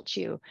others guilt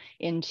you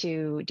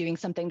into doing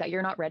something that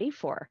you're not ready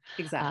for.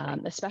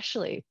 Exactly.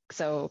 Especially.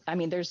 So, I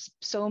mean, there's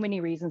so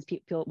many reasons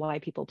why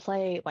people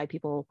play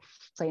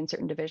in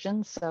certain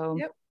divisions. So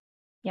you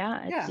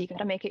got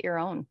to make it your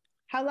own.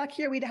 How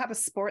lucky are we to have a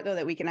sport, though,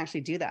 that we can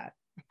actually do that?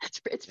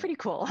 It's pretty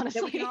cool,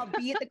 honestly. That we can all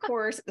be at the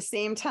course at the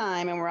same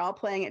time, and we're all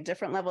playing at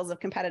different levels of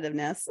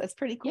competitiveness. That's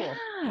pretty cool.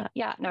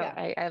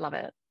 I love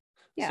it.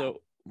 Yeah.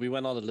 So we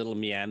went on a little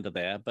meander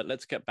there, but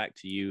let's get back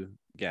to you,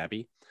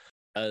 Gaby.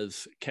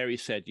 As Carrie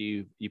said,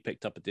 you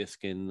picked up a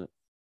disc in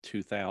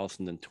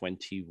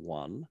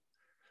 2021,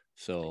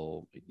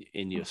 so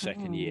in your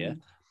second year.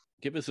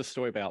 Give us a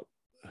story about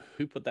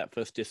who put that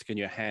first disc in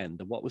your hand,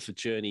 and what was the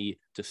journey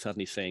to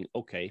suddenly saying,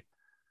 okay,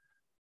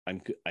 I'm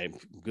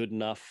good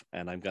enough,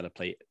 and I'm going to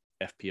play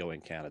FPO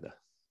in Canada.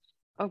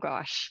 Oh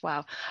gosh,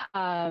 wow.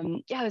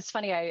 It was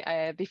funny.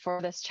 I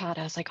before this chat,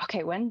 I was like,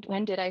 okay, when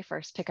did I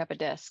first pick up a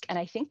disc? And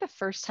I think the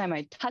first time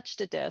I touched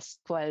a disc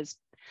was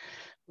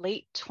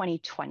late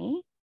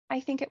 2020. I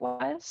think it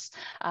was,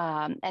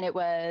 and it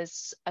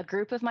was a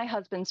group of my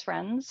husband's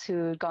friends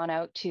who'd gone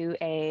out to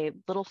a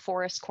little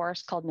forest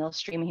course called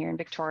Millstream here in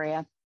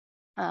Victoria.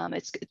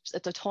 It's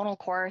a tonal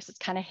course. It's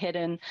kind of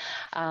hidden.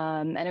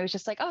 And it was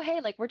just like, oh,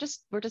 hey, like we're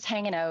just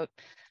hanging out.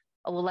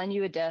 We'll lend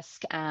you a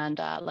disc and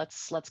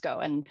let's go.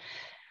 And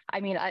I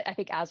mean, I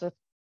think as with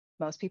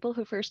most people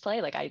who first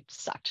play, like I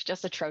sucked,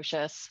 just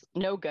atrocious,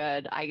 no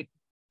good. I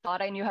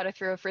thought I knew how to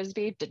throw a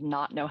Frisbee, did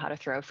not know how to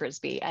throw a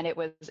Frisbee. And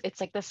it's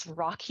like this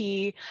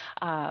rocky,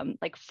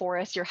 like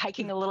forest, you're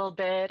hiking a little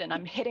bit and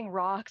I'm hitting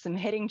rocks, I'm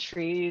hitting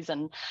trees,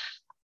 and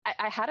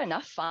I had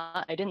enough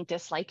fun. I didn't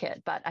dislike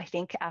it, but I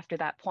think after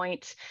that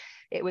point,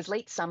 it was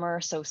late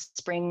summer. So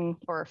spring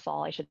or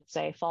fall, I should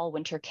say,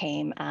 winter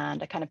came,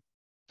 and I kind of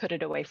put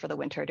it away for the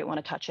winter. I didn't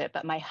want to touch it,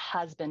 but my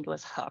husband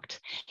was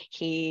hooked.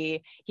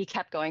 He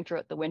kept going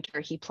throughout the winter.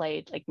 He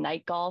played like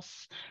night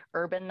golf,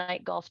 urban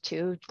night golf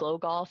too, glow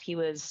golf.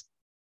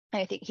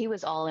 I think he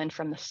was all in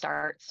from the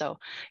start. So,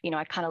 you know,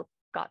 I kind of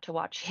got to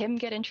watch him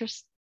get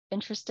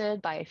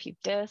interested by a few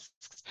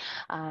discs.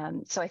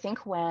 So I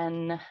think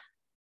when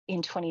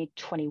in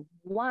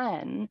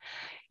 2021,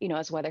 you know,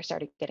 as weather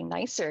started getting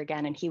nicer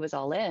again and he was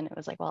all in, it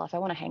was like, well, if I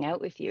want to hang out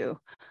with you,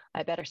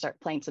 I better start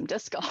playing some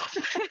disc golf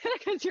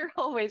because you're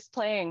always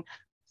playing.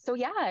 So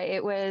yeah,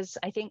 it was,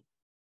 I think,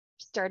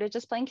 started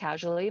just playing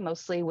casually,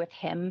 mostly with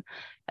him,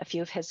 a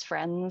few of his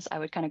friends. I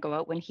would kind of go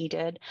out when he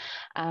did.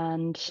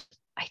 And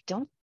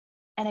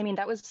I mean,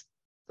 that was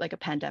like a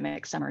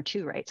pandemic summer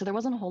too, right? So there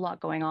wasn't a whole lot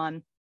going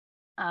on.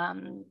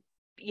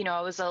 You know,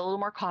 I was a little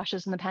more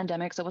cautious in the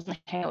pandemic, so I wasn't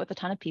hanging out with a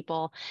ton of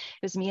people.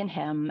 It was me and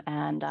him.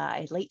 And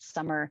late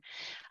summer,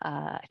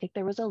 I think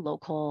it was a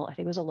local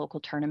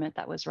tournament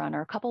that was run,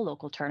 or a couple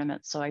local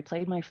tournaments. So I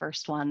played my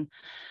first one.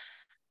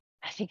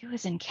 I think it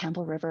was in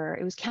Campbell River.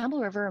 It was Campbell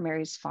River or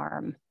Mary's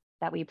Farm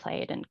that we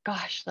played. And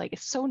gosh, like,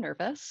 it's so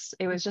nervous.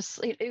 It was just,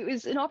 it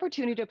was an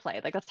opportunity to play.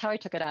 Like, that's how I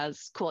took it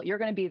as, cool, you're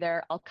going to be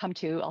there. I'll come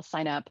too. I'll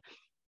sign up.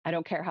 I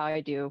don't care how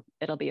I do.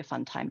 It'll be a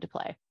fun time to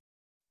play.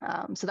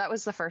 So that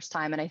was the first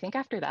time. And I think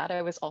after that,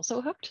 I was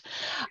also hooked.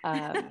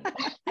 I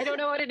don't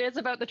know what it is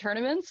about the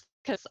tournaments,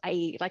 because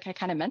like I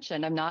kind of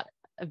mentioned, I'm not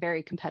a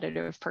very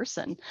competitive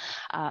person.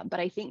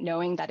 But I think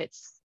knowing that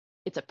it's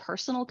a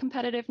personal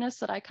competitiveness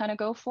that I kind of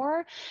go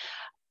for,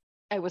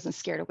 I wasn't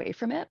scared away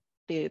from it.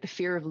 The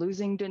fear of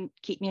losing didn't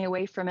keep me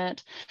away from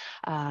it.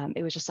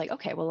 It was just like,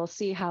 okay, well, let's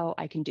see how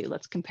I can do.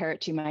 Let's compare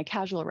it to my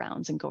casual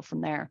rounds and go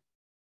from there.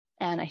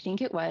 And I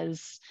think it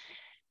was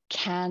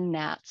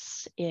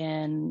Nats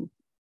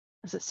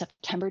was it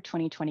September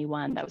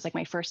 2021? That was like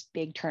my first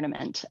big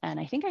tournament. And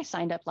I think I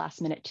signed up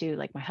last minute too.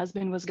 Like, my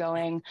husband was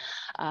going.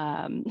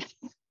 And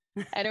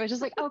it was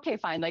just like, okay,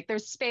 fine. Like,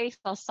 there's space.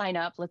 I'll sign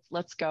up.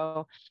 Let's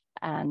go.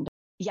 And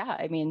yeah,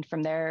 I mean,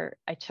 from there,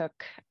 I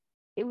took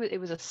it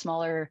was a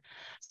smaller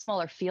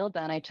field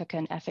then. I took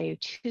an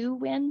FA2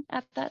 win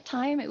at that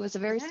time. It was a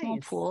very small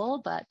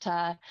pool, but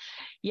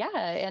yeah.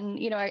 And,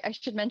 I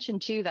should mention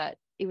too that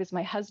it was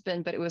my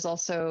husband, but it was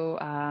also,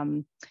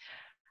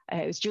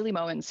 it was Julie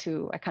Mowens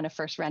who I kind of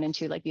first ran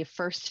into, like the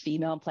first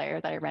female player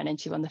that I ran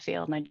into on the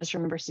field. And I just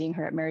remember seeing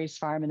her at Mary's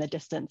Farm in the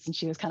distance. And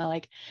she was kind of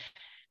like,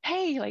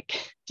 hey,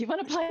 like, do you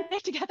want to play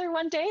together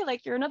one day?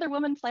 Like, you're another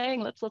woman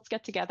playing. Let's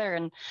get together.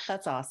 And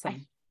that's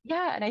awesome.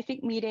 And I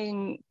think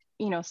meeting,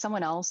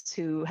 someone else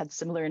who had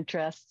similar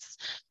interests,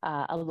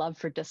 a love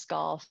for disc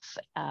golf,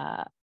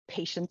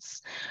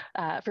 patience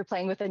for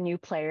playing with a new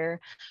player,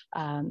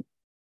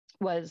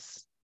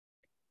 was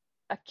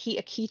a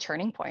key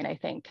turning point. I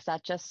think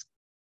that just,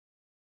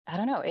 I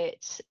don't know,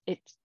 it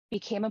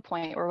became a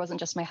point where it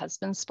wasn't just my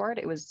husband's sport,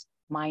 it was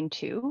mine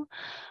too.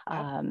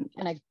 And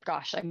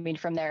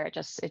from there it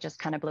just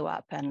kind of blew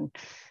up. And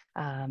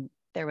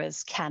there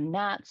was Can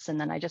Nats, and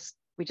then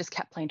we just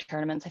kept playing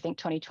tournaments. I think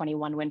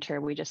 2021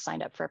 winter, we just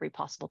signed up for every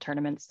possible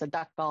tournaments, the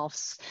duck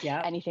golfs,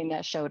 anything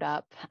that showed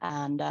up.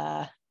 And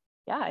I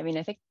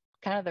think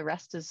kind of the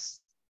rest is,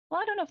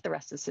 well, I don't know if the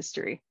rest is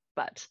history,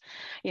 but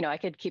I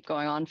could keep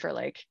going on for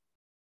like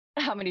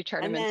how many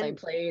tournaments I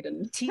played.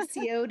 And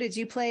TCO, did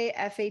you play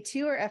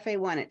FA2 or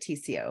FA1 at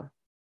TCO?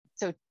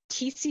 So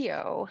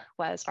TCO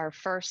was our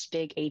first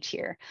big A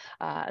tier.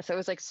 So it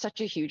was like such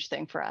a huge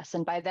thing for us.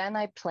 And by then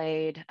I'd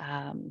played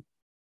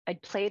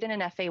in an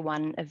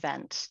FA1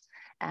 event,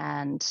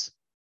 and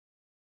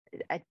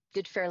I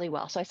did fairly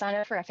well. So I signed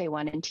up for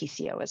FA1 and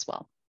TCO as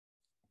well.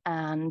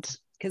 And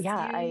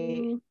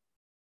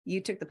you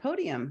took the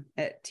podium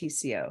at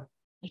TCO.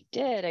 I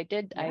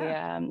did.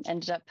 Yeah. I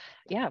ended up,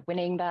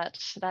 winning that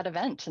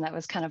event. And that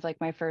was kind of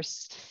like my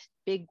first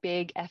big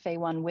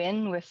FA1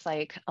 win with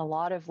like a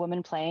lot of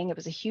women playing. It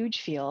was a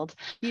huge field.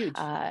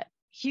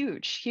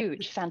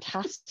 Huge,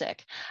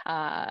 fantastic.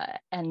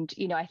 And,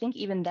 I think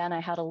even then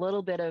I had a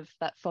little bit of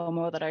that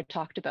FOMO that I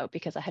talked about,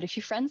 because I had a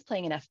few friends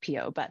playing in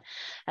FPO, but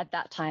at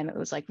that time it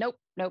was like, nope,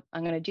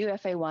 I'm going to do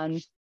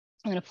FA1.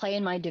 I'm going to play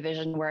in my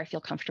division where I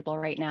feel comfortable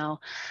right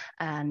now.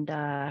 And,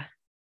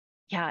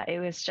 it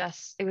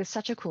was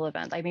such a cool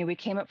event. I mean, we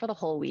came up for the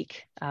whole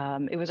week.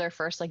 It was our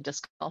first like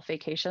disc golf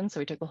vacation.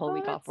 So we took the whole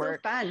week off work.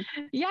 So fun.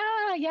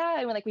 Yeah.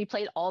 And we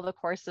played all the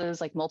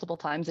courses like multiple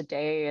times a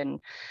day. And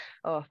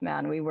oh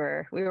man, we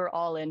were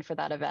all in for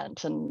that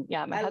event. And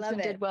my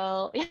husband did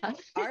well. Yeah.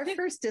 Our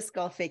first disc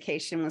golf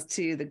vacation was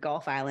to the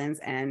Gulf Islands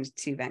and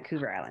to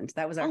Vancouver Island.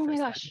 That was our first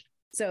one.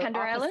 So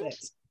Pender Island?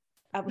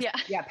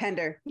 Yeah,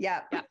 Pender.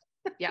 Yeah.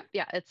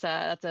 Yeah. It's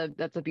that's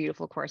a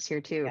beautiful course here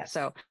too. Yes.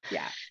 So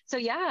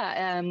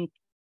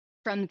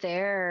from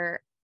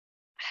there,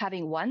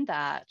 having won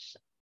that,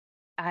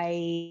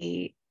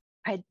 I'd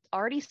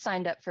already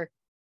signed up for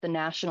the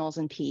nationals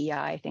in PEI,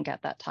 I think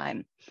at that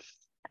time,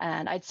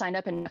 and I'd signed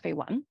up in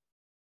FA1.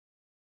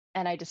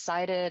 And I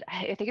decided,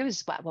 I think it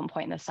was at one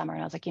point in the summer,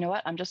 and I was like, you know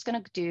what, I'm just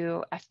going to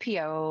do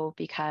FPO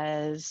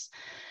because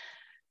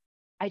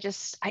I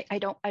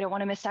don't want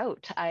to miss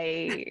out.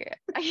 It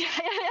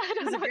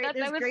was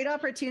a great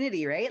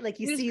opportunity, right? Like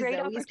you see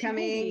Zoe's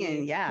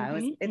coming,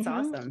 and it's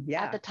awesome.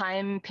 Yeah. At the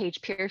time, Paige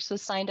Pierce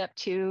was signed up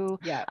too.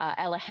 Yeah.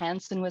 Ella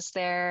Hansen was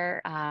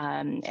there.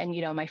 And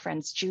my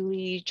friends,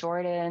 Julie,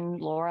 Jordan,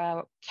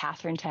 Laura,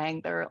 Catherine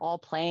Tang, they're all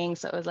playing.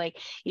 So it was like,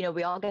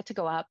 we all get to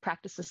go up,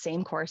 practice the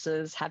same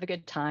courses, have a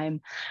good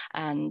time.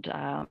 And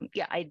I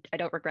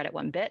don't regret it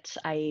one bit.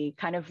 I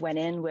kind of went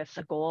in with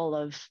a goal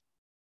of,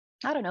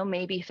 I don't know,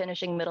 maybe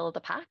finishing middle of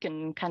the pack,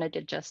 and kind of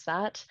did just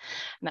that.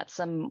 Met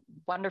some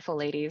wonderful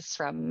ladies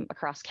from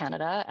across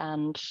Canada,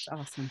 and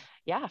awesome.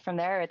 Yeah, from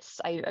there,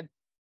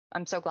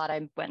 I'm so glad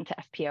I went to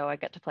FPO. I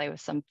get to play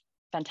with some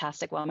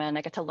fantastic women.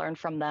 I get to learn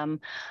from them.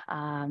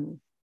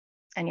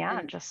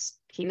 Just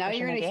keep now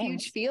pushing you're in the a game.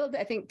 huge field.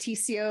 I think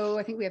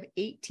TCO, we have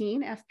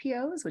 18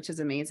 FPOs, which is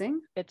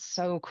amazing. It's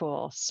so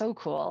cool.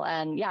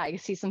 And I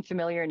see some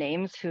familiar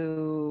names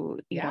who,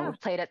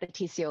 played at the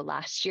TCO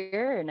last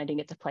year and I didn't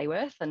get to play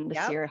with. And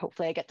this year,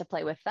 hopefully I get to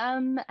play with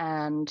them.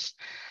 And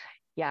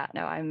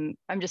I'm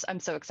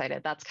so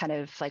excited. That's kind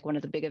of like one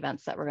of the big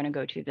events that we're going to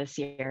go to this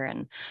year.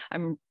 And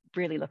I'm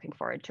really looking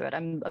forward to it.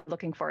 I'm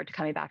looking forward to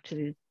coming back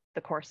to the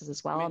courses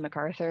as well.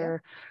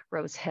 MacArthur,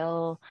 Rose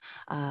Hill.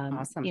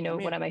 Awesome.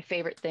 One of my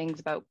favorite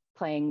things about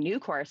playing new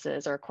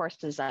courses or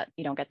courses that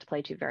you don't get to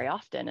play to very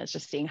often is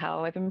just seeing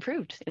how I've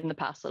improved in the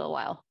past little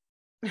while.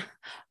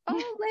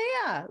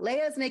 Oh,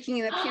 Leia's making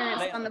an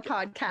appearance on the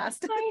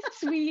podcast. Hi,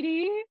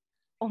 sweetie.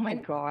 Oh my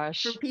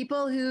gosh. For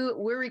people who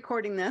we're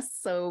recording this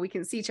so we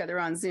can see each other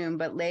on Zoom,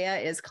 but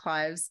Leia is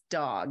Clive's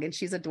dog and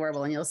she's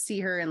adorable and you'll see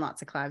her in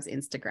lots of Clive's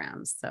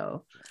Instagrams.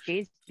 So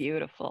she's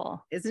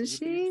beautiful. Isn't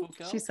she?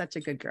 She's such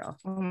a good girl.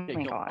 Oh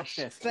my gosh.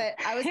 But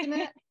I was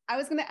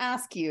going to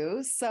ask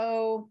you,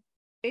 so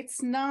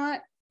it's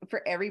not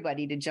for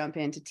everybody to jump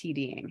into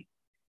TDing,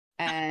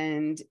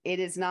 and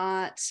it is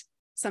not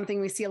something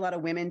we see a lot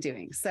of women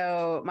doing.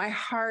 So my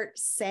heart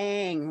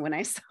sang when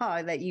I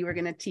saw that you were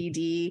going to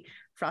TD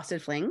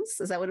Frosted Flings.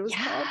 Is that what it was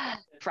called?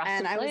 Frosted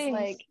and I Flings.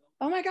 was like,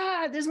 oh my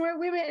God, there's more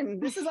women.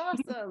 This is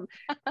awesome.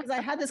 Because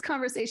I had this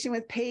conversation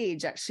with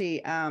Paige,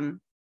 actually.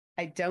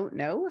 I don't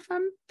know if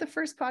I'm the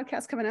first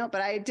podcast coming out,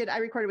 but I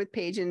recorded with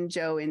Paige and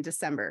Joe in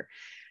December.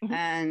 Mm-hmm.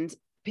 And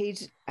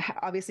Paige,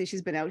 obviously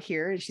she's been out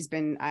here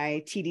and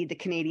I TD'd the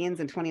Canadians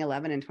in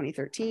 2011 and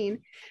 2013.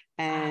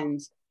 And wow.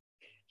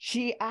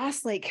 She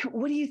asked, like,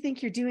 what do you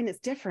think you're doing that's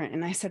different?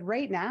 And I said,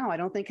 right now, I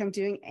don't think I'm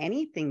doing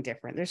anything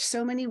different. There's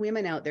so many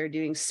women out there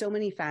doing so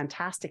many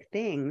fantastic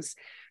things.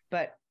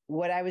 But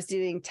what I was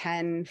doing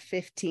 10,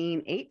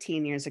 15,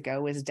 18 years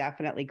ago was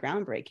definitely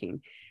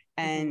groundbreaking.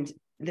 And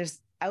there's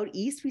out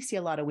east, we see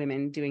a lot of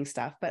women doing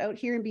stuff. But out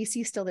here in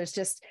BC, still,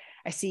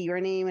 I see your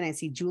name and I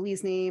see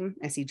Julie's name.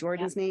 I see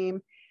Jordan's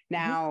name.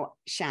 Now,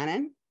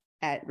 Shannon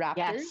at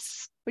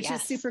Raptors, which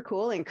is super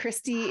cool. And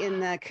Christy in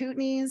the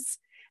Kootenays.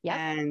 Yep.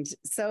 And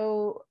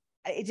so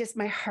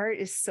my heart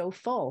is so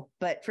full.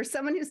 But for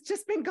someone who's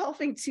just been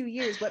golfing 2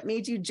 years, what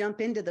made you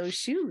jump into those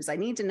shoes? I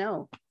need to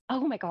know.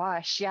 Oh my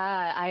gosh.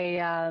 Yeah.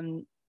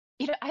 I've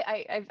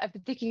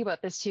been thinking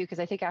about this too, because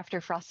I think after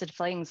Frosted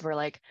Flings, we're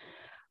like,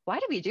 why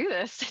do we do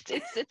this?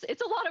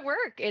 It's a lot of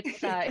work.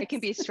 It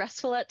can be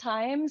stressful at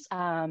times.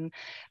 But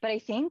I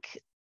think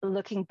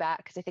looking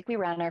back, because I think we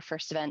ran our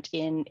first event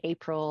in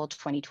April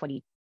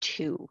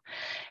 2022.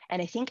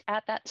 And I think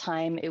at that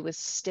time it was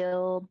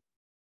still,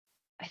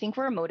 I think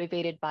we're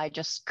motivated by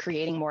just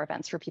creating more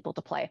events for people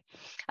to play.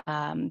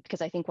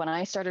 Because I think when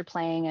I started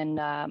playing and,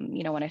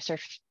 when I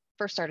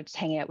first started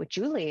hanging out with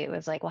Julie, it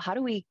was like, well, how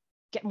do we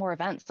get more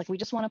events? Like, we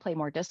just want to play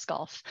more disc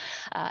golf.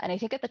 And I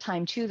think at the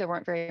time too, there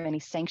weren't very many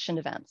sanctioned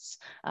events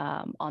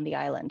on the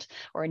island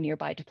or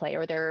nearby to play,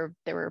 or there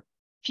were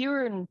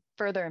fewer and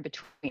further in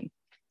between.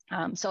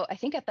 So I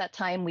think at that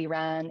time we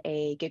ran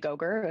a Gig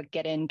Ogre, a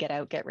get in, get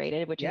out, get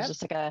rated, which was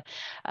just like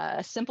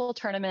a simple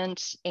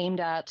tournament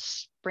aimed at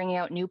bringing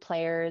out new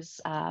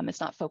players.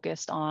 It's not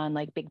focused on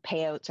like big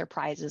payouts or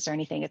prizes or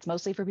anything. It's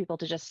mostly for people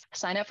to just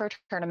sign up for a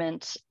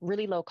tournament,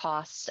 really low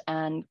cost,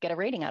 and get a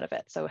rating out of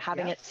it. So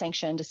having it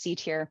sanctioned to C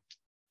tier,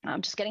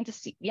 just getting to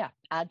see,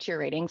 add to your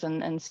ratings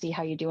and see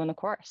how you do in the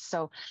course.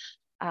 So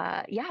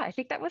I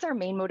think that was our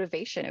main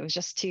motivation. It was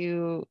just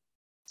to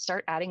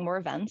start adding more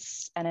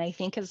events. And I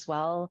think as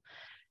well,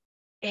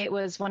 it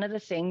was one of the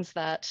things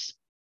that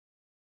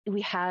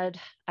we had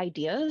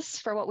ideas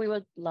for what we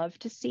would love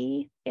to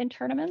see in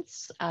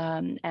tournaments.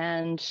 And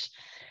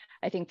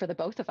I think for the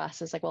both of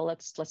us is like, well,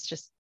 let's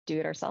just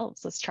do it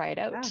ourselves. Let's try it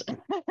out.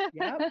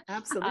 Yeah,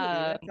 absolutely.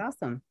 That's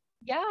awesome.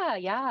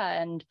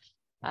 Yeah. And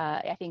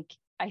I think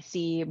I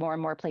see more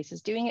and more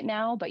places doing it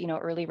now, but,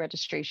 early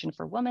registration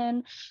for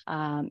women,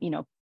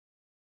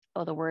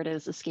 the word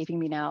is escaping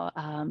me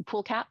now,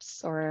 pool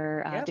caps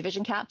or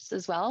division caps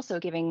as well. So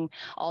giving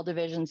all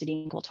divisions an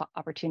equal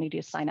opportunity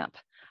to sign up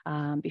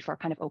before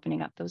kind of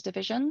opening up those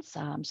divisions.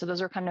 So those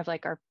are kind of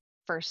like our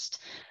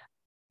first,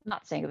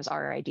 not saying it was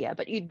our idea,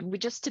 but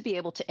just to be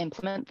able to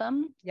implement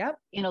them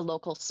in a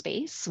local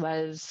space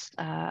was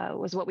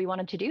what we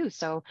wanted to do.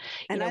 So,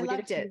 and I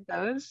loved it.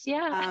 Those.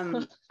 Yeah.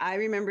 I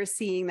remember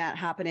seeing that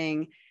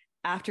happening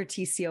after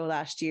TCO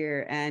last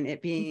year and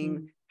it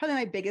being probably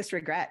my biggest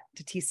regret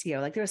to TCO.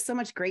 Like, there was so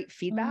much great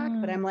feedback,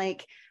 but I'm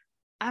like,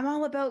 I'm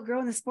all about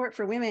growing the sport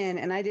for women.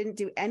 And I didn't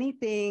do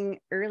anything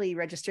early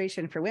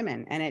registration for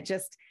women. And it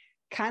just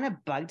kind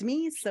of bugged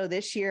me. So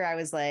this year I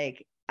was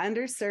like,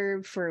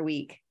 underserved for a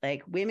week,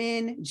 like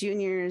women,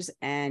 juniors,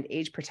 and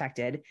age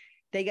protected.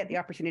 They get the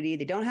opportunity.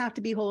 They don't have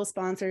to be whole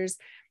sponsors.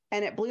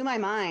 And it blew my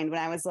mind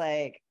when I was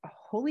like,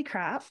 holy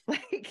crap.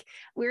 Like,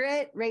 we're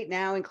at right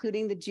now,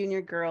 including the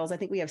junior girls, I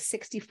think we have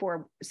 58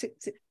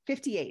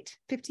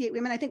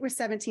 women. I think we're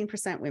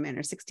 17% women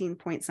or 16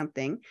 point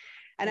something.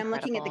 And incredible. I'm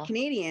looking at the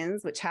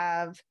Canadians, which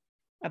have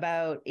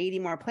about 80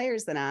 more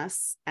players than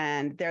us,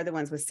 and they're the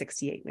ones with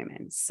 68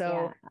 women.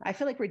 So I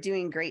feel like we're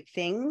doing great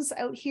things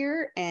out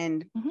here.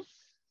 And,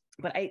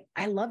 but I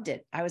loved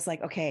it. I was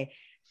like, okay,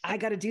 I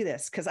got to do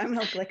this because I'm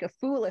look like a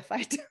fool if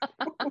I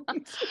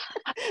don't.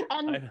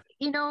 And,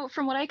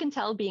 from what I can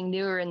tell, being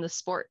newer in the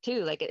sport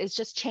too, like it's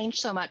just changed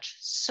so much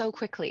so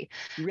quickly.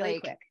 Really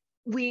quick.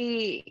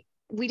 We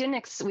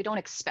don't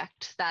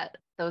expect that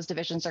those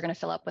divisions are going to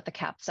fill up with the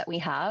caps that we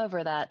have,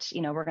 or that,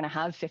 we're going to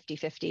have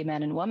 50-50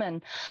 men and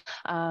women.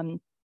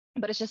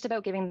 But it's just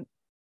about giving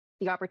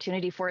the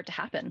opportunity for it to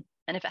happen.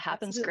 And if it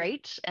happens,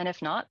 great. And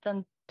if not,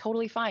 then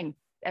totally fine.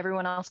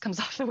 Everyone else comes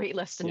off the wait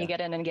list and you get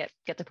in and get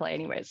to play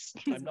anyways.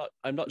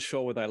 I'm not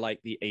sure whether I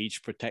like the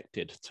age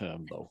protected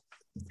term though.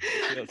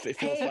 It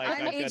feels like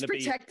I'm age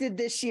protected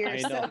this year. I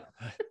know.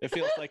 It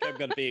feels like I'm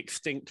going to be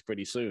extinct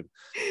pretty soon.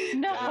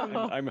 No,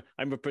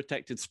 I'm a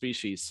protected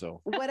species.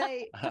 So what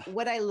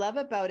I love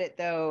about it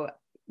though,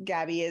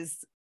 Gaby,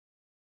 is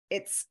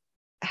it's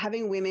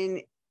having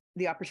women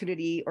the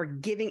opportunity or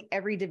giving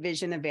every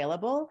division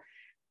available.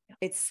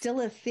 It's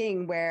still a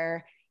thing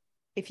where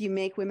if you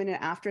make women an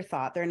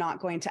afterthought, they're not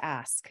going to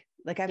ask.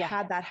 Like I've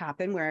had that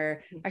happen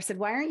where I said,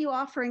 why aren't you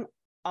offering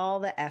all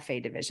the FA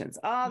divisions?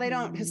 Oh, they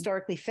don't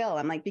historically fill.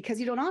 I'm like, because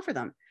you don't offer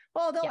them.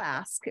 Well, they'll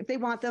ask if they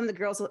want them. The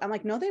girls will. I'm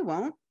like, no, they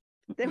won't.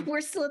 Then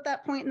we're still at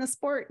that point in the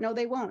sport. No,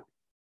 they won't.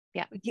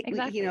 Yeah,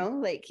 exactly. You know,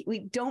 like we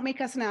don't make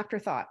us an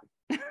afterthought.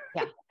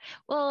 Yeah.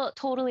 Well,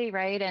 totally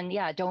right. And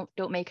yeah, don't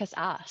make us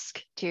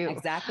ask too.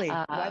 Exactly.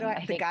 Why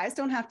do the guys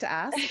don't have to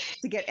ask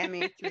to get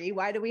MA3?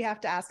 Why do we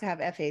have to ask to have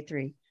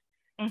FA3?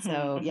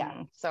 So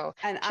yeah. So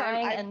and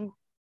I've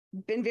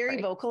been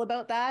very vocal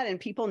about that, and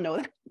people know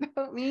that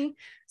about me.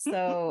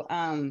 So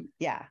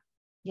yeah.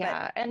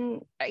 Yeah.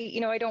 And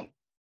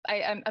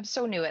I'm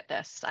so new at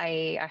this.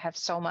 I have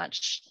so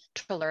much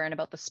to learn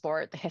about the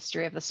sport, the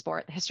history of the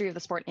sport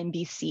in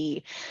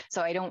BC.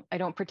 So I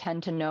don't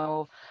pretend to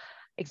know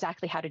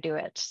exactly how to do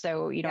it.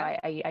 So, you know,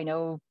 I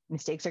know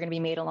mistakes are going to be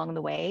made along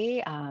the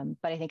way.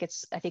 But I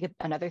think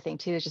another thing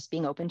too is just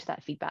being open to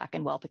that feedback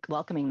and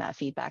welcoming that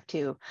feedback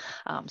too.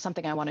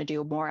 Something I want to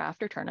do more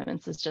after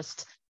tournaments is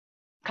just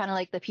kind of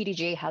like the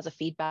PDGA has a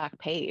feedback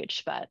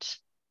page, but,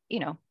 you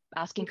know,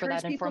 asking for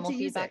that informal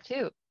feedback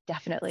too.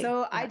 Definitely.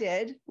 So I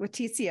did with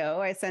TCO.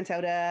 I sent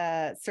out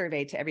a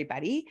survey to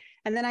everybody,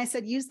 and then I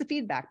said, use the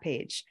feedback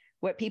page.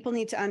 What people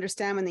need to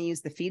understand when they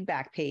use the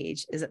feedback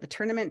page is that the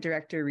tournament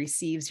director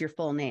receives your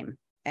full name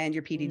and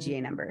your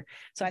PDGA number.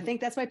 So I think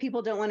that's why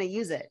people don't want to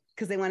use it,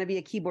 because they want to be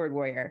a keyboard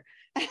warrior.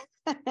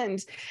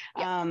 And,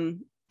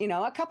 you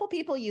know, a couple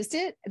people used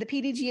it. The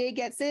PDGA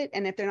gets it.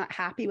 And if they're not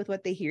happy with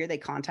what they hear, they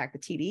contact the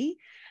TD.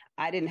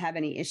 I didn't have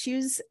any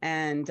issues.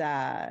 And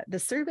the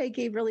survey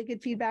gave really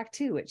good feedback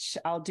too, which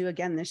I'll do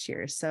again this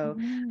year. So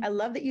I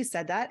love that you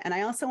said that. And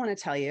I also want to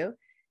tell you,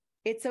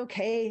 it's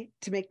okay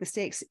to make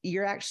mistakes.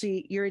 You're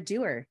a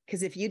doer,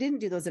 because if you didn't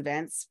do those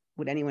events,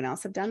 would anyone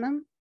else have done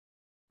them?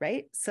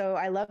 Right. So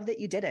I love that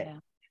you did it. Yeah.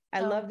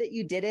 I love that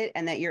you did it,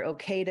 and that you're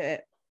okay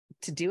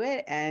to do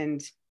it,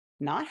 and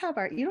not have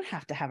you don't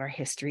have to have our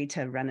history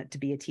to run it, to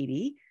be a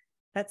TD.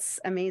 That's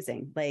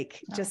amazing.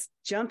 Like just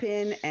jump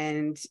in,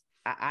 and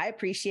I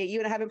appreciate you,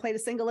 and I haven't played a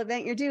single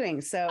event you're doing.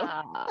 So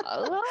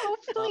well,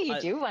 hopefully you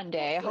do one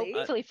day.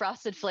 Hopefully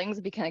Frosted Flings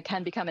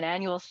can become an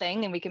annual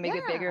thing, and we can make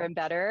it bigger and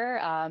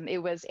better. It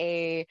was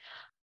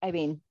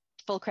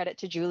full credit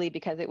to Julie,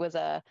 because it was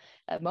a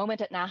moment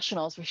at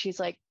Nationals where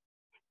she's like,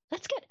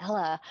 let's get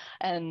Ella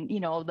and, you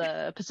know,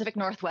 the Pacific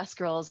Northwest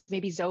girls,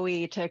 maybe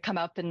Zoe, to come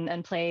up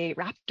and play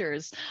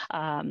Raptors.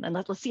 And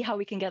let's see how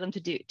we can get them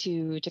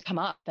to come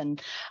up.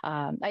 And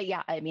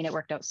it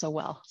worked out so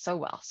well.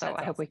 So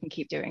I hope we can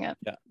keep doing it.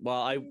 Yeah.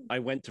 Well, I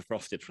went to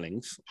Frosted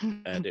Flings,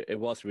 and it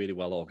was really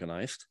well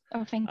organized.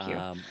 Oh, thank you.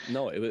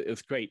 No, it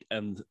was great.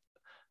 And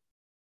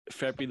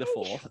February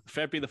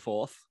the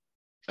 4th,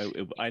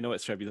 I know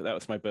it's February. That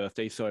was my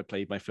birthday, so I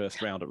played my first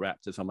round at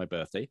Raptors on my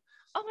birthday.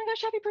 Oh my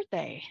gosh, happy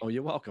birthday. Oh,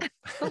 you're welcome.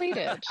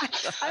 Belated.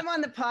 I'm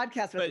on the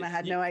podcast with him. I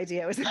had no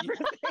idea it was his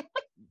birthday.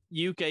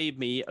 You gave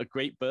me a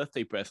great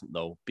birthday present,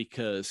 though,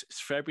 because it's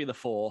February the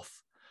 4th.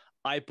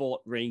 I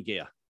bought rain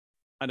gear,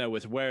 and I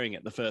was wearing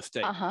it the first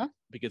day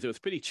because it was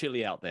pretty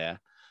chilly out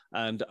there.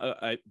 And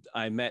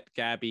I met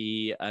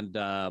Gabby, and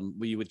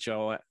were you with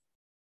Joanne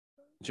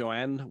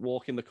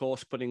walking the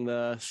course, putting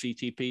the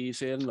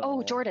CTPs in?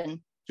 Oh,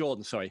 Jordan,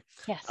 sorry.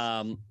 Yes.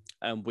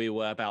 And we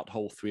were about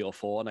hole 3 or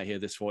 4, and I hear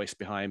this voice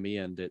behind me,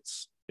 and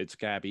it's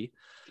Gabby.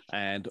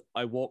 And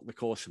I walked the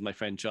course with my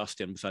friend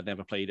Justin, because I'd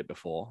never played it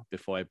before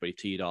everybody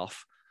teed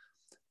off,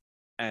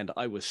 and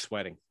I was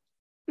sweating.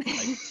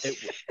 I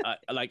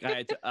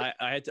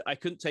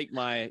couldn't take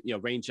my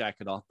rain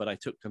jacket off, but I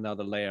took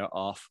another layer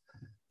off,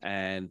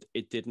 and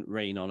it didn't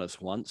rain on us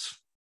once.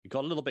 It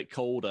got a little bit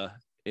colder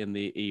in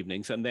the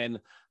evenings, and then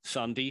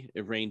Sunday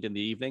it rained in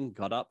the evening.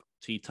 Got up,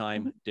 tea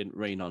time, didn't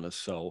rain on us,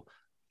 so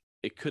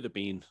it could have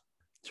been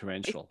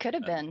torrential. It could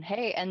have been.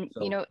 Hey, and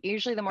so,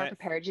 usually the more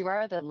prepared you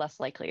are, the less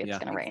likely it's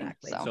going to rain.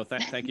 So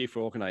thank you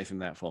for organizing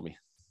that for me.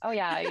 Oh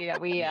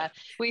yeah.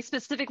 We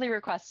specifically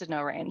requested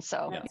no rain,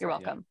 so you're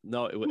welcome. Yeah.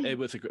 No, it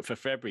was for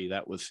February.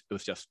 It was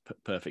just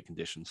perfect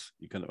conditions.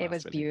 You couldn't. It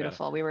was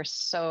beautiful. We were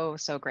so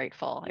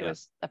grateful. It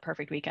was a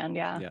perfect weekend.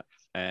 Yeah. Yeah,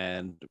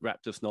 and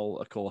Raptors Knoll,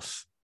 of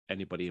course,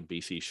 anybody in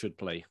BC should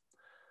play.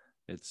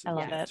 It's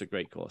a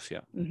great course. Yeah.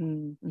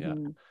 Yeah.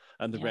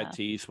 And the red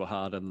tees were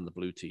harder than the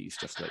blue tees,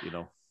 just to let you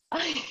know.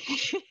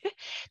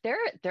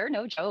 They're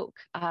no joke.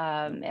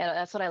 And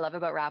that's what I love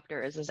about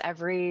Raptors is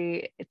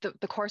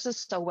the course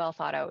is so well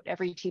thought out.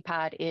 Every tee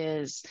pad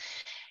it's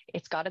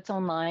got its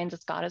own lines,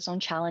 it's got its own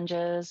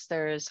challenges.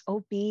 There's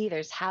OB,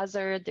 there's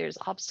hazard, there's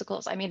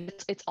obstacles. I mean,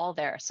 it's all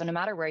there. So no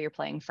matter where you're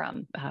playing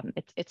from,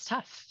 it's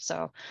tough.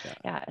 So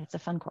yeah, it's a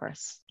fun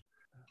course.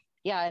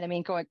 Yeah, and I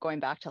mean, going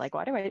back to like,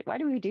 why do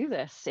we do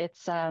this?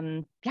 It's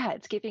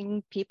it's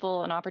giving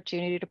people an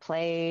opportunity to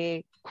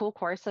play cool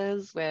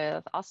courses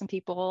with awesome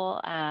people,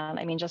 and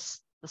I mean,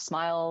 just the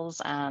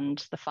smiles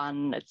and the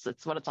fun.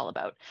 It's what it's all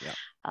about. Yeah.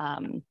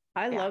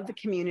 I love the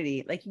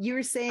community. Like you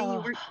were saying, you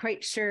weren't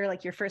quite sure.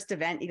 Like your first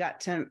event, you got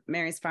to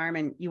Mary's Farm,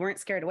 and you weren't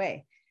scared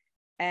away.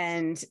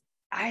 And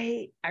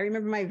I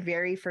remember my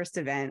very first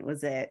event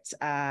was at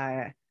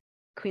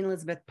Queen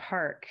Elizabeth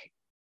Park.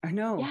 Or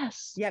no.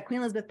 Yes. Yeah, Queen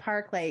Elizabeth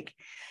Park, like,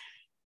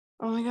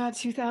 oh my God,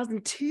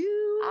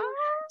 2002,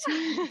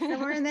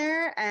 somewhere in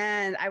there.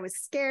 And I was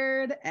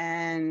scared,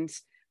 and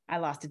I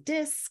lost a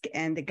disc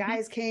and the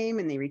guys came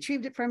and they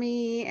retrieved it for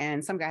me.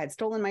 And some guy had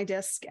stolen my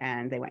disc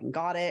and they went and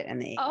got it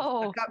and they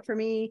stuck up for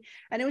me.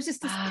 And it was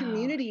just this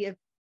community of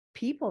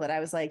people that I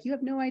was like, you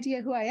have no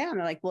idea who I am.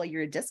 They're like, well,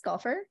 you're a disc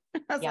golfer.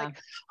 I was like,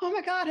 oh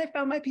my God, I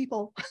found my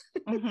people.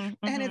 And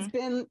it's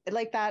been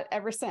like that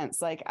ever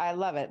since. Like, I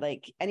love it.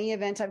 Like any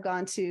event I've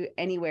gone to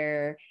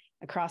anywhere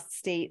across the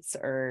states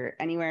or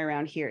anywhere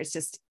around here, it's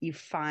just, you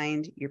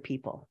find your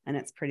people and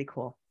it's pretty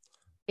cool.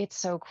 It's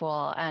so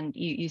cool. And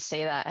you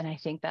say that. And I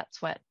think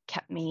that's what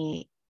kept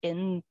me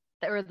in,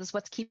 or this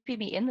what's keeping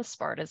me in the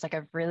sport is like,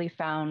 I've really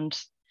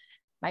found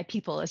my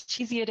people, as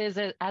cheesy it is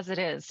as it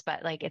is,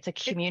 but like it's a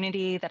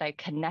community that I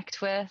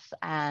connect with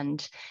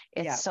and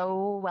it's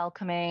so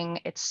welcoming.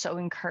 It's so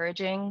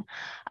encouraging.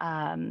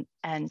 And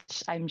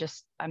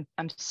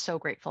I'm so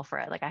grateful for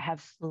it. Like I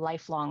have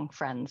lifelong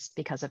friends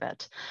because of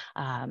it.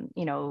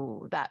 You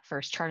know, that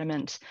first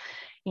tournament,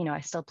 you know,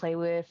 I still play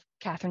with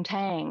Catherine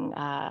Tang,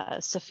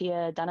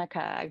 Sophia Danica.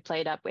 I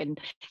played up in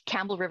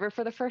Campbell River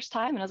for the first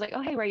time. And I was like,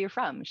 oh, hey, where are you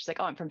from? She's like,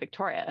 oh, I'm from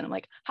Victoria. And I'm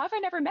like, how have I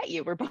never met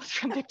you? We're both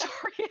from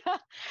Victoria.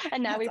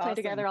 And now we play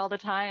together all the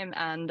time.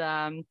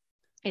 And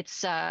it's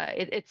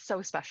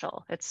so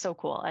special. It's so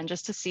cool. And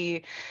just to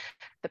see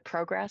the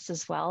progress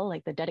as well,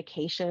 like the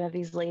dedication of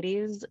these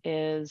ladies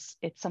it's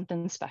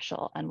something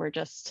special. And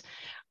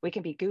we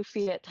can be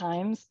goofy at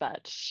times,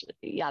 but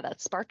yeah,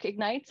 that spark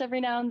ignites every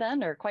now and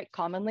then, or quite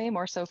commonly,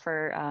 more so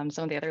for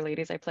some of the other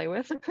ladies I play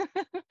with.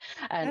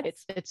 And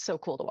it's so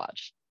cool to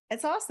watch.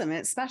 It's awesome.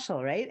 It's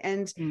special, right?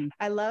 And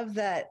I love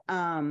that.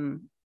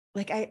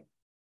 Like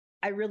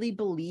I really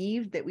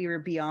believed that we were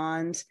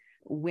beyond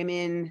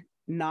women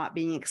not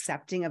being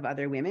accepting of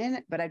other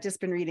women. But I've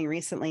just been reading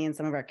recently in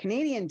some of our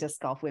Canadian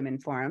disc golf women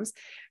forums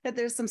that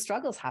there's some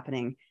struggles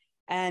happening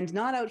and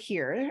not out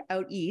here,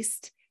 out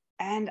east.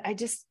 And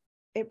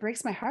it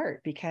breaks my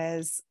heart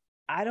because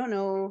I don't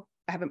know,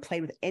 I haven't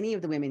played with any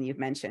of the women you've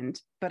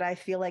mentioned, but I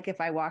feel like if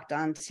I walked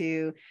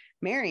onto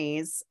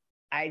Mary's,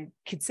 I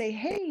could say,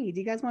 hey, do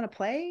you guys want to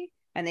play?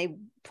 And they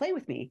play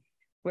with me.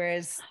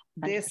 Whereas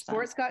 100%. The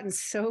sport's gotten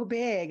so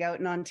big out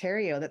in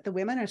Ontario that the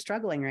women are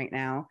struggling right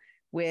now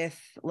with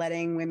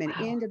letting women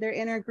into their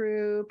inner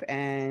group.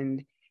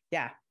 And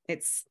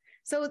it's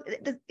so,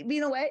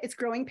 you know what? It's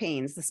growing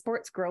pains. The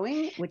sport's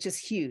growing, which is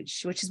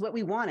huge, which is what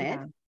we wanted.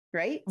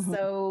 Right.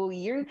 So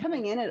you're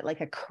coming in at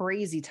like a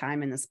crazy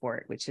time in the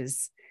sport, which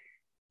is,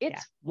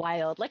 it's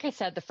wild. Like I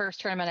said, the first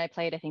tournament I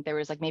played, I think there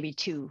was like maybe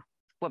 2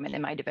 women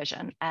in my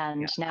division.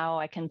 And now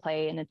I can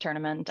play in a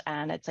tournament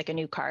and it's like a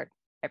new card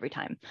every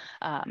time.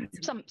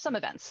 Some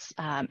events.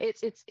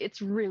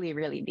 It's really,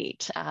 really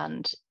neat.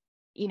 And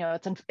you know,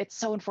 it's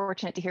so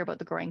unfortunate to hear about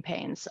the growing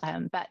pains.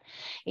 But,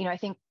 you know, I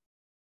think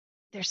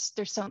there's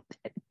some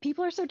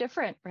people are so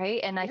different, right?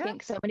 And I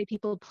think so many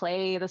people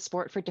play the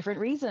sport for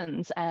different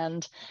reasons.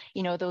 And,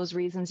 you know, those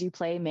reasons you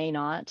play may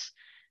not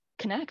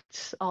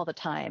connect all the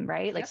time,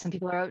 right? Like some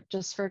people are out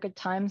just for a good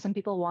time. Some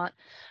people want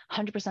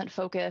 100%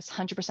 focus,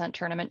 100%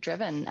 tournament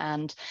driven.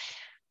 And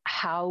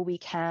how we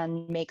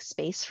can make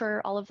space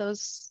for all of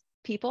those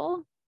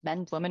people,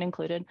 men, women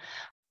included,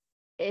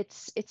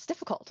 it's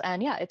difficult.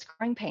 And it's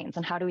growing pains.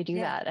 And how do we do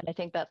that? And I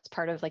think that's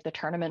part of like the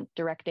tournament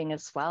directing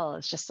as well.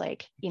 It's just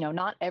like, you know,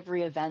 not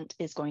every event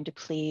is going to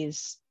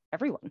please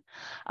everyone.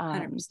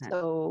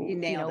 So you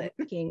nailed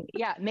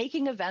it.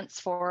 Making events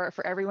for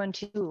everyone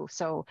too.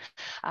 So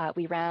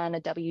we ran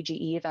a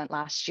WGE event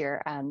last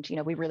year and, you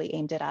know, we really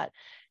aimed it at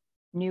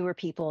newer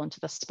people into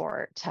the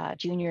sport,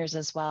 juniors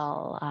as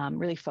well,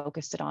 really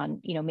focused it on,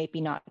 you know, maybe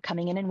not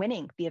coming in and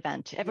winning the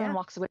event. Everyone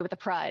walks away with a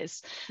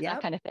prize,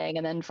 that kind of thing.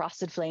 And then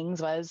Frosted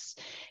Flings was,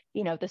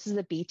 you know, this is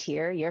a B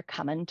tier, you're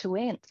coming to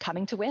win.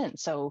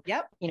 So,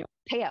 you know,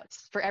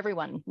 payouts for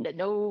everyone.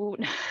 No.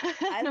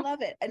 I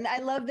love it. And I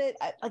love that.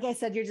 Like I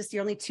said,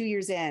 you're only 2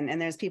 years in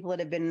and there's people that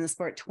have been in the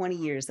sport 20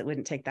 years that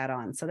wouldn't take that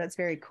on. So that's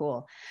very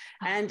cool.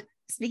 And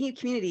speaking of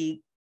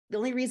community, the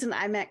only reason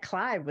I met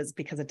Clive was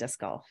because of disc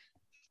golf.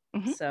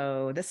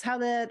 So that's how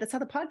the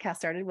podcast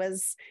started.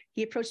 Was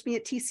he approached me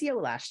at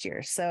TCO last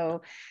year.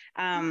 So,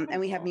 and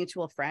we have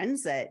mutual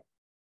friends that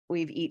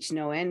we've each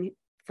known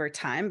for a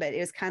time, but it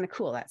was kind of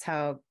cool. That's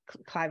how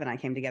Clive and I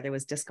came together,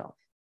 was disc golf.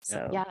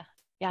 So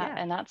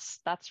and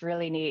that's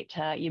really neat.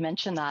 You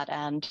mentioned that,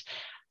 and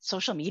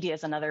social media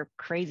is another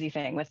crazy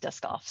thing with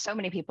disc golf. So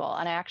many people,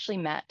 and I actually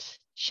met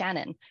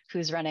Shannon,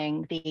 who's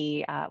running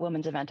the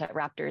women's event at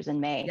Raptors in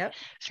May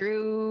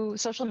through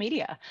social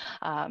media.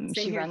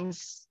 She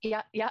runs the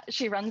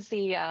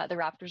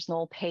Raptors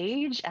Knoll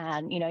page,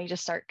 and you know, you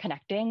just start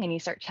connecting and you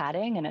start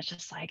chatting, and it's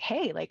just like,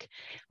 hey, like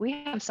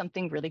we have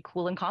something really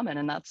cool in common,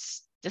 and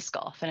that's disc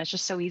golf. And it's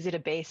just so easy to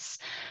base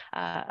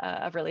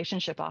a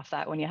relationship off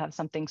that when you have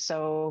something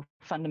so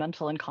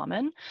fundamental in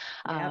common,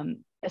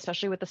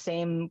 especially with the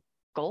same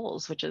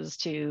goals, which is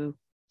to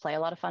play a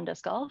lot of fun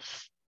disc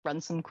golf, run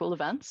some cool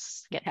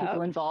events, get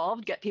people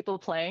involved, get people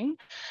playing.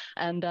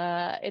 And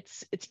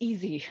it's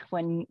easy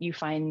when you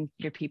find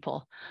your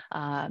people,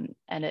 and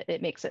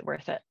it makes it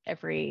worth it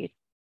every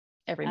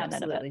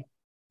minute of it.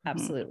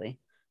 Absolutely.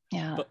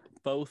 But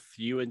both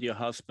you and your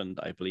husband,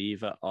 I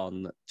believe, are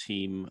on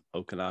Team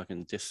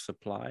Okanagan Disc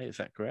Supply. Is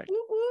that correct?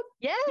 Whoop, whoop.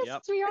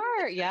 Yes, we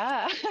are.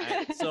 Yeah.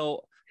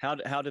 So how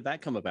did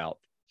that come about?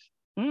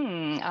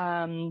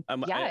 I'm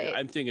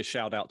doing a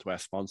shout out to our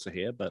sponsor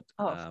here, but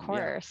of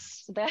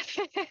course.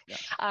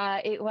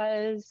 Yeah. It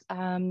was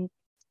I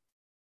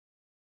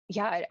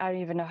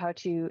don't even know how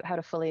to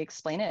fully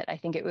explain it. I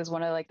think it was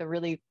one of like the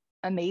really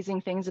amazing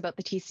things about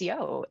the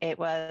TCO. It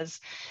was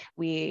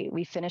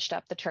we finished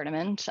up the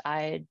tournament.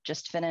 I'd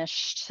just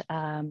finished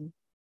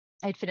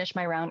I'd finished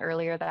my round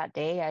earlier that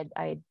day.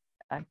 I'd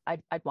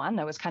won.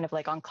 I was kind of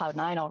like on cloud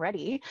nine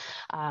already.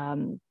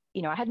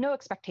 I had no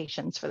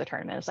expectations for the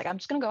tournament. It's like, I'm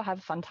just going to go have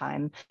a fun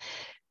time.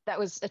 That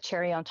was a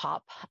cherry on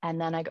top.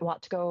 And then I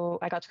got to go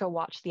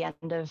watch the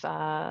end of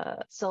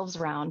Sylv's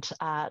round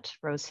at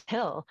Rose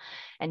Hill.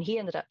 And he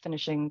ended up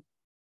finishing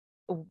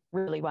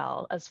really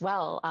well as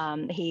well.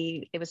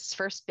 It was his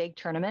first big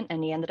tournament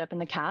and he ended up in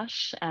the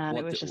cash. And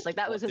it was just like,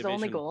 that was his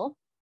only goal.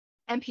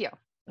 MPO.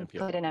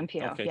 Played in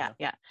MPO. Okay,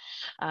 yeah.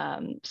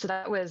 So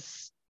that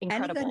was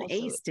incredible. And he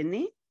got an ace, didn't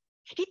he?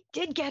 He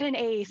did get an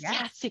ace.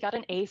 Yes, he got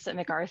an ace at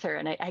MacArthur,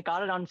 and I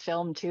got it on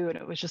film too. And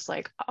it was just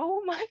like,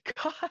 oh my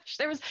gosh,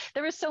 there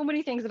was so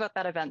many things about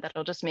that event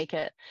that'll just make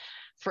it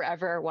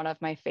forever one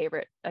of my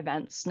favorite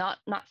events. Not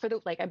for the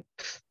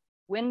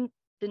win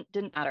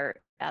didn't matter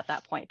at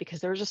that point because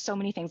there were just so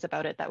many things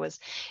about it it was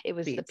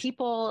the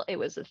people, it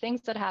was the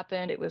things that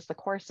happened, it was the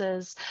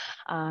courses.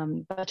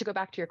 But to go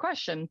back to your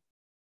question,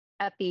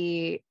 at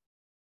the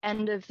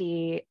end of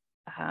the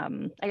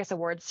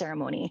awards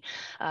ceremony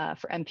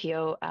for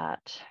MPO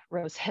at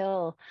Rose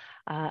Hill,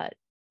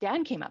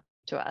 Dan came up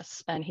to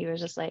us and he was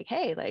just like,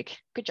 hey, like,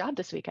 good job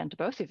this weekend to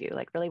both of you,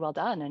 like really well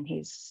done. And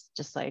he's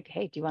just like,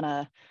 hey, do you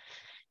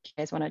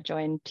guys want to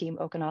join Team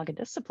Okanagan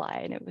Disc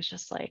Supply? And it was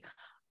just like,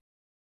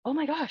 oh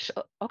my gosh,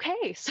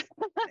 okay. So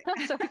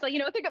he's like,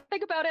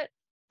 think about it.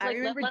 I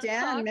remember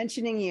Dan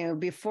mentioning you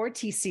before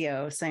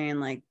TCO saying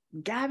like,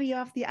 Gaby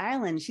off the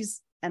island.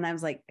 And I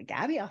was like,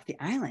 Gaby off the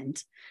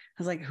island?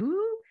 I was like, who?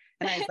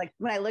 And I was like,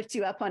 when I looked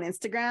you up on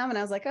Instagram and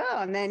I was like, oh,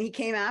 and then he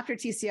came after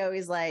TCO.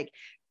 He's like,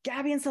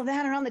 Gaby and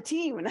Sylvan are on the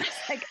team. And I was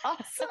like,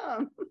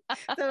 awesome.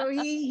 So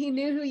he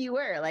knew who you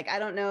were. Like, I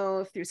don't know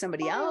if through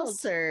somebody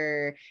else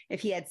or if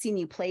he had seen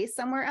you play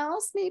somewhere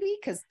else, maybe,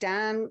 because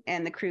Dan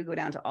and the crew go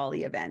down to all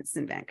the events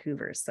in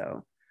Vancouver.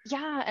 So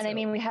yeah. And I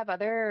mean, we have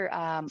other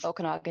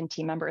Okanagan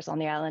team members on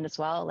the island as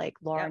well, like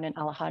Lauren and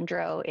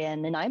Alejandro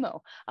in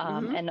Nanaimo.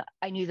 And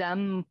I knew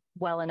them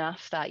well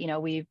enough that,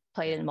 we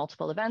played in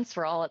multiple events.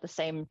 We're all at the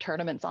same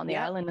tournaments on the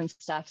island and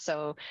stuff.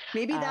 So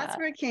maybe that's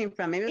where it came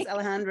from. Maybe it was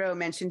Alejandro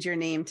mentioned your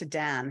name to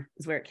Dan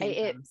is where it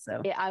came from.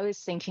 So I was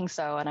thinking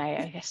so. And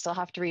I still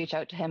have to reach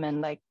out to him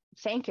and like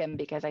thank him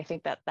because I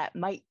think that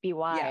might be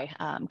why,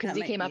 because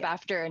he came up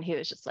after and he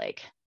was just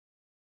like,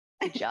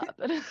 good job.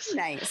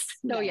 Nice.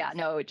 No, nice. Yeah,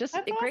 no, just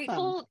that's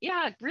grateful. Awesome.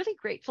 Yeah, really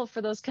grateful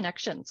for those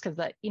connections because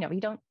that,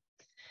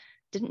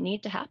 didn't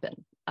need to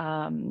happen.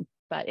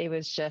 But it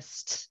was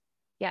just,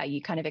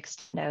 you kind of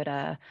extend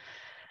out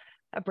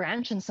a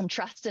branch and some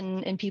trust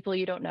in people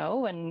you don't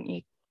know.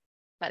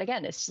 But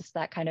again, it's just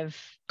that kind of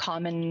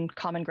common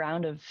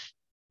ground of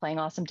playing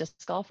awesome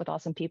disc golf with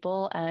awesome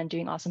people and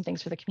doing awesome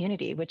things for the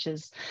community, which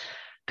is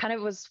kind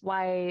of was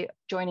why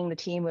joining the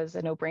team was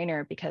a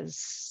no-brainer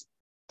because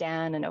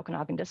Dan and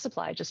Okanagan Disc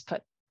Supply just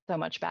put so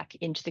much back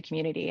into the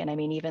community. And I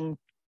mean, even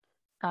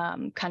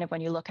kind of when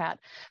you look at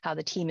how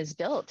the team is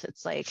built,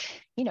 it's like,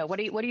 what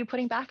are you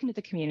putting back into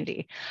the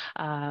community?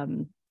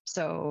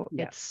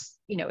 It's,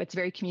 it's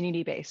very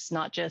community based,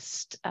 not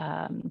just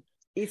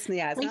it's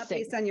not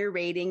based on your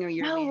rating or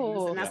your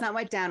wins, and that's not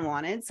what Dan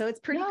wanted. So it's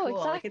pretty cool.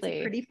 Exactly. Like,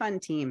 it's a pretty fun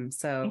team.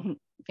 So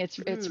it's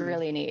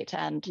really neat.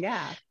 And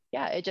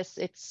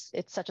it's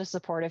such a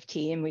supportive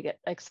team. We get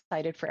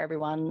excited for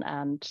everyone,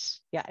 and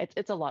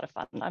it's a lot of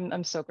fun.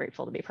 I'm so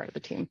grateful to be part of the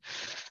team.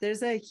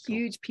 There's a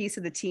huge piece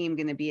of the team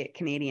going to be at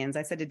Canadians.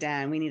 I said to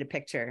Dan, we need a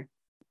picture.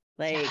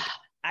 Like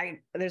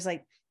there's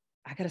like,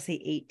 I gotta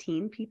say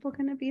 18 people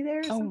going to be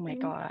there. Oh my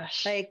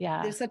gosh!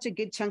 There's such a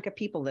good chunk of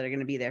people that are going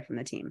to be there from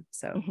the team.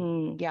 So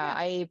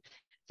I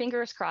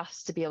fingers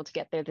crossed to be able to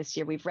get there this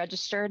year. We've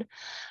registered,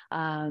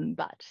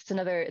 but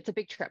it's a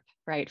big trip,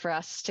 right, for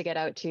us to get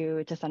out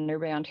to Thunder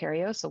Bay,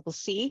 Ontario. So we'll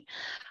see,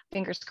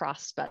 fingers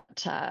crossed.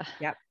 But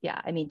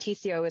I mean,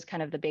 TCO is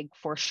kind of the big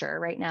for sure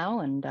right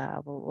now, and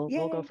we'll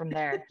go from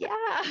there. Yeah,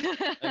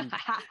 I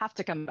have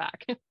to come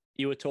back.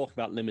 You were talking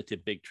about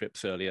limited big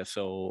trips earlier,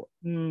 so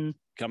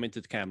coming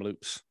to the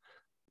Kamloops,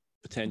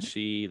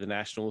 potentially the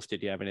Nationals.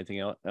 Did you have anything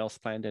else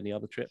planned? Any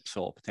other trips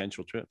or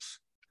potential trips?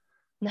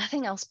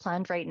 Nothing else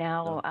planned right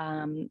now.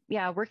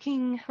 No.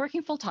 Working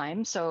full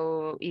time.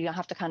 So you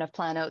have to kind of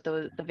plan out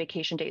the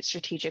vacation dates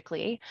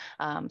strategically.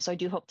 So I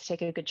do hope to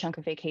take a good chunk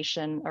of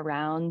vacation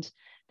around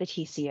the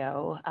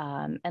TCO.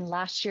 And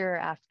last year,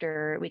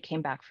 after we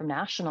came back from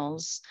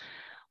Nationals,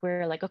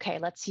 we're like, okay,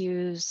 let's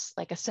use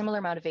like a similar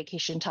amount of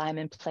vacation time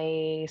and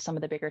play some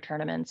of the bigger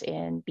tournaments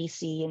in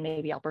BC and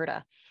maybe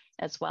Alberta.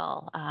 as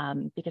well,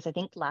 because I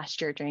think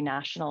last year during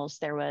nationals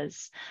there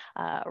was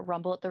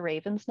Rumble at the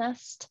Raven's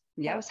Nest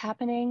that was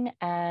happening,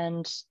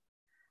 and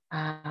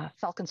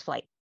Falcon's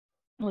Flight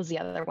was the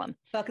other one.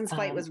 Falcon's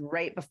Flight was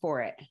right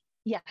before it.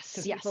 Yes.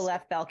 People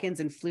left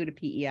Falcons and flew to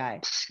PEI.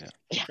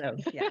 Yeah. So,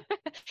 yeah.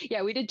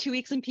 Yeah, we did 2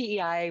 weeks in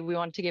PEI. We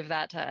wanted to give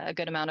that a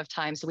good amount of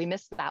time, so we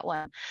missed that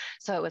one.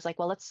 So it was like,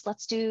 well,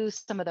 let's do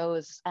some of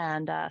those.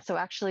 And so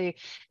actually,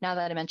 now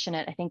that I mention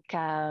it, I think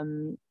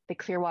the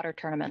Clearwater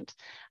tournament.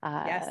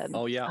 Yes.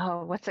 Oh yeah.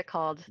 Oh, what's it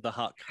called? The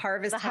Huck.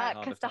 Harvest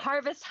Huck. The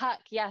Harvest Huck.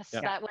 Yes,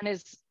 that one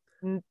is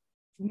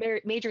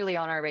majorly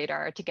on our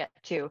radar to get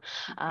to.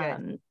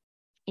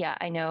 Yeah,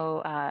 I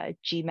know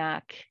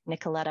GMAC,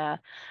 Nicoletta,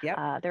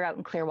 they're out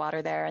in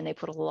Clearwater there, and they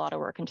put a lot of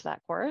work into that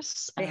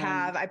course. They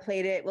have. I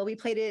played it. Well, we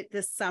played it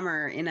this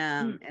summer in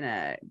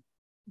a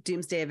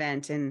Doomsday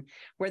event, and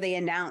where they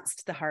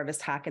announced the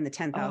Harvest Hack and the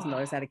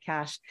 $10,000 out of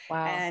cash.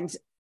 Wow. And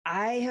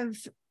I have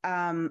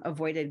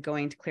avoided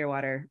going to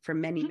Clearwater for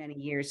many, many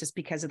years just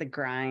because of the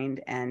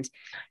grind. And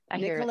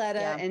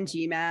Nicoletta and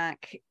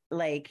GMAC,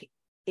 like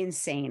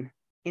insane.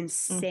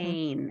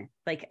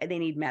 Like they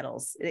need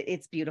medals.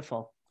 It's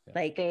beautiful.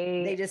 Like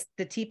they just,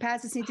 the tee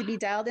pads just need to be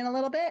dialed in a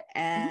little bit,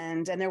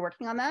 and they're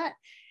working on that.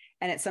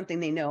 And it's something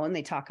they know and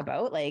they talk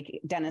about.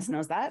 Like Dennis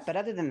knows that. But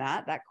other than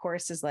that, that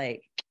course is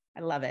like,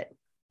 I love it.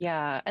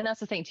 Yeah. And that's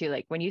the thing too.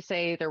 Like when you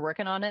say they're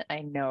working on it, I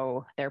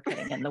know they're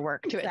putting in the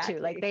work to it too.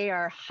 Like they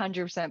are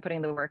 100%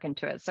 putting the work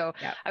into it. So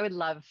I would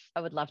love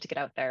to get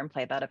out there and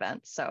play that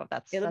event. So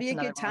it'll be a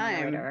good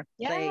time. Like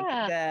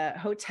the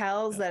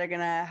hotels that are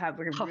going to have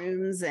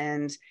rooms,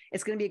 and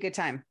it's going to be a good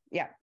time.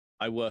 Yeah.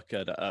 I work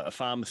at a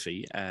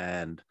pharmacy,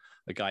 and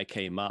a guy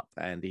came up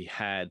and he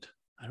had,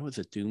 I don't know, it was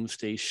a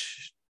Doomsday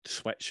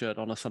sweatshirt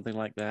on or something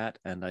like that.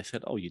 And I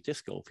said, "Oh, you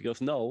disc golf?" He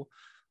goes, "No,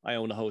 I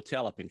own a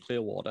hotel up in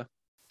Clearwater,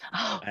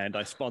 and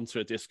I sponsor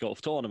a disc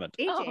golf tournament."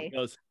 He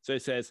goes, so he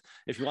says,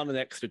 "If you want an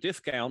extra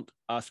discount,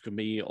 ask for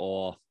me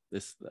or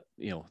this,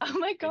 Oh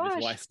my gosh.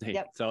 his wife's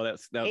name." So that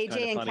was AJ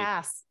kind of and funny.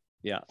 Cass.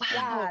 Yeah. Wow.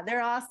 Yeah,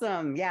 they're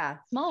awesome. Yeah.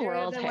 Small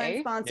world, they're the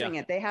ones sponsoring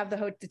it. They have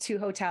the 2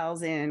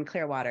 hotels in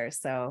Clearwater.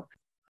 So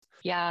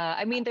yeah,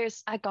 I mean,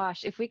 there's,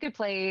 gosh, if we could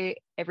play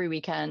every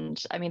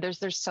weekend, I mean,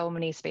 there's so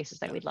many spaces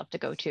that we'd love to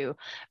go to.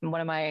 And one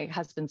of my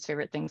husband's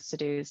favorite things to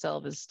do,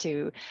 Sylv, is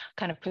to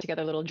kind of put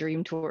together little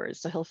dream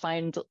tours. So he'll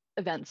find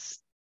events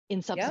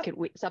in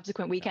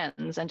subsequent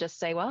weekends and just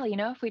say, well,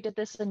 if we did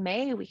this in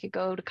May, we could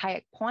go to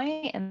Kayak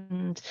Point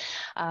and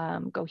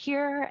go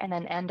here, and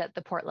then end at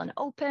the Portland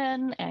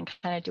Open and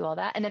kind of do all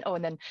that. And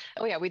then,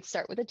 we'd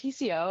start with a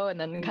TCO and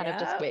then kind of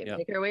just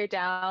make our way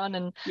down.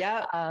 And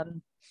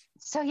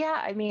so,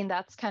 I mean,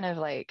 that's kind of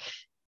like,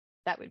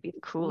 that would be the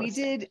coolest.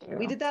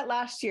 We did that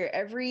last year.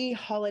 Every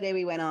holiday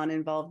we went on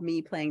involved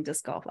me playing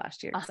disc golf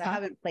last year, because I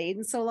haven't played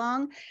in so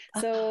long.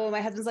 So my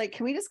husband's like,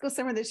 "Can we just go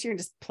somewhere this year and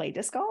just play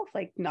disc golf?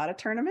 Like not a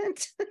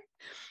tournament."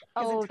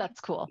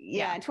 That's cool.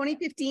 Yeah. In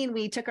 2015,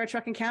 we took our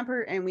truck and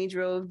camper and we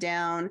drove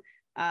down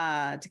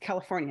to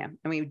California,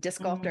 and we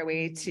disc golfed our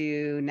way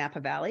to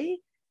Napa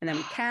Valley. And then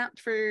we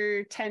camped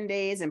for 10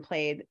 days and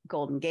played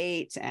Golden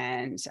Gate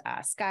and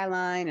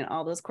Skyline and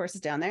all those courses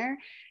down there.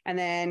 And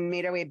then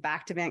made our way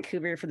back to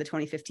Vancouver for the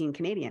 2015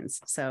 Canadians.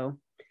 So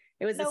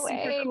it was a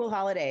super cool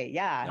holiday.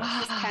 Yeah.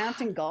 Just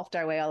camped and golfed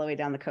our way all the way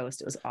down the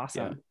coast. It was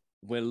awesome. Yeah.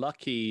 We're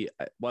lucky.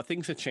 Well,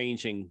 things are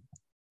changing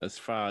as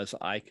far as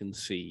I can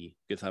see,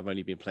 because I've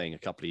only been playing a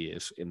couple of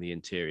years in the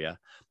interior,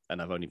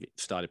 and I've only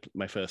started,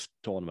 my first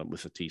tournament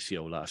was a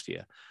TCO last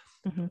year.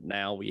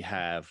 Now we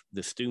have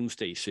the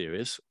Doomsday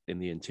series in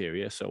the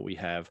interior. So we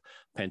have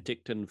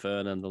Penticton,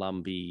 Vernon,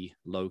 Lumbee,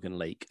 Logan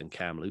Lake, and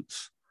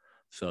Kamloops.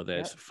 So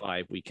there's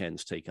 5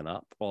 weekends taken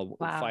up. Or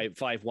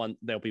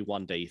there'll be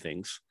 1-day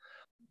things.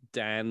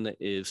 Dan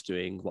is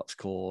doing what's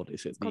called,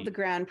 it's called the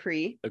Grand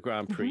Prix. The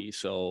Grand Prix.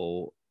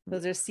 So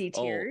those are C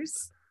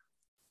tiers.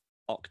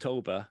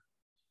 October,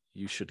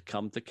 you should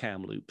come to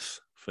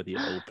Kamloops for the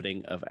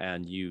opening of our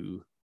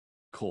new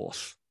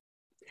course.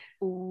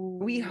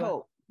 We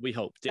hope.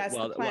 That's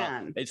the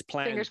plan. It's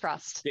planned. Fingers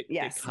crossed.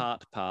 Dick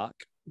Hart Park.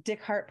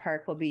 Dick Hart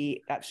Park will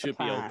be, should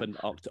be open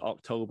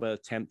October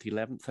 10th,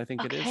 11th, I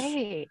think it is.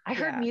 Okay. I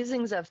heard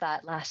musings of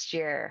that last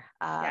year.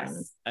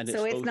 Yes. And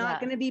so it's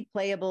not going to be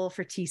playable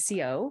for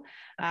TCO.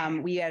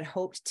 We had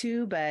hoped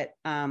to, but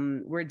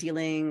we're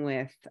dealing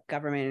with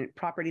government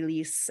property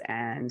lease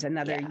and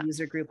another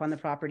user group on the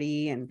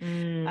property.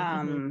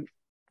 And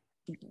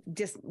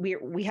just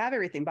we have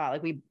everything bought.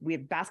 Like we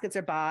have baskets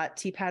are bought,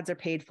 tee pads are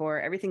paid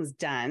for, everything's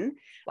done.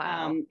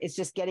 Wow. It's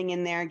just getting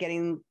in there,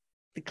 getting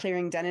the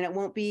clearing done, and it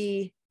won't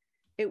be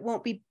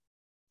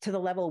to the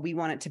level we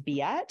want it to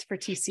be at for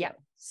TCO. Yeah.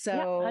 So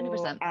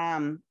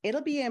 100%.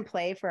 It'll be in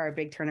play for our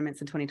big tournaments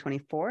in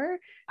 2024,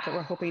 but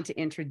we're hoping to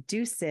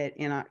introduce it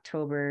in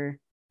October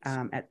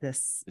at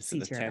this the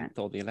 10th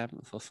or the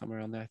 11th or somewhere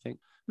around there, I think.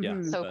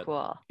 Yeah. So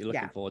cool. You're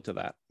looking forward to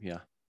that. Yeah.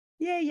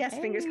 Yeah. Yes.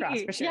 Fingers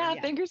crossed for sure.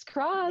 Yeah. Fingers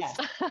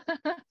crossed.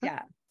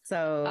 Yeah.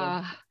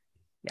 So,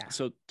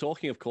 So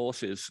talking of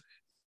courses,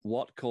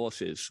 what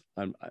courses,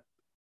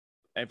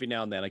 every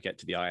now and then I get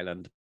to the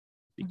island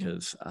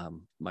because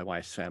my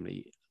wife's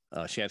family,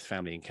 she has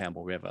family in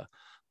Campbell River.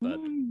 But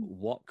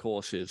what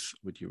courses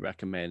would you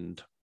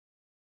recommend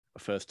a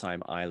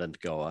first-time island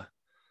goer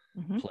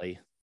play?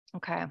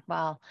 Okay,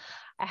 well,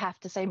 I have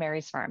to say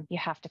Mary's Farm. You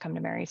have to come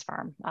to Mary's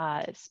Farm.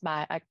 It's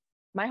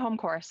my home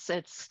course.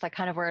 It's like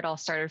kind of where it all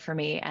started for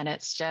me, and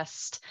it's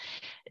just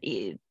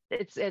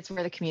it's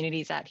where the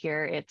community's at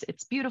here.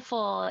 It's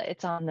beautiful.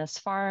 It's on this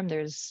farm.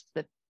 It's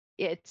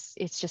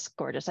just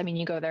gorgeous. I mean,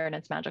 you go there and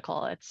it's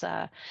magical. It's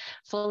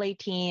full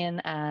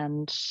 18,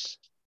 and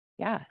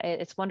yeah,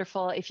 it's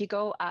wonderful. If you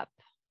go up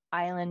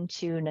island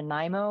to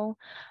Nanaimo,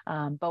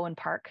 Bowen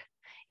Park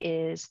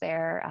is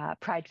there.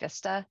 Pride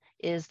Vista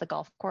is the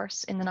golf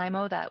course in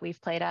Nanaimo that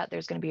we've played at.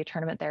 There's going to be a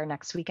tournament there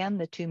next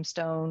weekend, the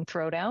Tombstone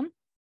Throwdown.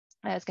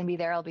 It's going to be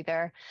there. I'll be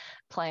there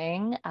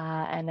playing.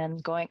 And then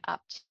going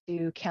up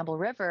to Campbell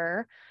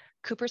River,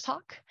 Cooper's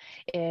Hawk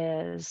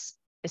is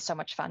so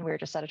much fun. We were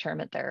just at a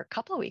tournament there a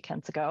couple of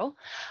weekends ago.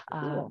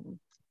 Cool.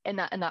 And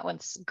that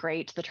one's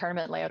great. The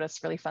tournament layout is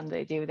really fun.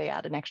 They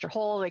add an extra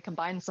hole, they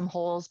combine some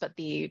holes, but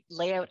the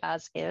layout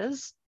as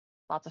is,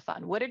 lots of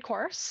fun. Wooded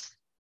course,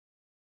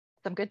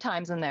 some good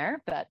times in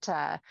there, but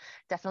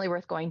definitely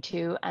worth going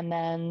to. And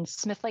then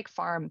Smith Lake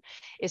Farm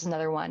is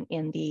another one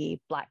in the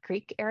Black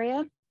Creek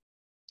area.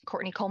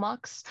 Courtney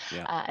Comox,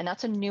 and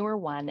that's a newer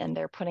one, and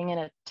they're putting in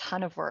a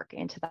ton of work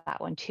into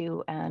that one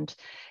too. And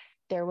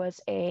there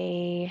was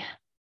it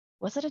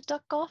a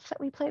duck golf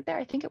that we played there?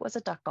 I think it was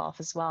a duck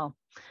golf as well.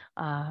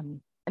 And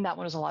that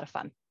one was a lot of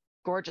fun.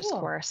 Gorgeous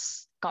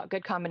course, got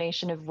good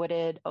combination of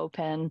wooded,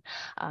 open.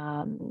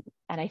 And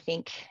I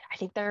think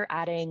they're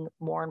adding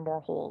more and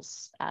more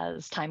holes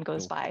as time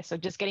goes by. So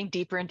just getting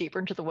deeper and deeper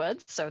into the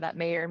woods. So that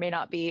may or may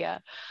not be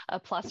a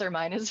plus or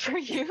minus for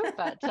you,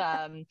 but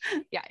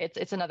yeah,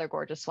 it's another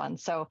gorgeous one.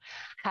 So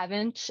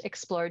haven't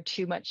explored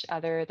too much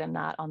other than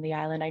that on the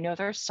island. I know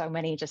there are so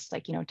many just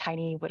like,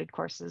 tiny wooded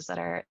courses that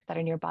are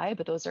nearby,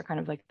 but those are kind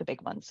of like the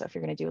big ones. So if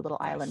you're going to do a little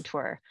island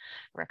tour,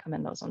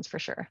 recommend those ones for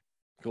sure.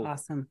 Cool.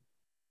 Awesome.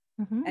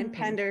 And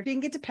Pender, if you can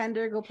get to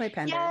Pender, go play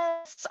Pender.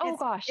 Yes. Oh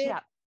gosh,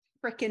 yeah.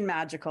 Freaking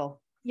magical.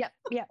 Yep.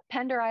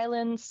 Pender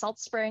Island, Salt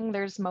Spring.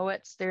 There's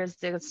Mowat's. There's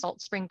the Salt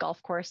Spring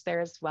Golf Course there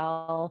as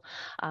well.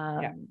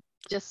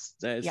 There's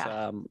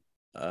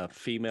a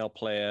female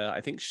player.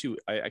 I think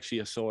I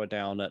actually saw her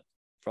down at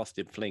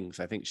Frosted Flings.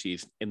 I think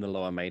she's in the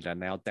Lower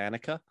Mainland now.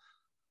 Danica,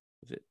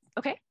 is it?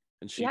 Okay.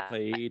 And she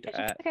played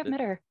I think I've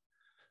met her.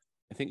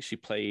 I think she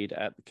played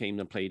at the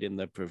Kingdom, played in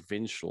the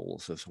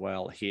provincials as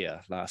well here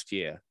last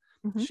year.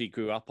 She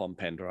grew up on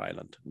Pender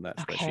Island, and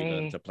that's where she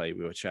learned to play.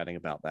 We were chatting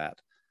about that.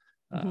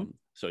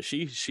 So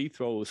she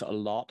throws a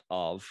lot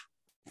of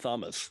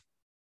thumbers.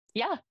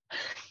 Yeah.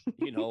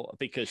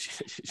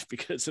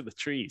 because of the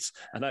trees.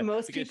 And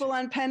most people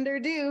on Pender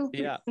do.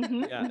 Yeah.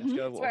 That's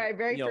where I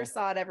first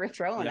saw it ever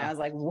thrown. I was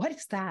like, what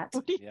is that?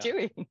 What are you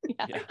doing?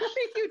 What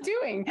are you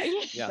doing?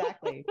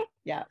 Exactly.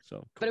 Yeah. So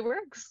cool. But it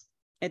works.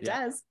 It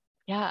does.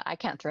 Yeah. I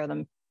can't throw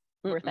them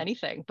worth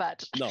anything,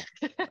 but no.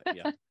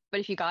 But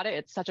if you got it,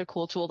 it's such a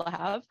cool tool to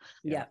have.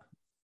 Yeah.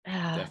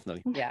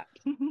 Definitely. Yeah.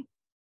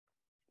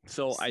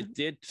 So I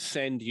did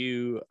send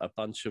you a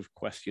bunch of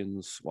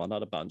questions. Well,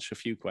 not a bunch, a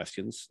few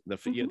questions.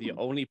 You're the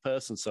only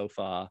person so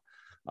far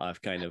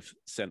I've kind of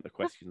sent the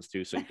questions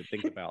to so you can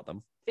think about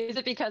them. Is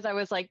it because I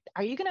was like,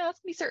 are you going to ask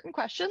me certain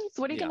questions?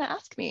 What are you going to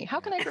ask me? How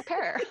can I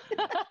prepare?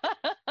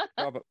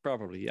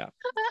 Probably, yeah.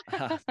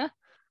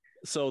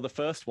 So the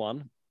first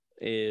one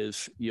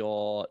is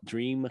your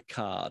dream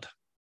card.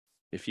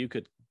 If you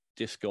could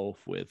disc golf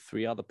with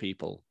 3 other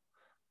people,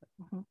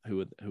 who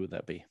would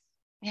that be?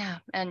 Yeah.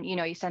 And,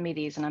 you send me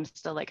these and I'm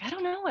still like, I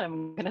don't know what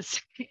I'm going to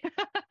say.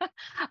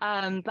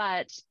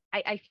 But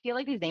I feel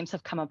like these names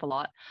have come up a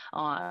lot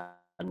on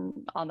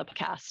the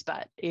podcast,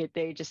 but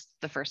they just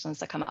the first ones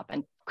that come up.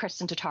 And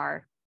Kristen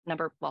Tatar,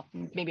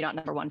 maybe not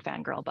number one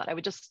fangirl, but I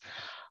would just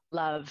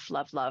love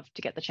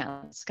to get the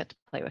chance to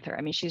play with her.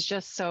 I mean, she's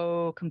just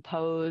so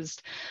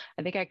composed.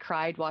 I think I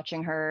cried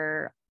watching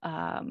her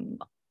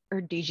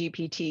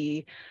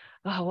DGPT.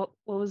 What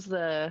was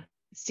the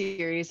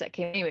series that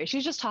came? Anyway,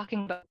 she's just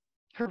talking about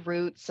her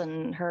roots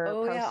and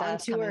her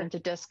process coming into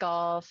disc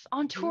golf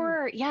on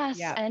tour. Yes.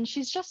 Yeah. And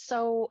she's just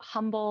so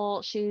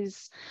humble.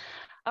 She's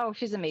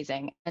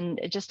amazing. And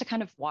just to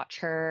kind of watch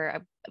her, I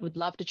would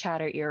love to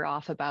chat her ear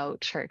off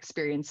about her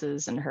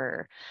experiences and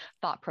her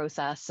thought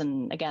process.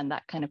 And again,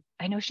 that kind of,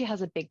 I know she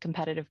has a big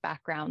competitive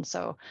background.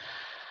 So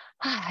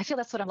I feel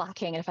that's what I'm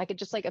lacking. And if I could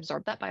just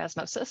absorb that by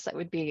osmosis, that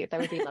would be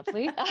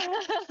lovely.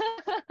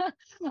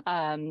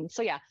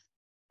 So yeah,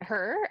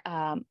 her,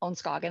 Owen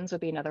Scoggins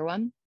would be another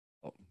one.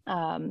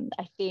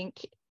 I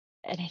think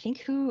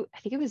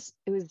it was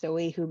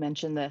Zoe who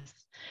mentioned this,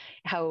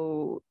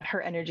 how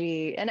her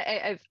energy, and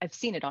I've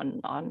seen it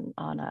on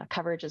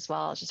coverage as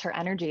well. It's just her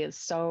energy is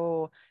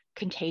so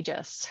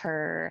contagious.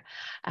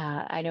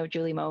 I know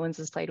Julie Mowens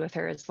has played with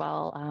her as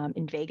well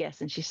in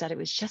Vegas, and she said it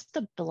was just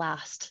a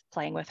blast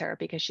playing with her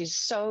because she's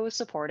so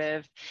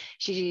supportive.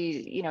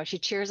 She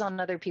cheers on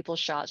other people's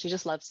shots. She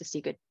just loves to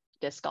see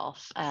disc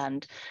golf.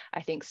 And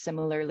I think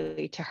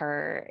similarly to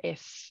her,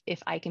 if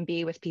I can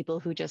be with people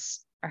who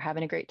just are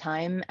having a great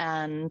time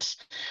and,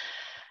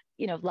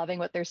 you know, loving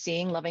what they're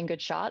seeing, loving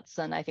good shots,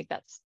 then I think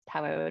that's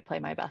how I would play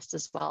my best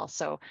as well.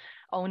 So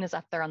Owen is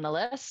up there on the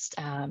list.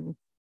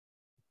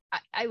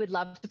 I would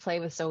love to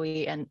play with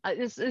Zoe, and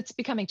it's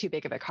becoming too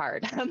big of a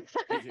card.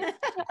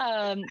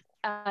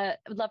 I'd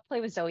love to play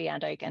with Zoe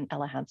Andyke and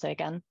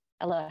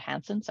Ella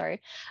Hansen,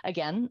 sorry,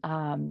 again.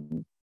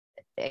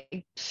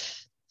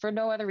 For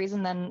no other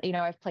reason than, you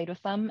know, I've played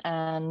with them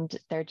and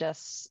they're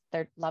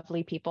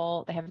lovely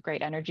people. They have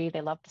great energy. They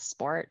love the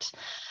sport.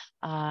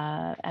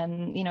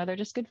 And, you know, they're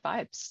just good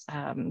vibes.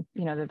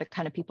 You know, they're the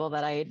kind of people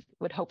that I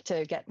would hope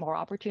to get more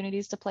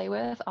opportunities to play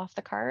with off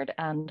the card.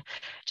 And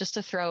just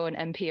to throw an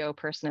MPO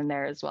person in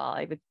there as well,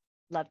 I would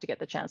love to get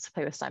the chance to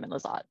play with Simon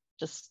Lizotte.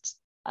 Just,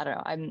 I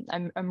don't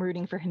know, I'm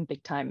rooting for him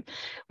big time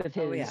with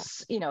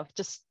his, you know,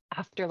 just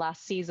after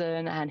last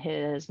season and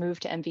his move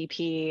to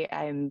MVP.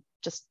 I'm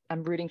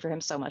rooting for him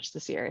so much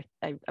this year.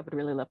 I would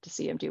really love to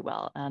see him do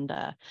well. And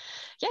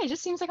yeah, he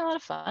just seems like a lot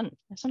of fun.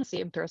 I just want to see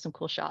him throw some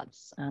cool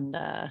shots. And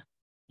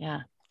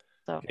yeah,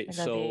 so, okay,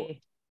 so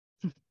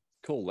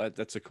cool.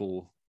 That's a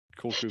cool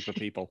group of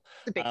people.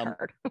 It's a big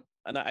card.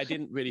 And I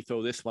didn't really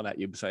throw this one at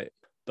you,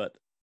 but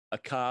a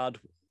card.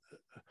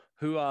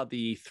 Who are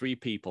the 3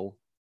 people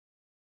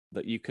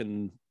that you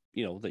can,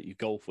 you know, that you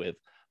golf with,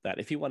 that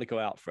if you want to go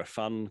out for a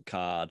fun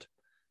card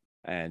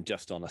and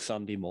just on a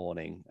Sunday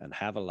morning and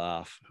have a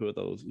laugh, who are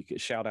those? You could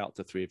shout out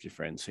to 3 of your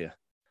friends here.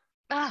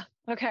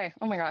 Okay.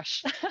 Oh my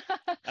gosh.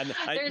 And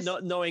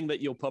not knowing that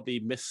you'll probably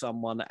miss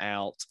someone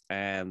out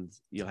and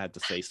you'll have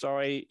to say,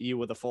 sorry, you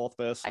were the 4th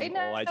person,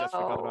 or I just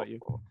forgot about you.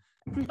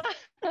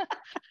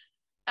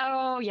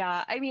 Oh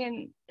yeah. I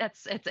mean,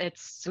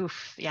 it's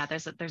oof. Yeah,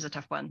 there's a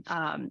tough one.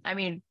 I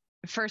mean,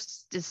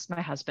 first is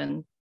my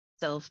husband,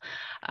 Sylv.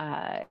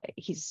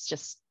 He's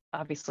just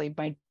obviously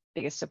my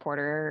biggest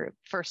supporter.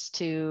 First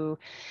to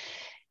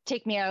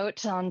take me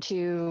out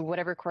onto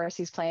whatever course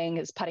he's playing,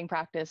 his putting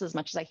practice, as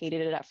much as I hated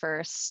it at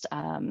first.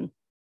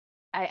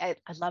 I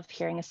love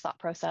hearing his thought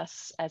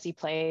process as he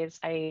plays.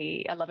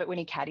 I love it when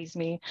he caddies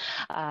me,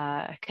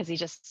 because he's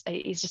just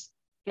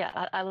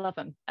yeah, I love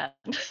him. I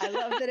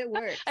love that it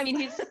works. I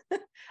mean,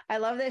 I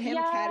love that him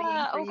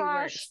caddying for you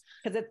gosh. works,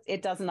 because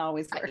it doesn't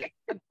always work.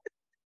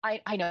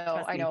 I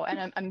know,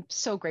 and I'm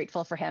so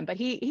grateful for him. But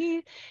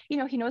he you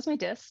know, he knows my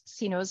discs,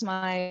 he knows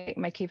my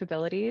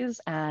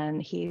capabilities,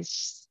 and he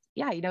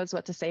knows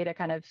what to say to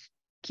kind of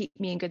keep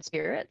me in good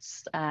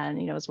spirits, and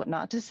he knows what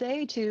not to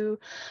say to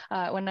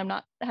when I'm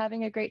not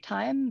having a great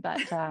time.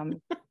 But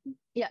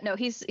yeah, no,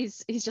 he's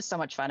just so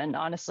much fun. And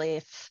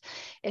honestly,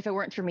 if it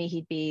weren't for me,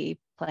 he'd be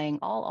playing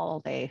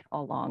all day,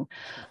 all long.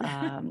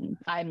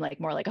 I'm like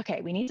more like,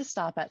 okay, we need to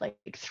stop at like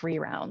 3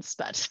 rounds.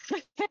 But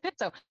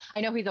so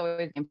I know he's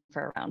always in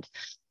for a round.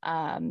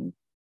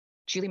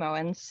 Julie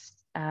Mowens,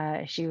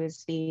 she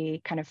was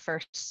the kind of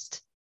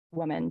first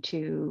woman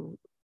to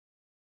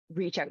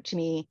reach out to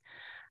me.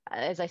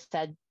 As I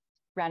said,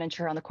 ran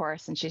into her on the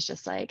course, and she's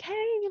just like,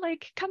 hey,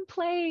 like, come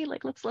play,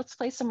 like, let's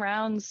play some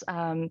rounds.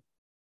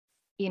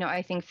 You know,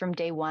 I think from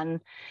day one,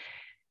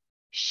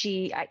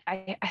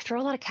 I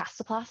throw a lot of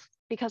Castaploth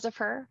because of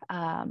her.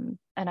 And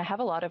I have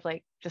a lot of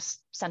like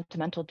just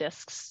sentimental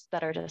discs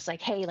that are just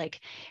like, hey,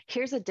 like,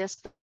 here's a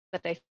disc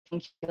that I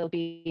think that'll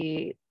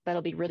be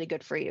really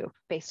good for you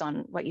based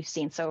on what you've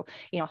seen. So,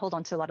 you know, hold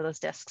on to a lot of those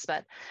discs.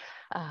 But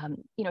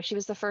you know, she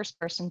was the first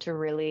person to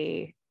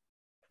really,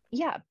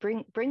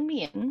 bring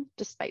me in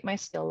despite my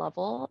skill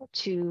level,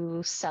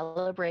 to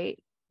celebrate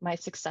my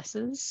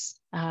successes,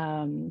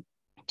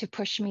 to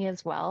push me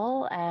as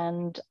well,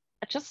 and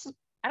just,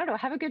 I don't know,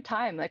 have a good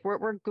time. Like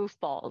we're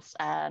goofballs,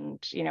 and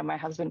you know, my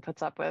husband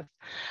puts up with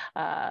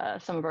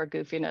some of our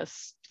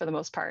goofiness for the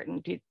most part,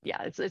 and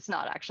it's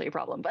not actually a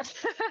problem. But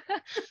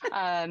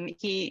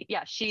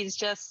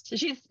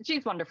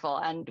she's wonderful,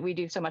 and we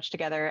do so much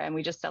together, and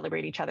we just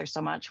celebrate each other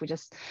so much.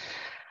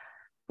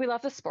 We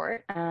love the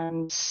sport,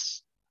 and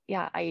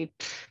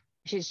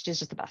she's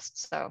just the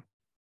best. So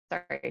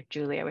sorry,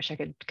 Julie, I wish I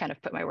could kind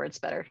of put my words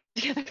better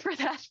together for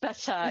that, but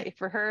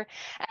for her.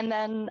 And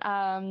then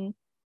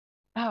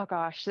oh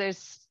gosh,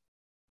 there's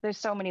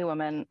so many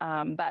women,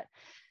 but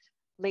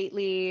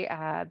lately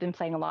I've been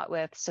playing a lot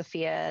with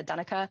Sophia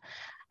Dunica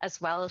as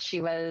well.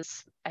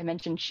 I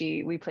mentioned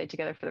we played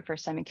together for the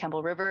first time in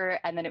Campbell River,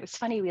 and then it was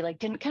funny, we like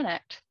didn't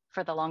connect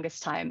for the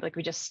longest time. Like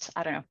we just,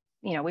 I don't know,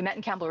 you know, we met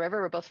in Campbell River.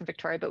 We're both from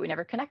Victoria, but we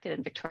never connected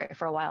in Victoria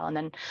for a while. And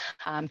then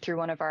through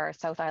one of our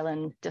South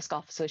Island Disc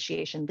Golf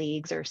Association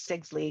leagues, or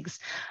SIGS leagues,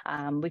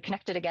 we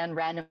connected again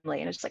randomly.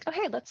 And it's just like, oh,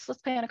 hey, let's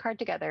play on a card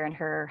together. And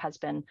her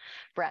husband,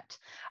 Brett.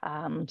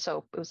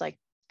 So it was like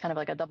kind of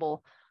like a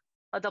double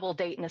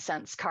date in a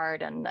sense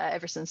card. And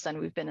ever since then,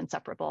 we've been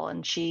inseparable.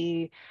 And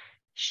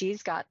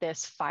she's got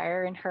this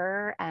fire in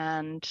her,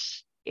 and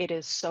it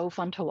is so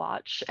fun to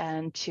watch.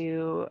 And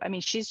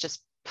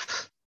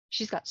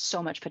she's got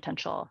so much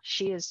potential.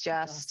 She is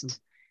just,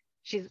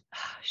 awesome.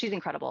 She's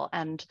incredible.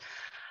 And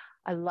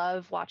I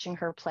love watching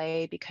her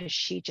play because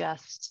she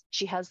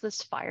has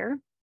this fire,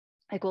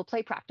 like we'll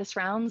play practice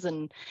rounds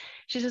and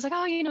she's just like,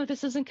 oh,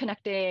 this isn't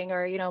connecting,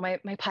 or,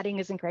 my putting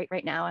isn't great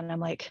right now. And I'm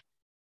like,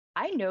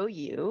 I know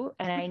you.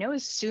 And I know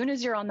as soon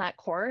as you're on that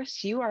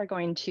course, you are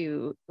going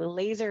to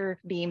laser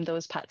beam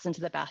those putts into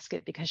the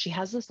basket, because she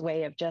has this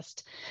way of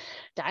just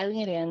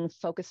dialing it in,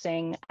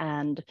 focusing.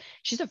 And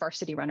she's a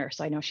varsity runner.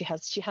 So I know she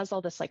has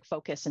all this like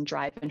focus and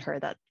drive in her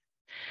that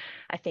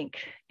I think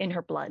in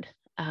her blood.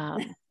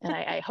 And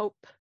I hope,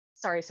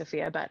 sorry,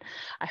 Sophia, but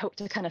I hope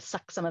to kind of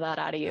suck some of that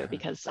out of you,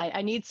 because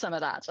I need some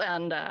of that.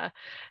 And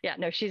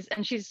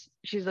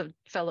she's a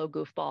fellow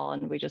goofball,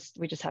 and we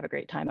just have a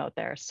great time out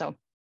there. So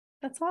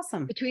that's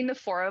awesome. Between the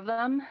four of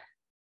them,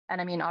 and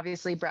I mean,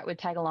 obviously Brett would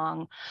tag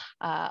along,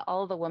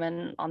 all of the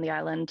women on the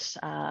island.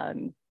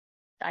 I'm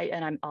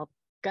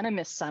gonna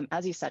miss some,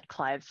 as you said,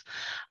 Clive,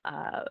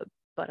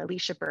 but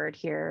Alicia Bird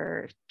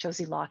here,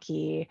 Josie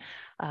Lockie,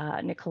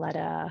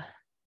 Nicoletta.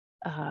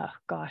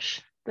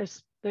 Gosh,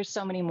 there's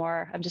so many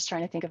more. I'm just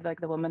trying to think of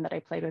like the women that I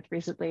played with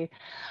recently.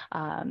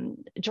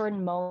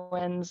 Jordan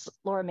Mowens,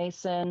 Laura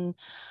Mason.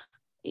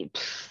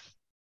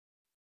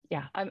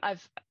 Yeah,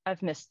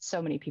 I've missed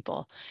so many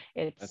people.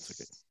 That's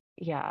okay.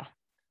 Yeah.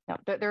 No,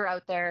 they're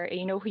out there.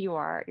 You know who you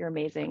are. You're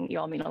amazing. You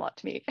all mean a lot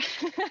to me.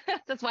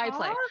 That's why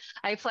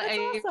I play.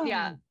 Awesome.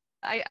 Yeah.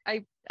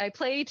 I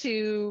play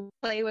to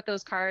play with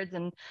those cards,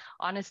 and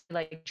honestly,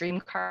 like dream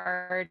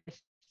card, if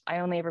I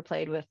only ever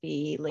played with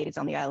the ladies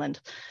on the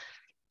island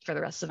for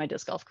the rest of my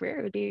disc golf career,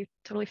 it would be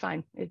totally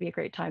fine. It'd be a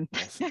great time.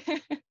 Awesome.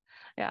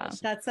 Yeah. Awesome.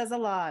 That says a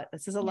lot.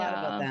 That says a lot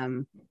about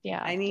them.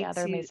 Yeah.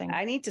 They're amazing.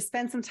 I need to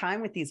spend some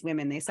time with these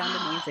women. They sound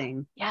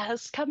amazing.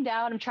 Yes, come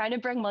down. I'm trying to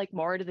bring like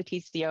more to the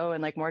TCO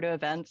and like more to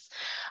events.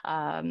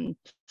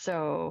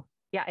 So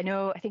yeah,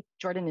 I think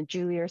Jordan and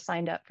Julie are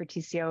signed up for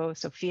TCO.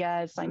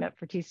 Sophia is signed up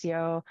for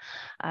TCO.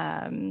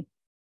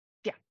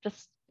 Yeah,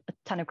 just a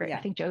ton of great. Yeah.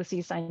 I think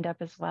Josie signed up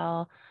as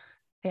well.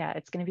 Yeah,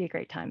 it's going to be a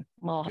great time.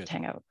 We'll all have to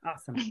hang out.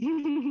 Awesome.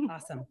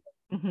 Awesome.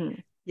 Mm-hmm.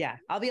 Yeah,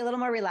 I'll be a little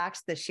more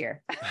relaxed this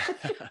year.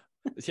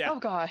 Yeah. Oh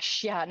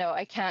gosh, yeah. No,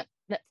 I can't.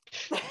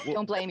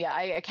 Don't blame you.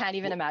 I can't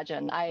even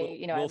imagine. I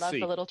love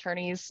the little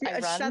tourneys I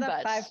run. Shut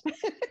up, but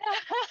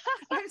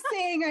I'm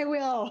saying I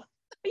will.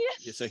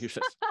 Yes.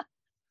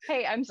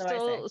 Hey, I'm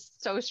still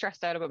so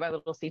stressed out about my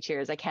little C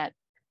tiers. I can't.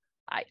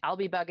 I'll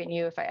be bugging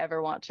you if I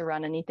ever want to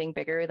run anything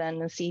bigger than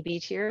the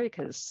CB tier,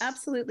 because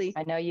absolutely,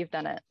 I know you've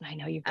done it.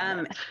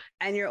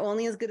 And you're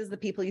only as good as the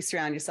people you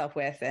surround yourself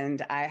with.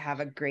 And I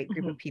have a great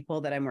group of people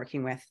that I'm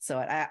working with, so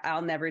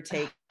I'll never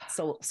take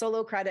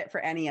solo credit for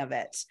any of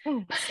it.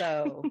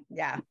 So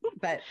yeah,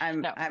 but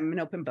I'm an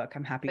open book.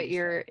 I'm happy. But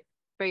you're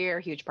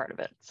a huge part of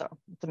it, so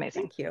it's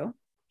amazing. Thank you.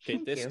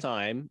 Okay, this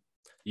time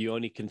you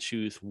only can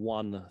choose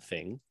one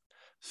thing.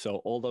 So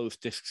all those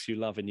discs you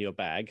love in your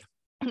bag,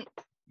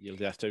 you'll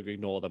have to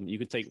ignore them. You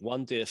can take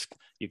one disc.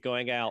 You're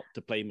going out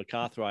to play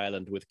MacArthur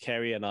Island with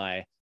Carrie and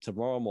I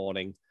tomorrow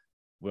morning.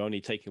 We're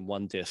only taking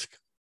one disc.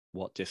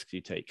 What disc do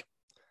you take?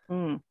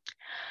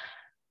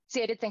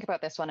 See, I did think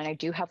about this one, and I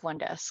do have one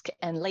disc.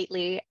 And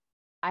lately,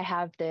 I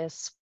have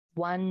this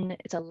one.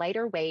 It's a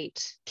lighter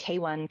weight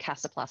K1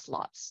 Casa Plus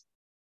Lots,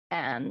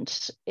 and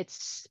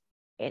it's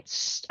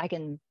I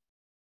can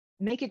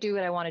make it do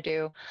what I want to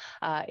do.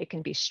 It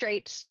can be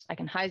straight. I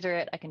can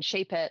hyzer it. I can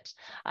shape it.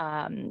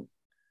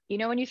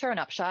 When you throw an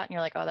upshot and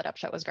you're like, oh, that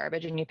upshot was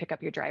garbage, and you pick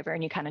up your driver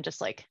and you kind of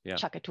just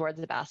chuck it towards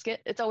the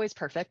basket. It's always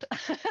perfect.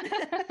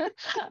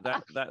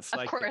 That's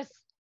like, of course.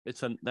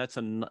 That's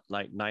a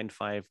like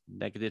 9.5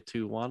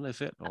 -2.1,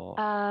 is it? Or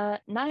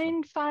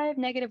 9.5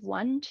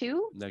 -1.2.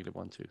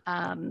 -1.2.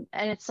 And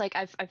it's like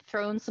I've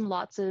thrown some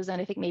Lotses,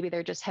 and I think maybe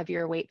they're just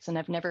heavier weights, and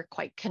I've never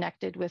quite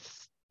connected with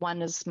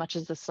one as much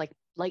as this like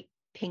light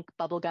pink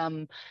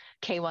bubblegum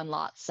K1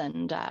 Lots.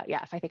 And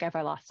if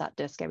I lost that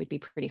disc, I would be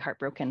pretty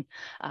heartbroken.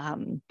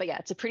 But yeah,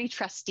 it's a pretty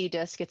trusty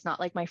disc. It's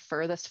not like my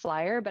furthest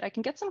flyer, but I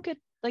can get some good,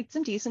 like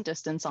some decent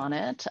distance on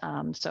it.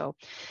 So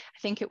I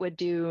think it would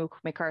do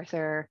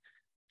MacArthur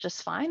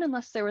just fine,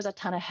 unless there was a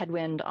ton of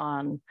headwind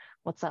on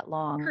what's that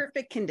long?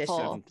 Perfect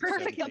conditions.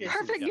 Perfect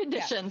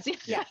conditions.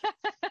 Yeah.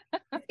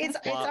 It's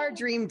our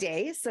dream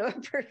day, so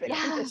perfect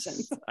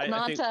conditions.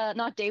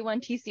 Not day one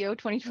TCO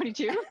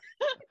 2022.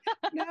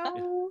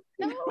 No.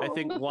 I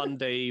think one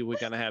day we're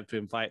going to have to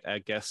invite our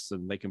guests,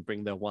 and they can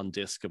bring their one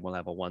disc, and we'll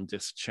have a one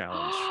disc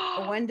challenge.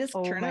 A one disc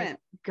tournament.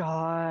 My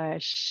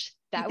gosh.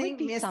 That would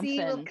be Missy something.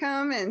 Will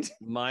come and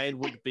mine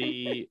would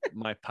be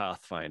my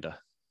Pathfinder.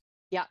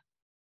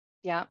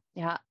 Yeah.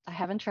 I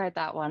haven't tried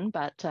that one,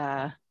 but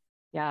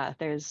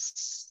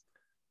there's,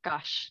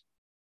 gosh,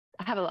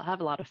 I have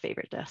a lot of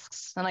favorite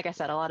discs. And like I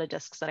said, a lot of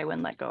discs that I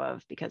wouldn't let go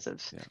of because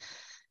of,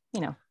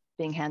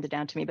 being handed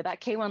down to me. But that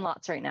K1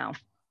 Lots right now.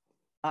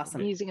 Awesome.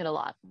 I'm using it a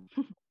lot.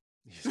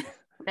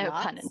 No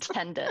pun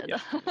intended.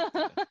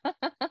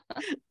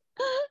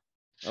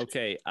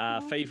 Okay.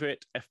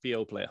 Favorite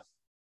FPO player?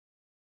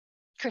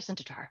 Kirsten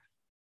Tatar.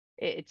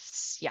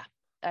 It's,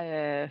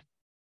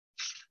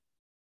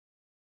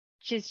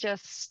 she's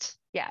just,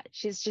 yeah,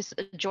 she's just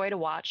a joy to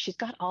watch. She's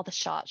got all the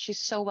shots. She's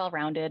so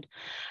well-rounded.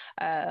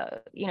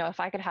 If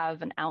I could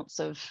have an ounce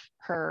of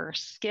her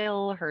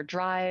skill, her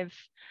drive,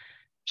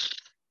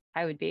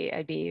 I'd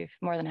be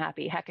more than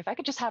happy. Heck, if I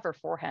could just have her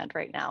forehand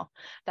right now,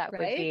 that would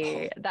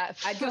be that.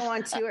 I'd go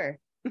on tour.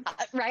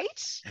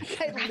 Right?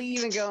 I'd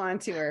leave and go on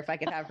tour if I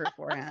could have her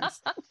forehands.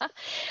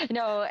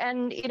 No,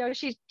 and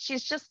she's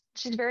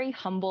very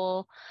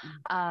humble.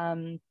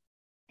 And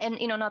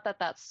not that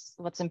that's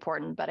what's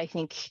important, but I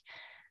think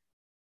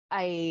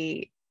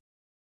I'll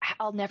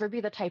never be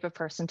the type of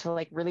person to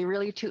like really,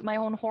 really toot my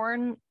own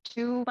horn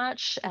too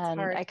much. It's and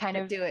hard, I kind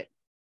of do it.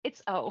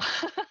 Do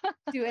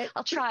it.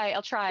 I'll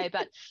try.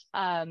 But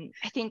I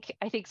think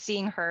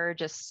seeing her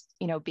just,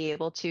 be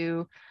able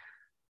to,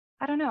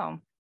 I don't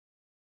know.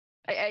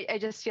 I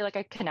just feel like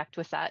I connect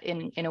with that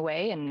in a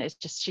way. And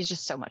she's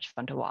just so much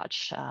fun to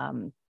watch.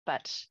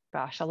 But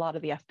gosh, a lot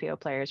of the FPO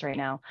players right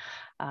now,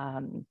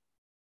 I'm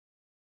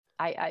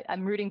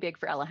rooting big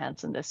for Ella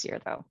Hansen this year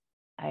though.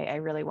 I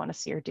really want to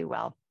see her do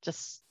well.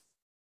 Just,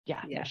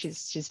 yeah, yes.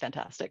 She's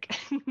fantastic.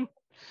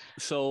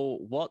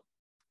 So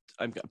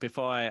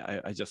before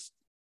I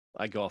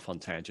go off on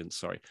tangents,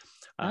 sorry.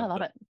 I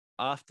love it.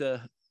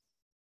 After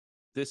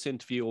this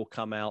interview will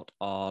come out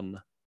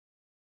on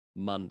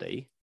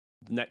Monday,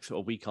 a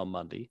week on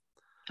Monday.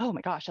 Oh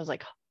my gosh. I was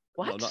like,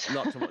 what?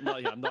 No,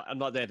 I'm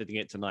not editing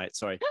it tonight.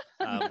 Sorry.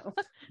 But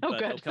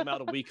good. It'll come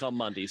out a week on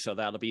Monday. So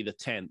that'll be the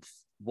 10th.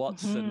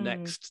 What's the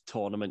next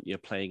tournament you're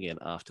playing in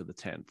after the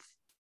 10th?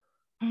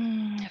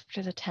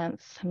 After the 10th,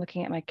 I'm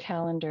looking at my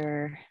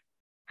calendar.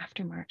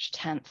 After March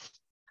 10th,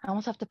 I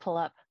almost have to pull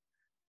up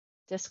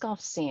disc golf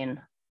scene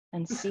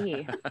and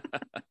see.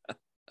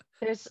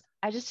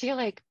 I just feel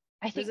like,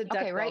 I think,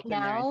 okay, right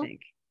now,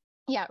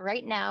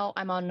 right now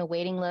I'm on the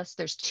waiting list.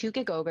 There's 2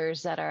 gig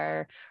ogres that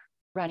are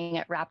running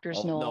at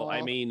Raptors Knoll. No,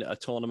 I mean a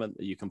tournament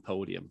that you can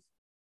podium.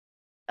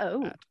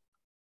 Oh.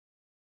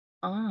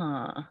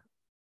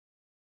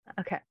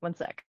 Okay, one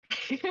sec.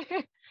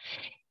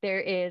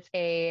 There is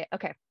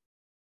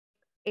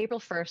April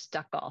 1st,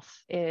 Duck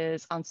Golf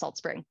is on Salt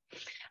Spring.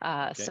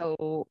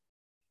 So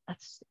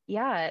that's,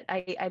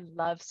 I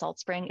love Salt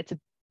Spring. It's a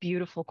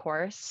beautiful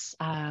course.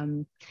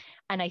 And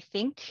I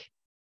think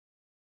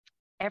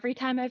every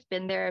time I've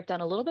been there, I've done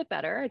a little bit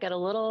better. I get a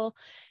little,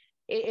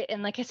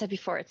 and like I said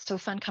before, it's so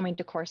fun coming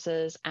to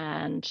courses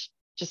and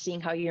just seeing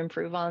how you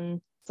improve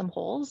on some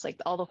holes. Like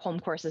all the home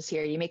courses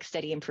here, you make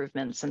steady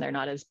improvements and they're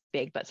not as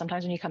big, but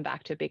sometimes when you come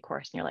back to a big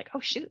course and you're like, oh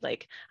shoot,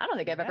 like I don't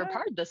think I've ever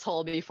parred this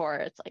hole before.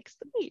 It's like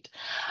sweet.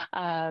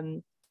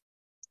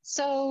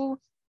 So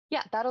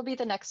yeah, that'll be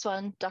the next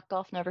one. Duck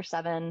Golf Number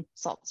 7,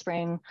 Salt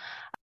Spring.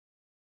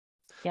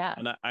 Yeah.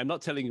 And I'm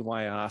not telling you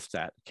why I asked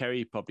that.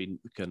 Carrie probably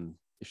can,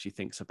 if she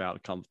thinks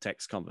about a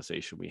text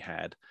conversation we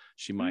had,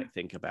 she might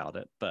think about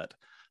it, but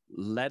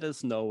let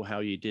us know how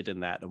you did in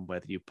that and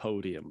whether you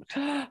podiumed.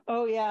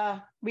 Oh yeah,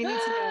 we need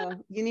to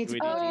know. You need to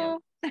podium.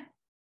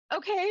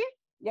 Okay.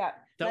 Yeah.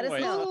 Don't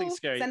worry, nothing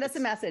scary. Send us a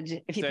message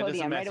if you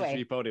podium right away. If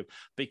you podium,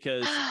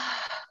 because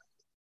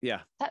you'll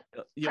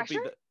be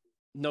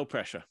no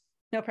pressure.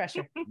 No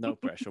pressure. No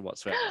pressure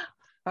whatsoever.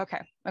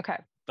 Okay.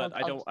 But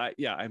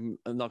I'm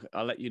not.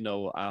 I'll let you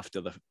know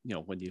after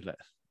when you let.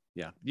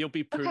 Yeah, you'll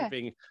be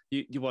proving.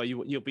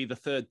 You'll be the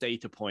third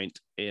data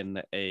point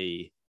in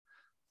a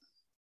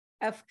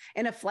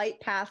flight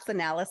path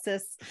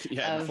analysis.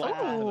 Yeah, flight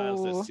path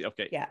analysis.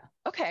 Okay. Yeah.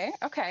 Okay.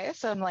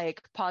 So I'm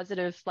like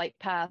positive flight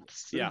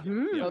paths. Yeah.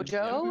 Mojo.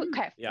 Yeah.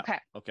 Okay. Yeah.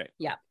 Okay.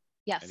 Yeah.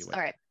 Yes. Anyway.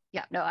 All right.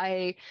 Yeah. No,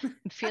 I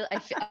feel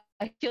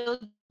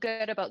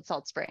good about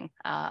Salt Spring.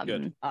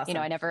 Good. Awesome.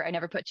 I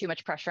never put too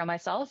much pressure on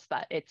myself,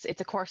 but it's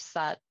a course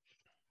that,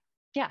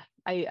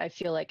 I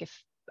feel like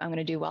if I'm going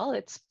to do well,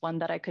 it's one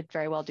that I could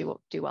very well do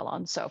well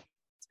on. So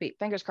sweet.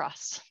 Fingers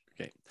crossed.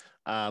 Okay.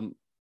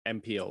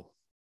 MPO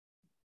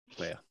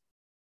player.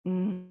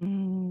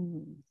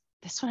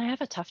 This one I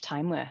have a tough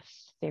time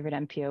with. Favorite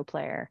MPO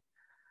player.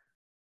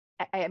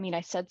 I mean,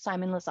 I said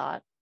Simon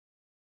Lizotte.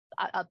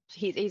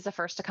 He's the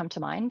first to come to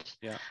mind.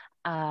 Yeah.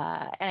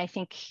 And I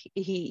think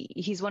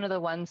he's one of the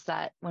ones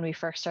that when we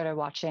first started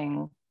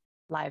watching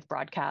live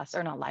broadcasts,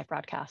 or not live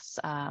broadcasts,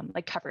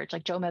 like coverage,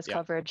 like Jomez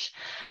coverage,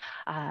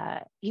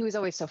 he was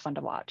always so fun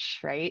to watch,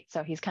 right?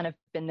 So he's kind of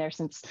been there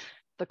since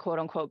the quote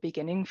unquote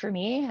beginning for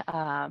me,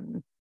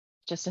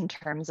 just in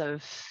terms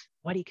of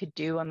what he could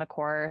do on the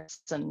course.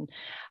 And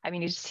I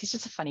mean, he's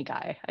just a funny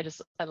guy.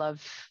 I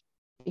love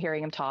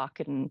hearing him talk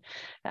and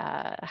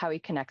how he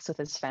connects with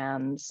his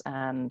fans.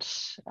 And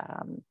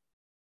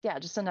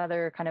just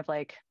another kind of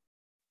like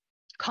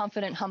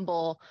confident,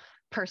 humble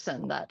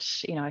person that,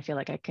 I feel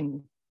like I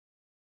can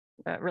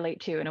relate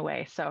to in a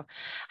way. So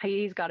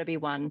he's got to be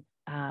one.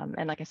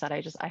 And like I said,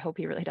 I hope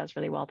he really does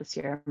really well this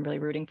year. I'm really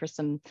rooting for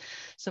some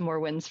more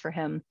wins for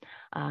him.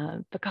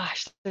 But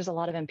gosh, there's a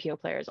lot of MPO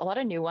players, a lot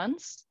of new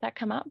ones that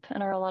come up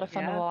and are a lot of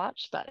fun to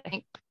watch. But I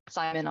think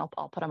Simon,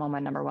 I'll put him on my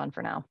number 1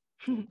 for now.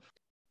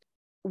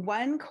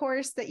 one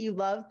course that you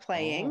love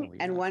playing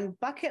and yeah. one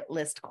bucket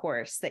list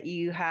course that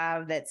you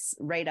have that's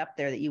right up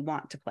there that you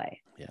want to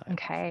play. Yeah.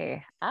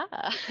 Okay.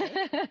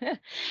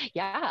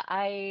 Yeah,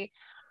 I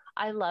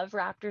love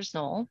Raptors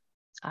Knoll.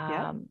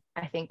 Yeah.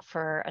 I think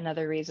for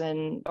another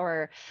reason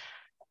or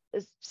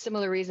a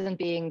similar reason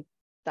being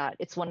that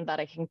it's one that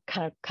I can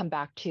kind of come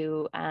back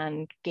to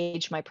and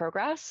gauge my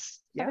progress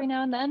every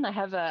now and then. I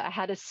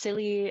had a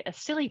silly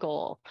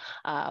goal.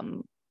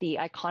 The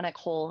iconic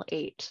hole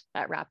 8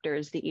 at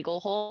Raptors, the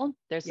Eagle hole.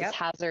 There's this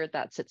hazard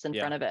that sits in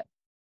front of it.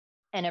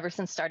 And ever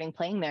since starting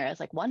playing there, I was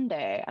like, one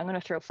day I'm going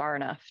to throw far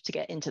enough to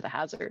get into the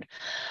hazard.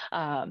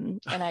 And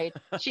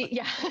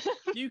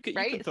You can,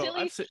 right? you can throw,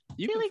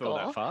 you can throw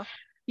that far.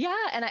 Yeah,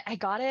 and I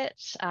got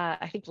it.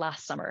 I think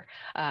last summer,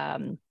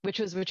 which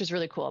was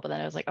really cool. But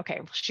then I was like, okay,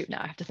 well, shoot, now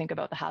I have to think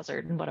about the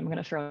hazard and what I'm going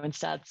to throw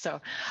instead.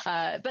 So,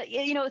 but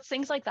it's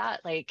things like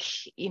that. Like,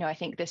 I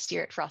think this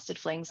year at Frosted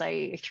Flings,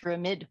 I threw a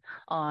mid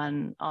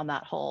on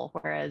that hole,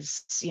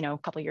 whereas a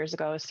couple of years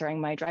ago, I was throwing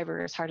my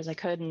driver as hard as I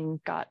could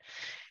and got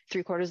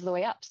 3/4 of the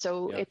way up.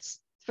 So it's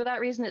for that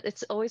reason.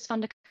 It's always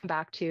fun to come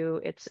back to.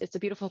 It's a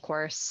beautiful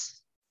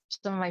course.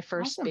 Some of my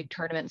first big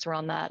tournaments were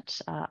on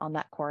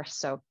that course.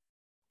 So.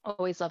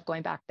 Always love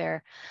going back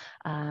there.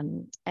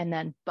 And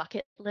then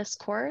bucket list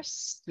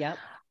course. Yep.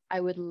 I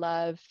would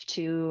love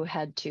to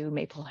head to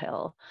Maple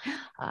Hill.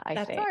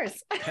 I think.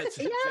 Ours.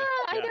 Yeah,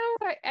 I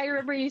know. I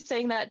remember you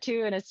saying that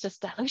too. And it's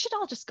just, we should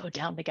all just go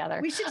down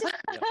together. We should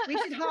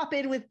hop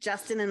in with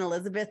Justin and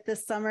Elizabeth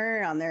this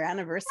summer on their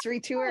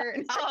anniversary tour.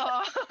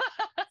 Oh.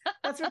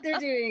 That's what they're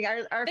doing.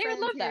 Our they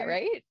friends would love that,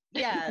 right?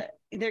 Yeah,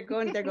 they're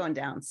going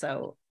down.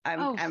 So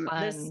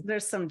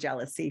there's some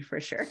jealousy for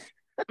sure.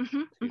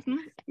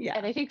 Yeah.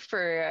 And I think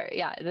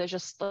there's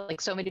just like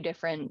so many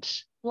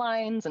different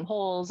lines and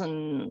holes,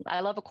 and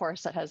I love a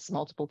course that has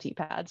multiple tee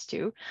pads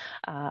too,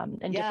 and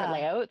different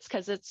layouts,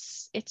 because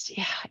it's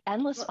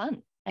endless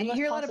fun. And you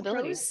hear a lot of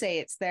pros say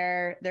it's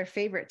their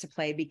favorite to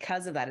play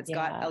because of that. It's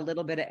got a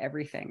little bit of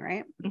everything,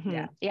 right?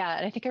 Mm-hmm. Yeah.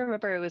 And I think I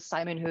remember it was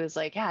Simon who was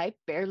like, I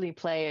barely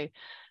play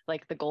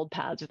like the gold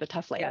pads or the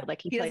tough layout.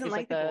 Like he plays doesn't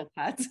like the gold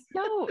pads.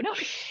 No.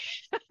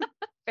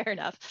 Fair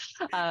enough.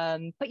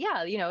 But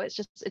yeah,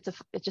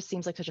 it just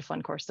seems like such a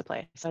fun course to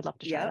play. So I'd love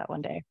to try that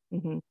one day.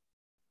 Mm-hmm.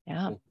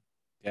 Yeah. Cool.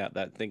 Yeah.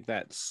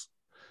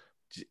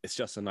 It's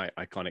just an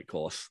iconic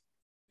course.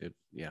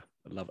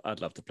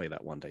 I'd love to play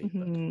that one day.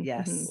 Mm-hmm.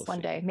 Yes. We'll one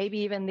day. Maybe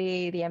even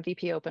the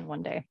MVP Open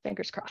one day.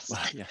 Fingers crossed.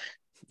 Well, yeah.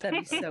 That'd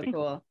be so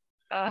cool.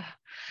 Yeah.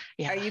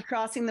 Are you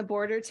crossing the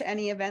border to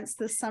any events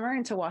this summer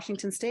into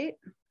Washington State?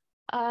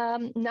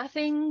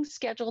 Nothing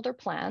scheduled or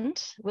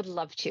planned. Would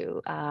love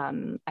to.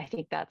 I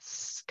think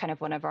that's kind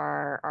of one of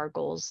our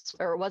goals,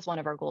 or was one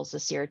of our goals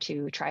this year,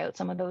 to try out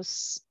some of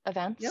those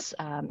events.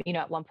 Yep.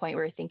 At one point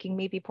we were thinking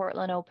maybe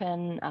Portland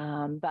Open,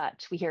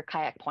 but we hear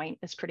Kayak Point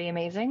is pretty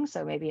amazing.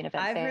 So maybe an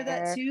event I've heard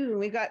that too.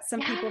 We've got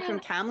some people from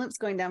Kamloops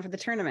going down for the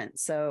tournament.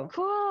 So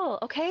cool.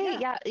 Okay.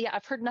 Yeah.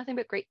 I've heard nothing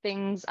but great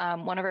things.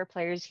 One of our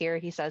players here,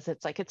 he says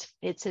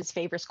it's his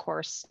favorite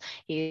course.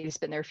 He's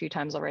been there a few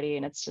times already,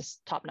 and it's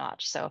just top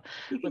notch. So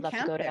would love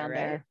to go down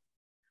there.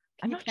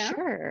 I'm not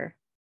sure.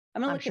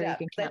 I'm gonna look it up.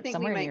 I think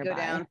we might go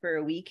down for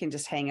a week and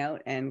just hang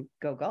out and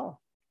go golf.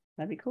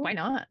 That'd be cool. Why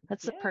not?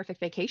 That's the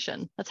perfect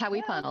vacation. That's how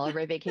we plan all of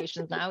our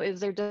vacations now. Is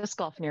there disc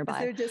golf nearby? Is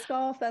there disc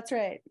golf? That's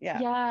right.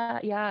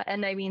 Yeah.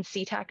 And I mean,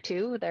 CTAC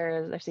too.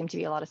 There seem to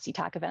be a lot of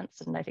CTAC events,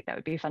 and I think that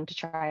would be fun to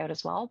try out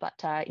as well.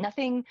 But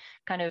nothing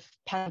kind of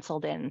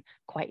penciled in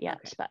quite yet.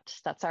 Okay. But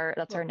that's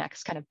our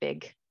next kind of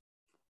big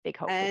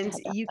hope. And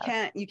you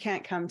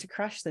can't come to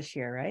Crush this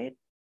year, right?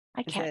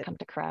 I can't come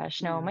to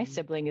Crush. No, my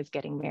sibling is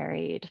getting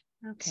married.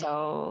 Okay.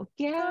 So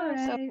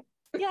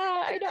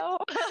I know.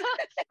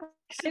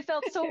 It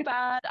felt so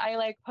bad.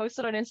 I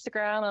posted on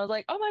Instagram. I was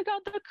like, oh my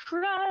God, the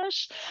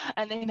Crush.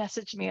 And they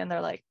messaged me and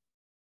they're like,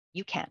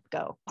 you can't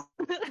go.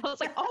 I was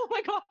like, oh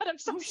my God, I'm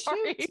so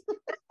sorry.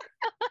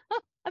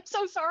 I'm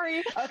so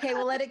sorry. Okay,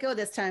 we'll let it go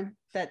this time.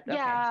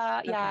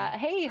 Yeah.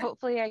 Hey,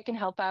 hopefully I can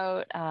help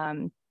out.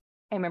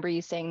 I remember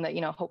you saying that,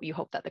 you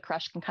hope that the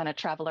Crush can kind of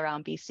travel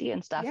around BC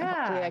and stuff. Yeah. And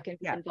hopefully I can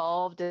be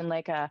involved in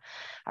like a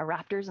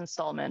Raptors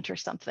installment or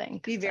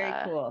something. Be very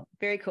cool.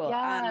 Very cool.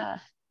 Yeah.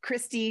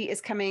 Christy is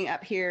coming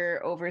up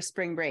here over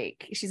spring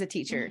break. She's a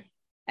teacher,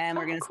 and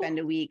we're going to spend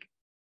a week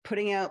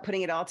putting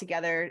it all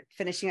together,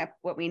 finishing up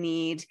what we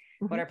need,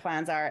 what our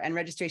plans are, and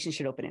registration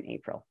should open in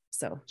April.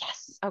 So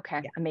yes.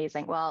 Okay. Yeah.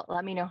 Amazing. Well,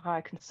 let me know how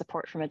I can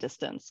support from a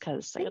distance,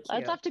 because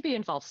I'd love to be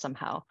involved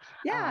somehow.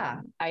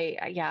 Yeah.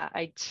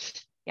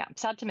 I'm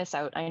sad to miss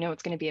out. I know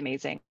it's going to be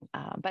amazing.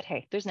 But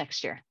hey, there's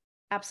next year.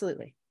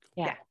 Absolutely.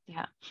 Yeah.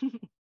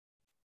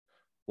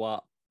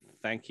 Well,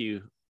 thank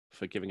you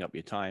for giving up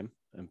your time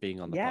and being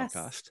on the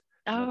podcast.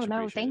 Oh,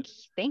 no, thank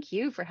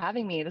you for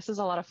having me. This is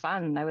a lot of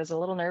fun. I was a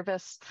little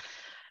nervous.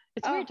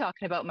 It's weird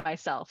talking about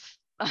myself.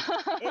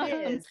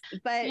 It is,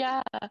 but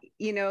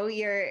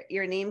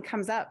your name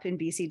comes up in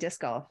BC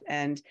disc golf,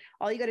 and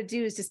all you got to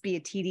do is just be a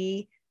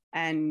TD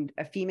and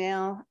a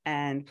female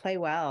and play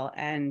well,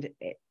 and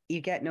you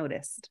get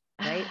noticed,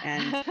 right?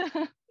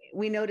 And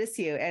we notice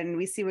you and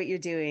we see what you're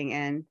doing.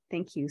 And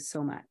thank you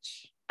so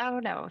much. Oh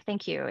no,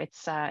 thank you.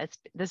 It's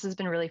this has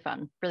been really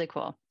fun, really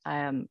cool.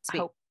 I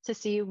hope to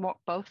see you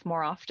both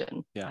more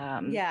often.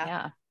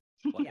 Yeah.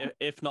 Well,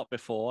 if not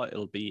before,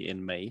 it'll be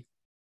in May.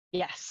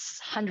 Yes,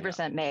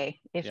 100% May,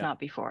 if not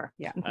before.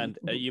 Yeah. And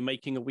are you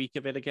making a week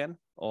of it again,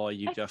 or are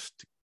you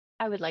just?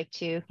 I would like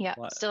to. Yeah.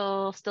 What?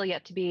 Still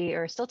yet to be,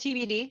 or still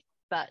TBD.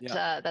 But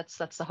that's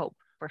the hope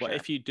for sure. Well,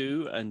 if you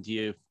do, and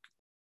you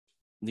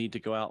need to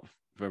go out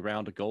for a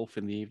round of golf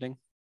in the evening,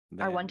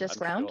 our one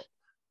disc round.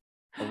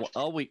 Sure.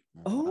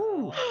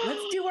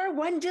 Let's do our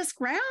one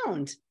disc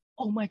round.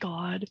 Oh my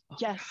God!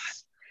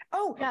 Yes.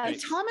 Oh, okay.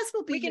 Thomas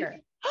will be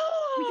here.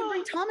 We can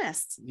bring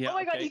Thomas. Yeah, oh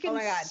my God, he can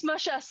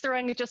smush us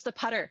throwing just a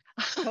putter.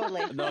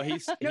 Totally. No, he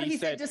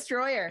said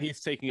destroyer. He's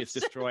taking his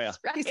destroyer.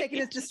 Right. He's taking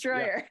his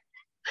destroyer.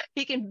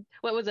 He can,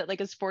 what was it, like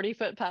his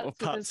 40-foot putts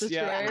with his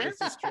destroyer? Yeah, his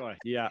destroyer.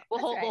 Yeah. We'll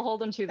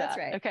hold him to that. That's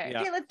right. Okay.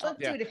 Yeah. Okay, let's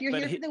do it. If you're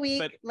here for the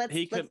week, let's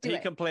do it. He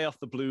can play off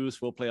the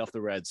Blues. We'll play off the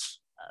Reds.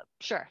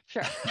 Sure.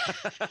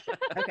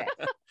 Okay.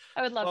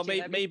 I would love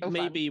to.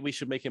 Maybe we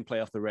should make him play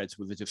off the Reds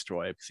with the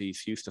destroyer because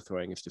he's used to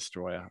throwing his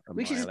destroyer.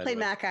 We should just play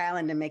Mac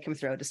Island and make him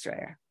throw a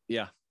destroyer.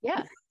 Yeah.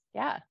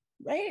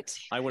 Right.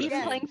 I would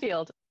even playing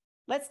field.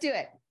 Let's do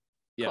it.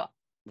 Yeah. Cool.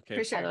 Okay.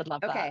 For sure. I would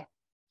love that. Okay.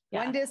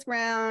 Yeah. One disc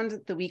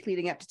round, the week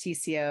leading up to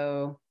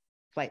TCO,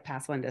 Flight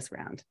Pass one disc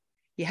round.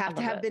 You have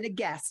to have been a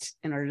guest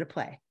in order to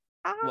play.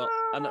 Well,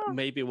 and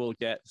maybe we'll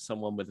get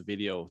someone with a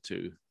video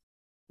to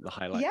the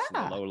highlights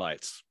and the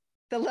lowlights.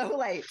 The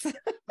lowlights.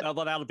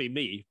 Although that'll be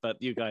me, but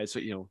you guys,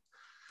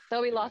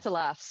 there'll be lots of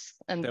laughs,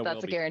 and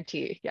that's a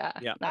guarantee. Yeah.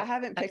 I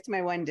haven't picked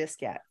my one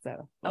disc yet,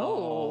 so.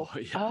 Oh.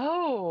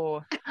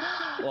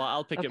 Well,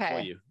 I'll pick it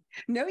for you.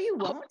 No, you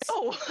won't.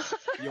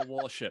 Your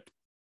warship.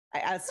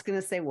 I was going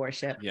to say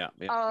warship. Yeah.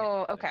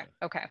 Oh, okay.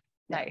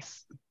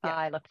 Nice. Yeah.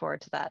 I look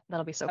forward to that.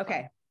 That'll be so fun.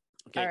 Okay.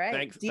 All right.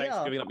 Thanks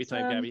for giving up your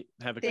time, Gabby.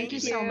 Have a great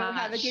evening. Thank you so much.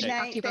 Have a good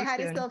night. Say hi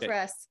to Still for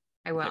us.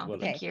 I will.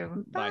 Thank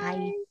you.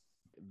 Bye.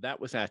 That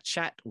was our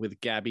chat with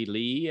Gaby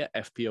Lee,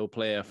 FPO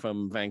player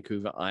from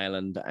Vancouver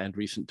Island and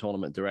recent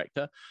tournament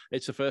director.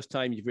 It's the first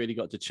time you've really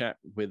got to chat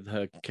with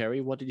her. Carrie,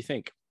 what did you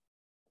think?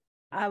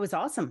 It was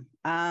awesome.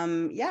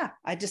 I'm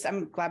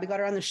glad we got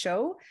her on the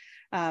show.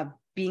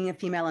 Being a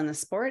female in the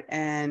sport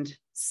and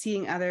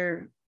seeing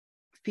other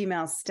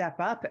females step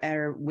up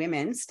or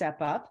women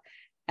step up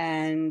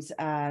and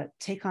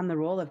take on the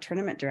role of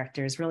tournament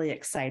director is really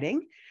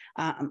exciting.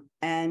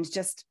 And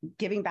just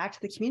giving back to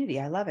the community.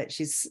 I love it.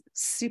 She's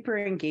super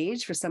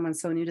engaged for someone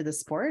so new to the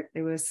sport.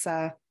 It's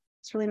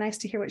really nice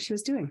to hear what she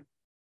was doing.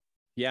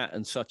 Yeah.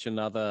 And such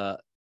a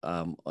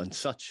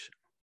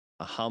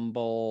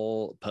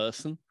humble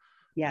person.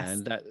 Yes.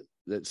 And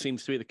that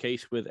seems to be the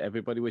case with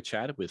everybody we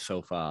chatted with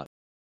so far.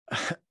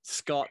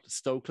 Scott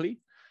Stokely,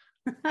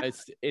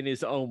 it's in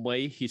his own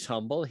way, he's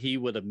humble. He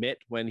would admit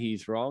when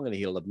he's wrong, and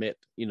he'll admit,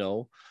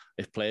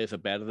 if players are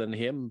better than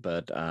him,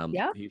 but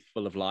he's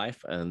full of life,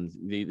 and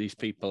these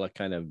people are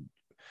kind of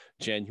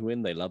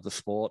genuine. They love the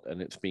sport, and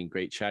it's been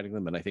great chatting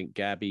them. And I think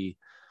Gaby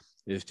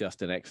is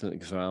just an excellent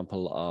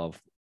example of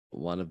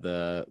one of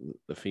the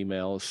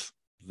females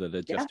that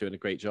are just doing a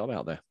great job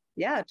out there.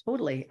 Yeah,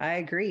 totally. I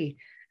agree.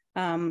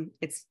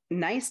 It's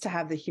nice to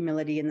have the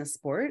humility in the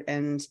sport.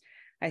 And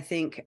I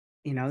think,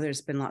 there's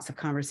been lots of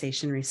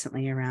conversation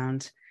recently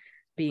around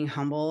being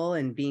humble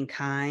and being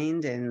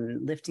kind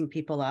and lifting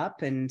people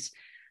up, and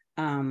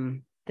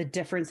the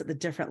difference at the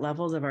different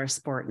levels of our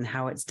sport and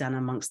how it's done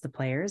amongst the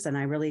players. And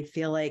I really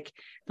feel like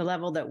the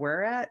level that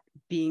we're at,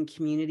 being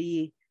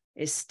community,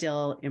 is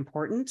still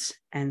important,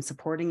 and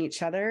supporting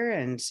each other.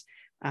 And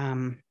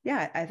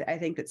I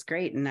think that's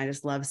great. And I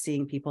just love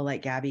seeing people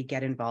like Gaby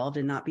get involved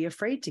and not be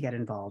afraid to get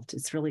involved.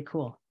 It's really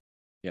cool.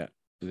 Yeah,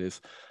 it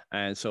is.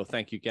 And so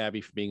thank you,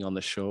 Gaby, for being on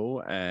the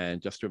show. And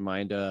just a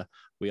reminder,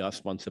 we are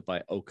sponsored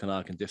by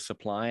Okanagan Disc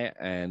Supply,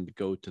 and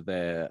go to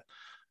their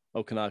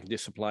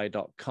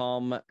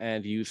OkanaganDiscSupply.com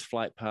and use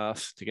Flight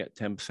Pass to get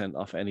 10%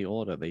 off any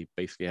order. They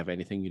basically have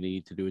anything you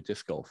need to do with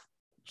disc golf.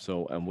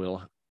 So, and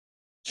we'll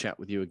chat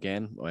with you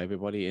again, or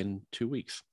everybody, in 2 weeks.